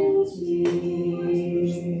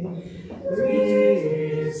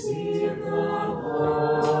 Receive the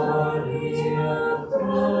body of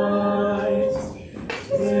Christ.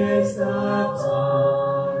 Taste the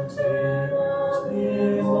fountain of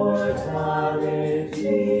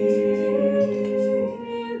immortality.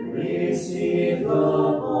 Receive the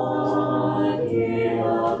body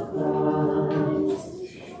of Christ.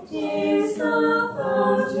 Taste the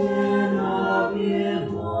fountain of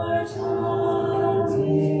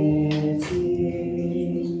immortality.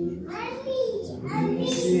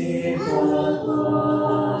 Receive the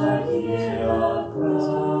body of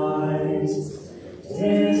Christ.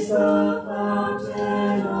 Taste the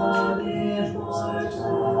fountain of immortality.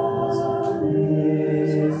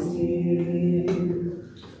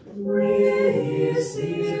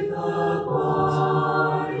 Receive the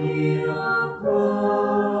body of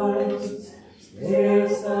Christ.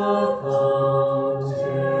 Taste the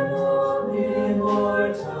fountain of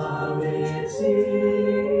immortality.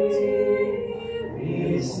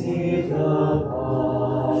 Receive the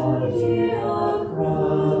body of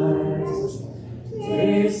Christ.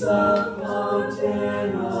 Taste the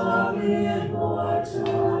fountain of immortality.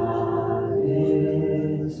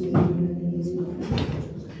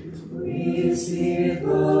 Receive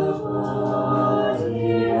the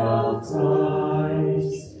body of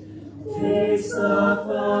Christ. Taste the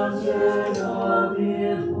fountain of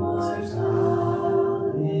immortality.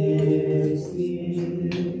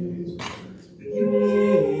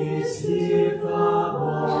 Receive the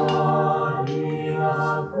body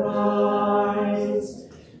of Christ.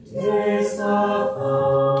 Taste the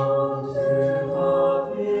fountain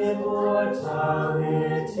of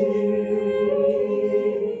immortality.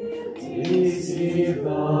 Receive the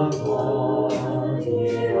body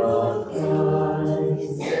of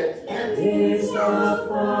Christ. Taste the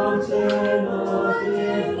fountain of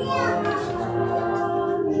immortality.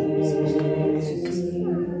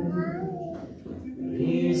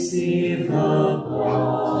 Receive the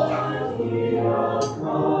body of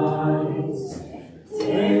Christ.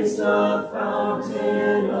 Taste the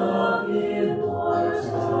fountain of immortality.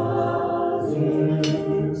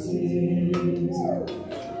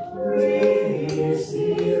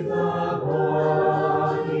 Receive the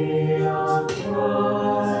body of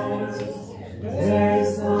Christ.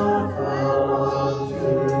 Taste the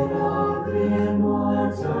fountain of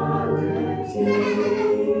immortality.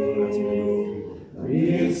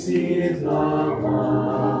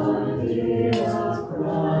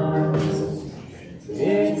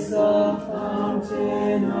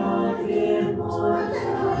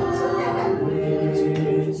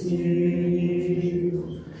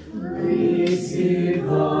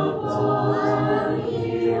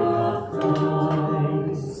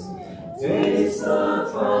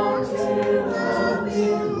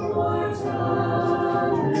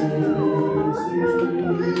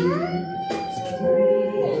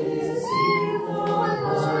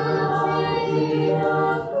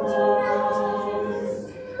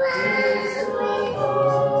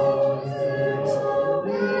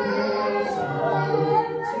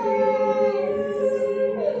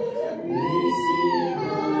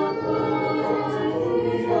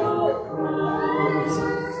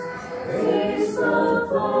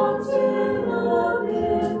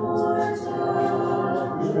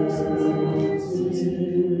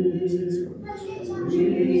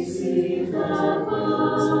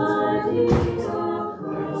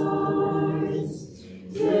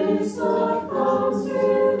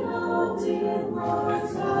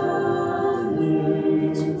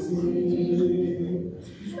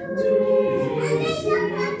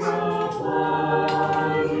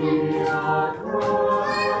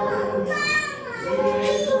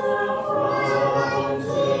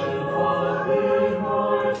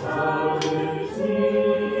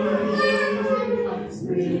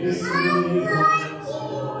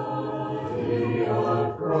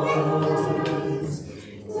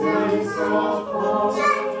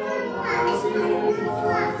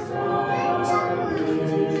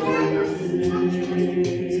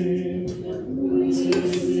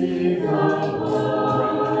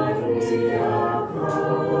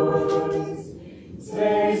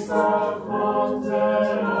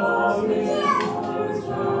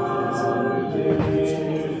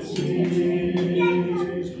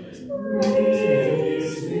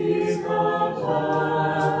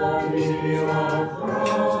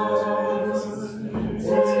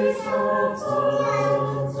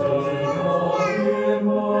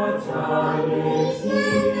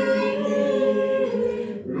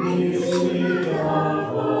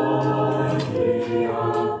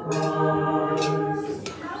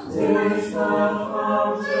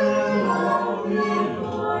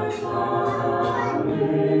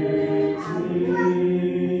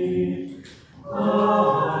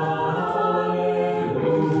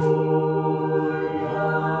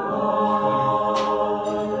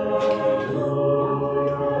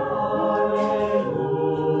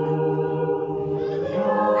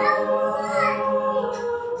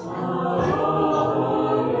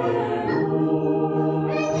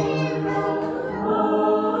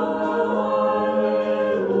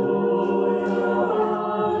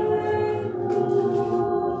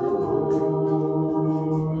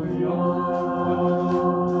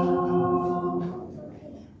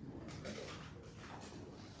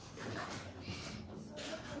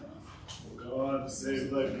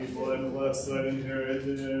 Save thy people and bless thine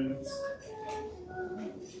inheritance.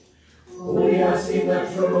 We have seen the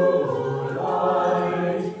true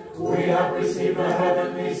light. We have received the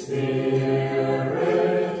heavenly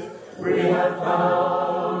Spirit. We have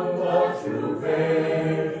found the true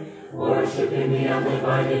faith, worshiping the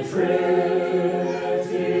undivided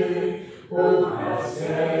Trinity, who has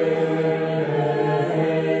saved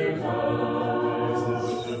us.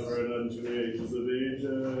 Unto ages of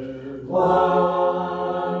ages.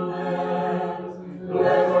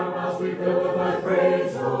 We fill with thy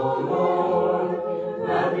praise, O Lord,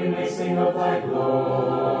 that we may sing of thy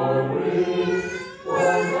glory. For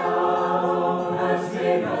thou hast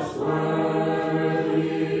made us worthy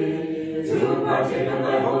to partake of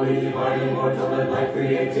thy holy, divine, immortal, and thy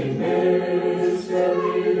creating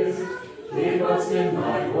mysteries. Keep us in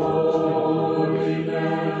thy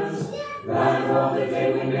holiness, that all the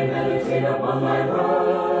day we may meditate upon thy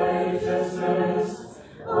righteousness.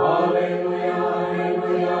 Alleluia,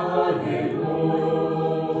 alleluia,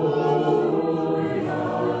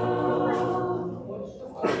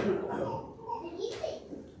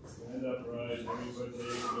 Stand upright, and we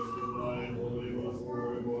partake of the divine, holy, most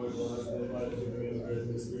glory, Lord, bless the life of the great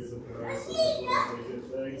mysteries of Christ, and we give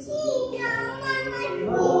thanks to the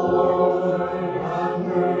Lord. Lord, have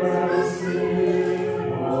mercy.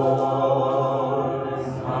 Lord,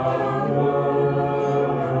 have mercy.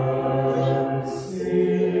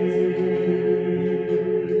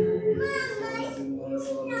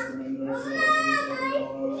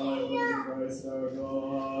 Christ our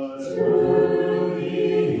God.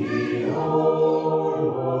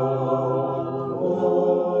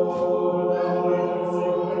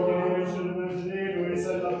 We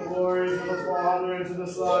send up glory to the Father, and to the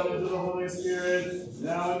Son, and to the Holy Spirit,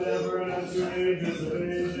 now and ever, and unto ages of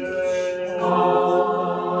ages.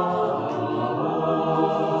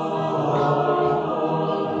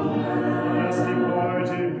 Let's depart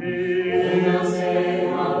in peace. In the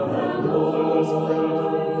name of the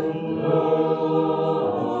Lord,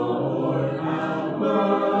 Lord, have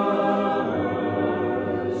mercy.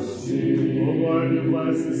 O Lord, who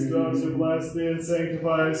blesses those who bless thee, and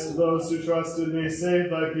sanctifies those who trust in thee, save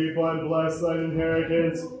thy people and bless thine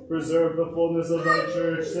inheritance. Preserve the fullness of thy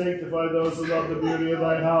church. Sanctify those who love the beauty of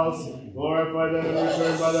thy house. Glorify them in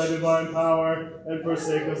return by thy divine power, and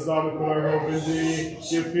forsake us not to put our hope in thee.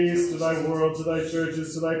 Give peace to thy world, to thy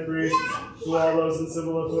churches, to thy priests, to all those in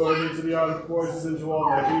civil authority, to the armed forces, and to all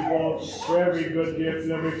thy people. For every good gift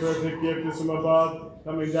and every perfect gift is from above,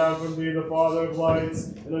 coming down from thee, the Father of lights.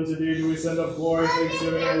 And unto thee do we send up glory,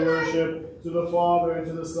 thanksgiving, and worship, to the Father, and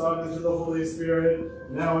to the Son, and to the Holy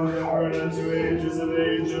Spirit, now and ever, and unto ages of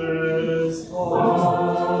ages. Amen.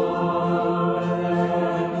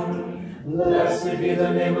 Blessed be the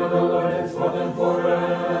name of the Lord, henceforth and forevermore.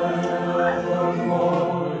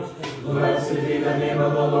 Blessed be the name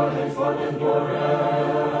of the Lord, henceforth and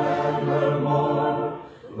forevermore.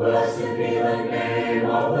 Blessed be the name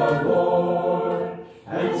of the Lord,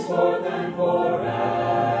 henceforth and forevermore.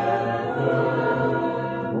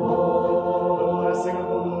 The blessing of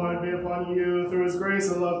the Lord be upon you through his grace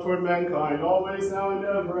and love toward mankind, always, now, and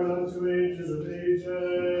ever, and unto ages of ages.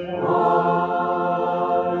 Amen.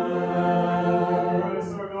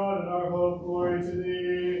 Christ our God and our hope, glory to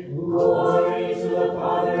thee. Glory to the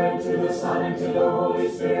Father, and to the Son, and to the Holy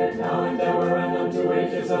Spirit, now and ever, and unto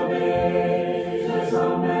ages of ages.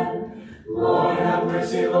 Amen. Lord have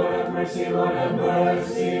mercy, Lord have mercy, Lord have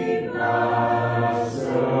mercy.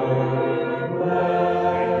 Master, bless.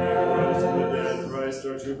 Christ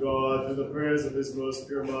our true God, through the prayers of his most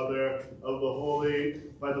pure Mother, of the Holy,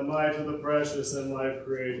 by the might of the precious and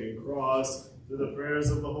life-creating cross, through the prayers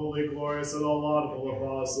of the holy, glorious, and all laudable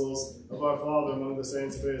apostles, of our Father among the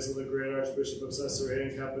saints, Basil, of the great Archbishop of Caesarea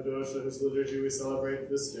and Cappadocia, whose liturgy we celebrate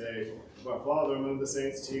this day, of our Father among the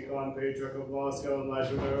saints, Tikhon, Patriarch of Moscow, and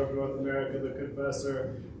Legionnaire of North America, the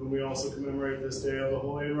Confessor, whom we also commemorate this day, of the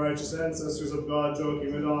holy and righteous ancestors of God,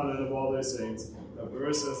 Joachim and Anna, and of all their saints. Have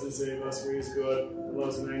mercy us and save us, for he is good, and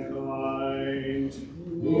loves mankind.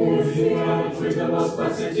 Is the attitude the most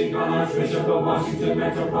blessed Tikhon, Archbishop of Washington,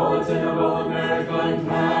 Metropolitan of all America and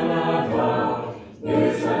Canada.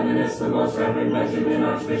 His Eminence, the Most Reverend Benjamin,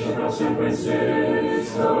 Archbishop of San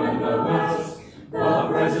Francisco and the West, the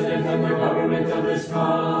President and the government of this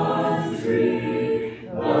country, the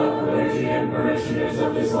clergy and parishioners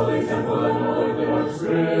of this holy temple and all Orthodox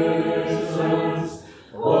Christians.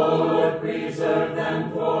 O Lord, preserve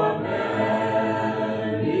them for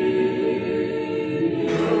many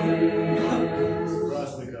years.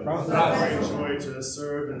 It's a great joy to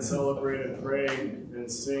serve and celebrate and pray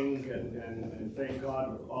and sing and thank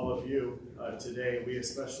God with all of you today. We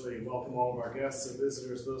especially welcome all of our guests and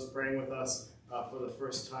visitors, those praying with us for the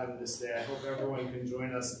first time this day. I hope everyone can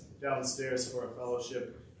join us downstairs for a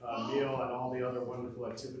fellowship meal and all the other wonderful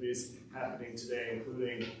activities happening today,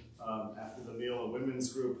 including after the meal, a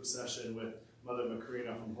women's group session with Mother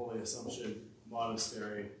Macrina from Holy Assumption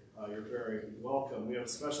Monastery. You're very welcome. We have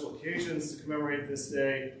special occasions to commemorate this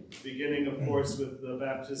day, beginning, of course, with the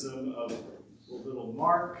baptism of little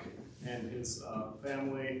Mark and his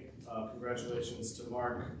family. Congratulations to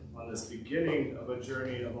Mark on this beginning of a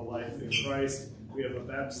journey of a life in Christ. We have a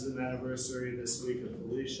baptism anniversary this week of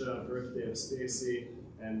Felicia, a birthday of Stacy,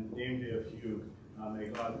 and name day of Hugh. May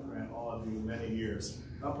God grant all of you many years.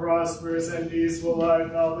 A prosperous and peaceful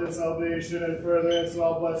life, health and salvation, and furtherance of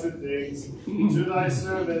all blessed things. To thy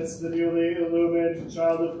servants, the newly illumined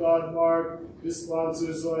child of God, Mark, his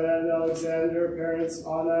sponsors, Zoya and Alexander, parents,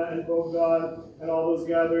 Anna and Bogdan, and all those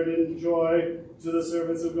gathered in joy. To the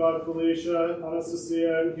servants of God, Felicia,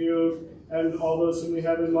 Anastasia, and Hugh, and all those whom we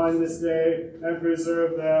have in mind this day, and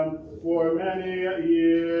preserve them for many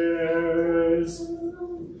years.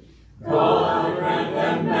 God grant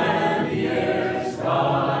them many years,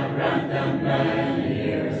 God grant them many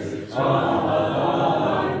years,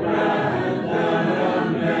 God grant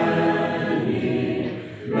them many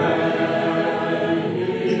years.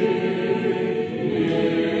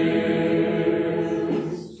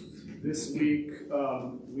 This week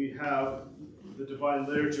we have the Divine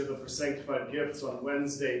Liturgy of the Sanctified Gifts on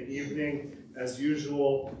Wednesday evening. As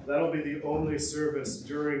usual, that'll be the only service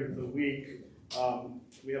during the week.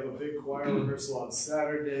 We have a big choir rehearsal on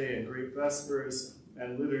Saturday and great Vespers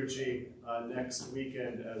and liturgy next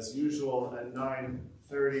weekend as usual at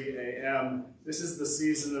 9:30 a.m. This is the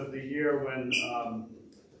season of the year when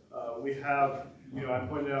we have, I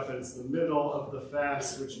pointed out that it's the middle of the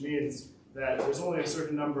fast, which means that there's only a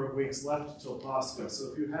certain number of weeks left till Pascha.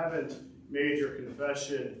 So if you haven't made your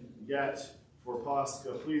confession yet for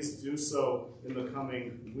Pascha, please do so in the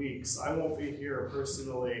coming weeks. I won't be here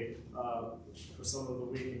personally for some of the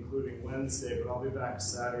week, including Wednesday, but I'll be back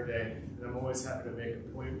Saturday, and I'm always happy to make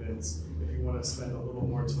appointments. If you want to spend a little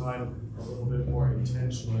more time, a little bit more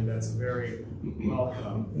intentionally, that's very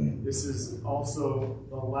welcome. This is also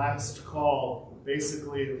the last call,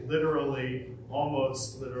 basically, literally,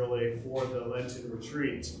 almost literally, for the Lenten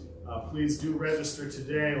retreat. Please do register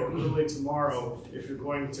today or early tomorrow if you're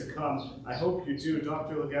going to come. I hope you do.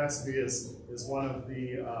 Dr. Legaspi is one of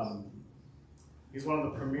the he's one of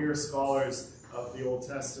the premier scholars of the Old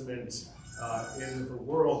Testament in the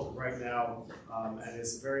world right now, and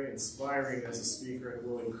is very inspiring as a speaker, and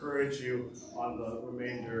will encourage you on the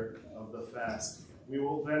remainder of the fast. We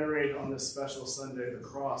will venerate on this special Sunday the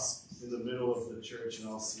cross in the middle of the church, and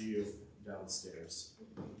I'll see you downstairs.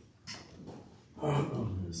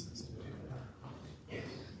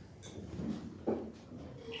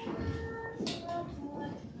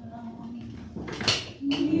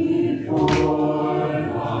 Before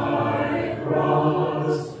thy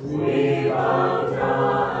cross we bow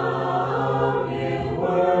down in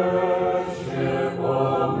worship, O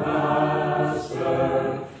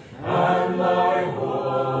Master, and thy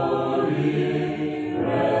holy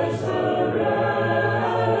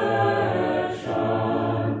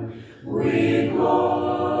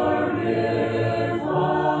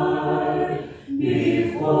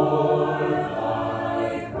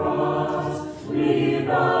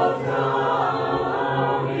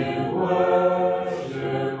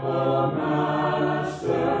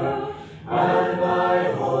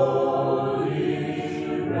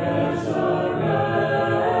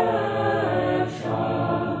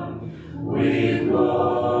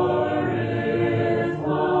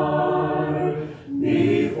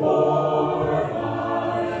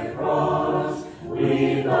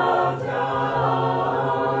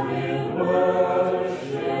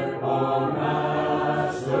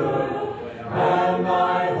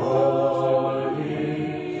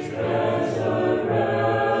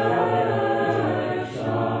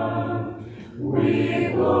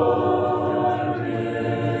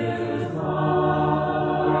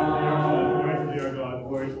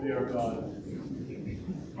be our God.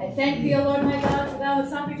 I thank thee, O Lord my God, for thou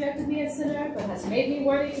hast not rejected me a sinner, but hast made me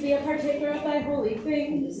worthy to be a partaker of thy holy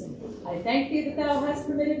things. I thank thee that thou hast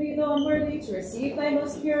permitted me, though unworthy, to receive thy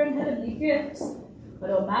most pure and heavenly gifts. But,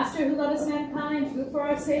 O Master, who lovest mankind, who for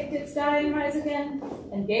our sake didst die and rise again,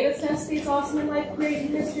 and gavest us these awesome and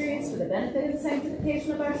life-creating mysteries for the benefit and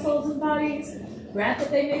sanctification of our souls and bodies, grant that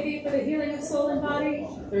they may be for the healing of soul and body,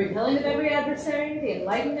 the repelling of every adversary, the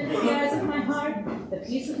enlightenment of the eyes of my heart, the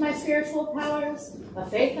peace of my spiritual powers, a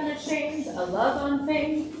faith unashamed, a love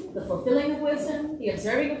unfeigned, the fulfilling of wisdom, the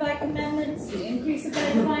observing of thy commandments, the increase of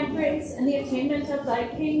thy divine grace, and the attainment of thy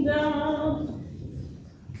kingdom.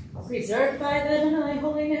 Preserved by them in thy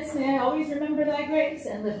holiness, may I always remember thy grace,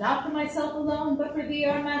 and live not for myself alone, but for thee,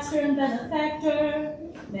 our master and benefactor.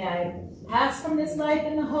 May I pass from this life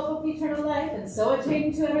in the hope of eternal life, and so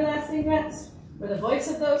attain to everlasting rest. For the voice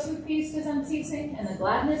of those who feast is unceasing, and the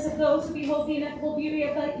gladness of those who behold the ineffable beauty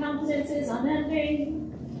of thy countenance is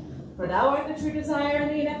unending. For thou art the true desire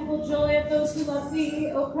and the ineffable joy of those who love thee,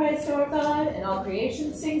 O Christ our God, and all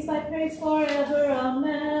creation sings thy praise forever.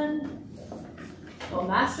 Amen. O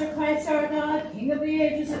Master Christ our God, King of the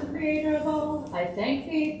ages and Creator of all, I thank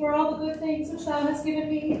thee for all the good things which thou hast given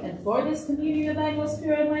me, and for this communion of thy most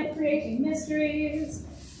pure and life-creating mysteries.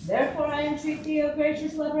 Therefore I entreat thee, O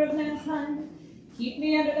gracious lover of mankind, keep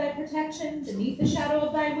me under thy protection, beneath the shadow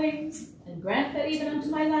of thy wings, and grant that even unto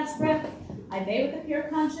my last breath I may with a pure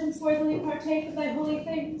conscience worthily partake of thy holy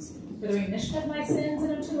things, for the remission of my sins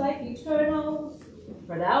and unto life eternal.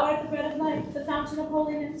 For thou art the bread of life, the fountain of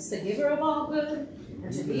holiness, the giver of all good,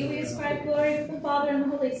 and to thee we ascribe glory with the Father and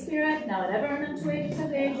the Holy Spirit, now and ever and unto ages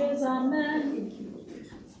of ages. Amen.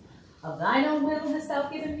 Of thine own will hast thou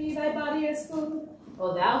given me thy body as food,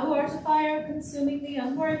 O thou who art a fire, consuming the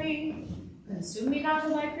unworthy. Consume me not, O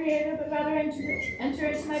my Creator, but rather enter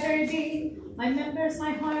into my very being, my members,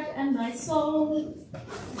 my heart, and my soul.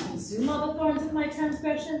 Consume all the thorns of my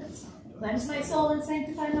transgressions. Cleanse my soul and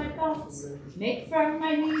sanctify my thoughts. Make firm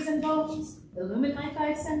my knees and bones. Illumine my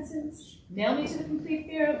five senses. Nail me to the complete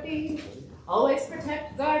fear of thee. Always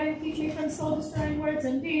protect, guard, and keep me from soul-destroying words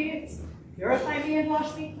and deeds. Purify me and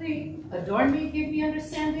wash me clean. Adorn me, give me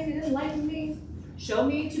understanding, and enlighten me. Show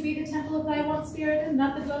me to be the temple of thy one Spirit, and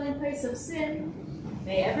not the dwelling place of sin.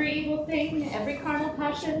 May every evil thing, every carnal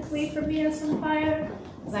passion flee from me as from fire,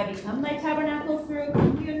 as I become thy tabernacle through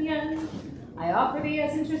communion. I offer thee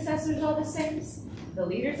as intercessors all the saints, the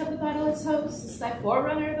leaders of the battleless hosts, thy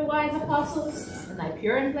forerunner, the wise apostles, and thy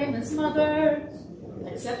pure and blameless mother.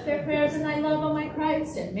 Accept their prayers in thy love, O my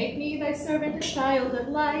Christ, and make me thy servant and child of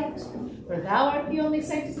light. For thou art the only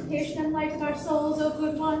sanctification and light of our souls, O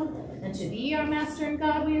good one, and to thee, our Master and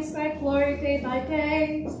God, we ascribe glory day by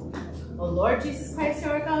day. O Lord Jesus Christ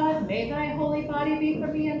our God, may thy holy body be for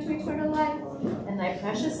me unto eternal life, and thy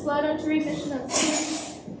precious blood unto remission of sins.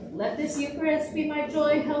 Let this Eucharist be my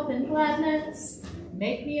joy, health, and gladness.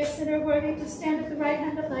 Make me a sinner worthy to stand at the right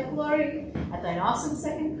hand of thy glory, at thine awesome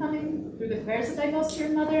second coming, through the prayers of thy most pure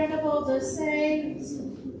mother and of all the saints.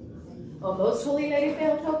 O most holy Lady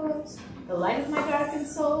Theotokos, the light of my darkened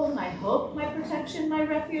soul, my hope, my protection, my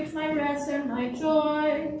refuge, my rest, and my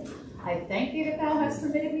joy, I thank thee that thou hast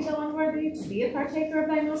permitted me, though unworthy, to be a partaker of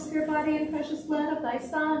thy most pure body and precious blood of thy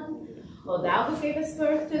Son. O thou who gavest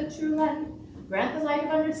birth to the true light, grant the light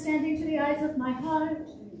of understanding to the eyes of my heart.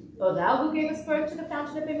 O thou who gavest birth to the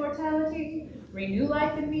fountain of immortality, renew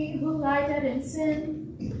life in me who lie dead in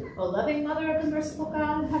sin. O loving Mother of the merciful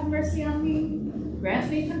God, have mercy on me. Grant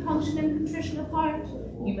me compunction and contrition of heart,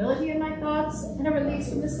 humility in my thoughts, and a release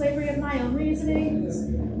from the slavery of my own reasonings.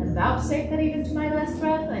 And vouchsafe that even to my last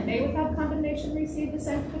breath I may without condemnation receive the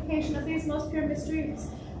sanctification of these most pure mysteries,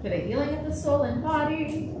 for the healing of the soul and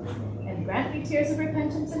body. And grant me tears of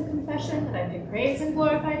repentance and confession, that I may praise and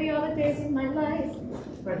glorify thee all the days of my life.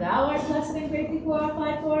 For thou art blessed and greatly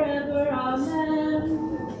glorified forever. Amen.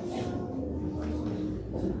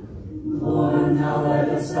 Lord, now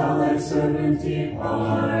lettest thou thy servant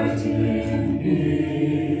depart in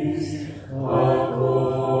peace,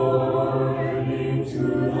 according to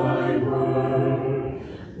thy word.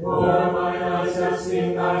 For mine eyes have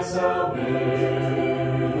seen thy salvation,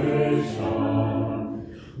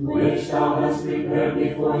 which thou hast prepared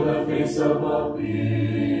before the face of all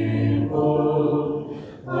people,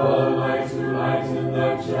 a light to lighten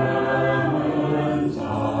the Gentiles,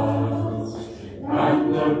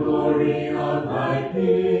 and the glory of thy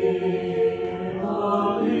people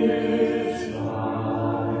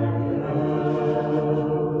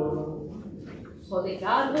Israel. Holy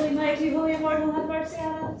God, holy mighty, holy immortal, have mercy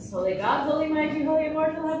on us. Holy God, holy mighty, holy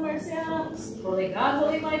immortal, have mercy on us. Holy God,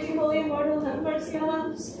 holy mighty, holy immortal, have mercy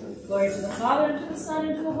on us. Glory to the Father, and to the Son,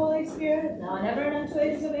 and to the Holy Spirit, now and ever, and unto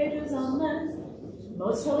ages of ages. Amen.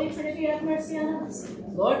 Most Holy Trinity, have mercy on us.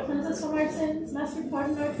 Lord, cleanse us from our sins. Master,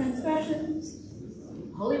 pardon our transgressions.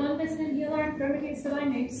 Holy One, visit and heal our infirmities for thy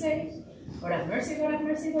name's sake. Lord, have mercy, Lord, have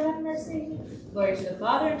mercy, Lord, have mercy. Glory to the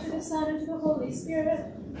Father, and to the Son, and to the Holy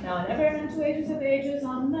Spirit, now and ever, and unto ages of ages.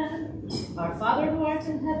 Amen. Our Father who art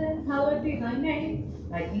in heaven, hallowed be thy name.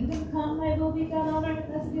 Thy kingdom come, thy will be done on earth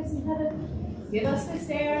as it is in heaven. Give us this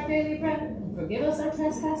day our daily bread, and forgive us our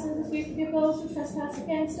trespasses as we forgive those who trespass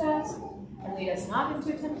against us. And lead us not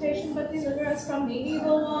into temptation, but deliver us from the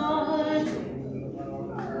evil one.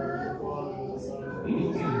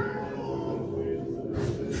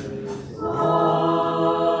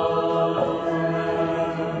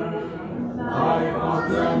 Thy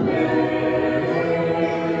proclamation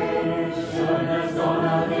has gone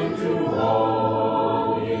out into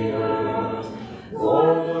all the earth, for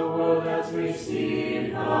the world has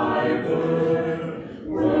received thy good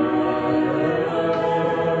word.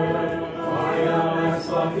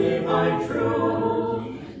 Divine truth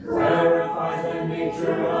clarifies the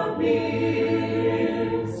nature of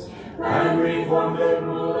beings and reform the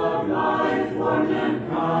rule of life for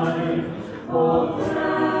mankind. O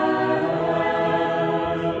venerable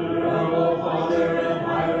Father and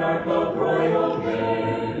hierarch of royal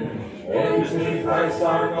name, entreat Christ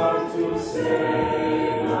our God to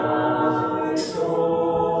save our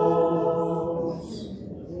souls.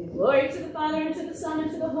 Glory to the Father, and to the Son,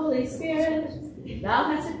 and to the Holy Spirit. Thou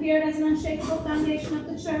hast appeared as an unshakable foundation of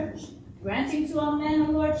the Church, granting to all men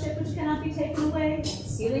a lordship which cannot be taken away,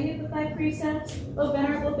 sealing it with thy precepts, O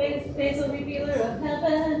venerable Basil, revealer of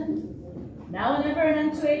heaven. Now and ever,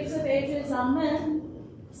 and unto ages of ages. Amen.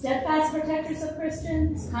 Steadfast protectors of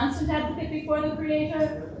Christians, constant advocate before the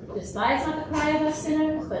Creator, despise not the cry of us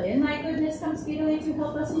sinners, but in thy goodness come speedily to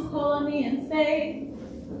help us who call on thee in faith.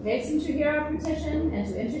 Hasten to hear our petition, and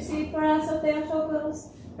to intercede for us, O Theotokos,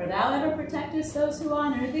 for thou ever protectest those who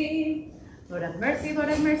honor thee. Lord have mercy, Lord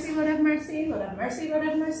have mercy, Lord have mercy, Lord have mercy, Lord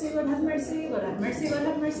have mercy, Lord have mercy, Lord have mercy, Lord have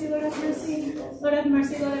mercy, Lord have mercy, Lord have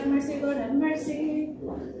mercy, Lord have mercy, Lord have mercy.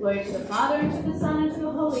 Glory to the Father, and to the Son, and to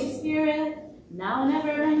the Holy Spirit, now and ever,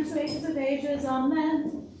 and unto ages of ages. Amen.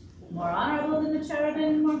 More honorable than the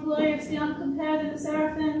cherubim, more glorious beyond compare than the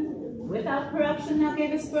seraphim, without corruption thou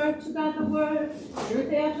gavest birth to God the Word. Through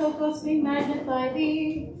Theotokos we magnify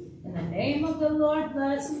thee. In the name of the Lord,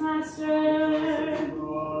 blessed Master.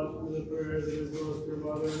 God, through the prayers of his most pure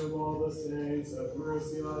mother and of all the saints, have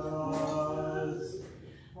mercy on us.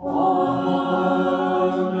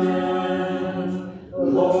 Amen.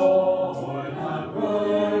 Lord, have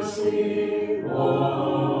mercy.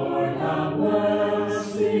 Lord, have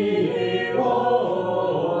mercy.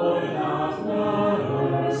 Lord, have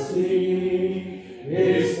mercy.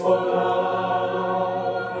 Is for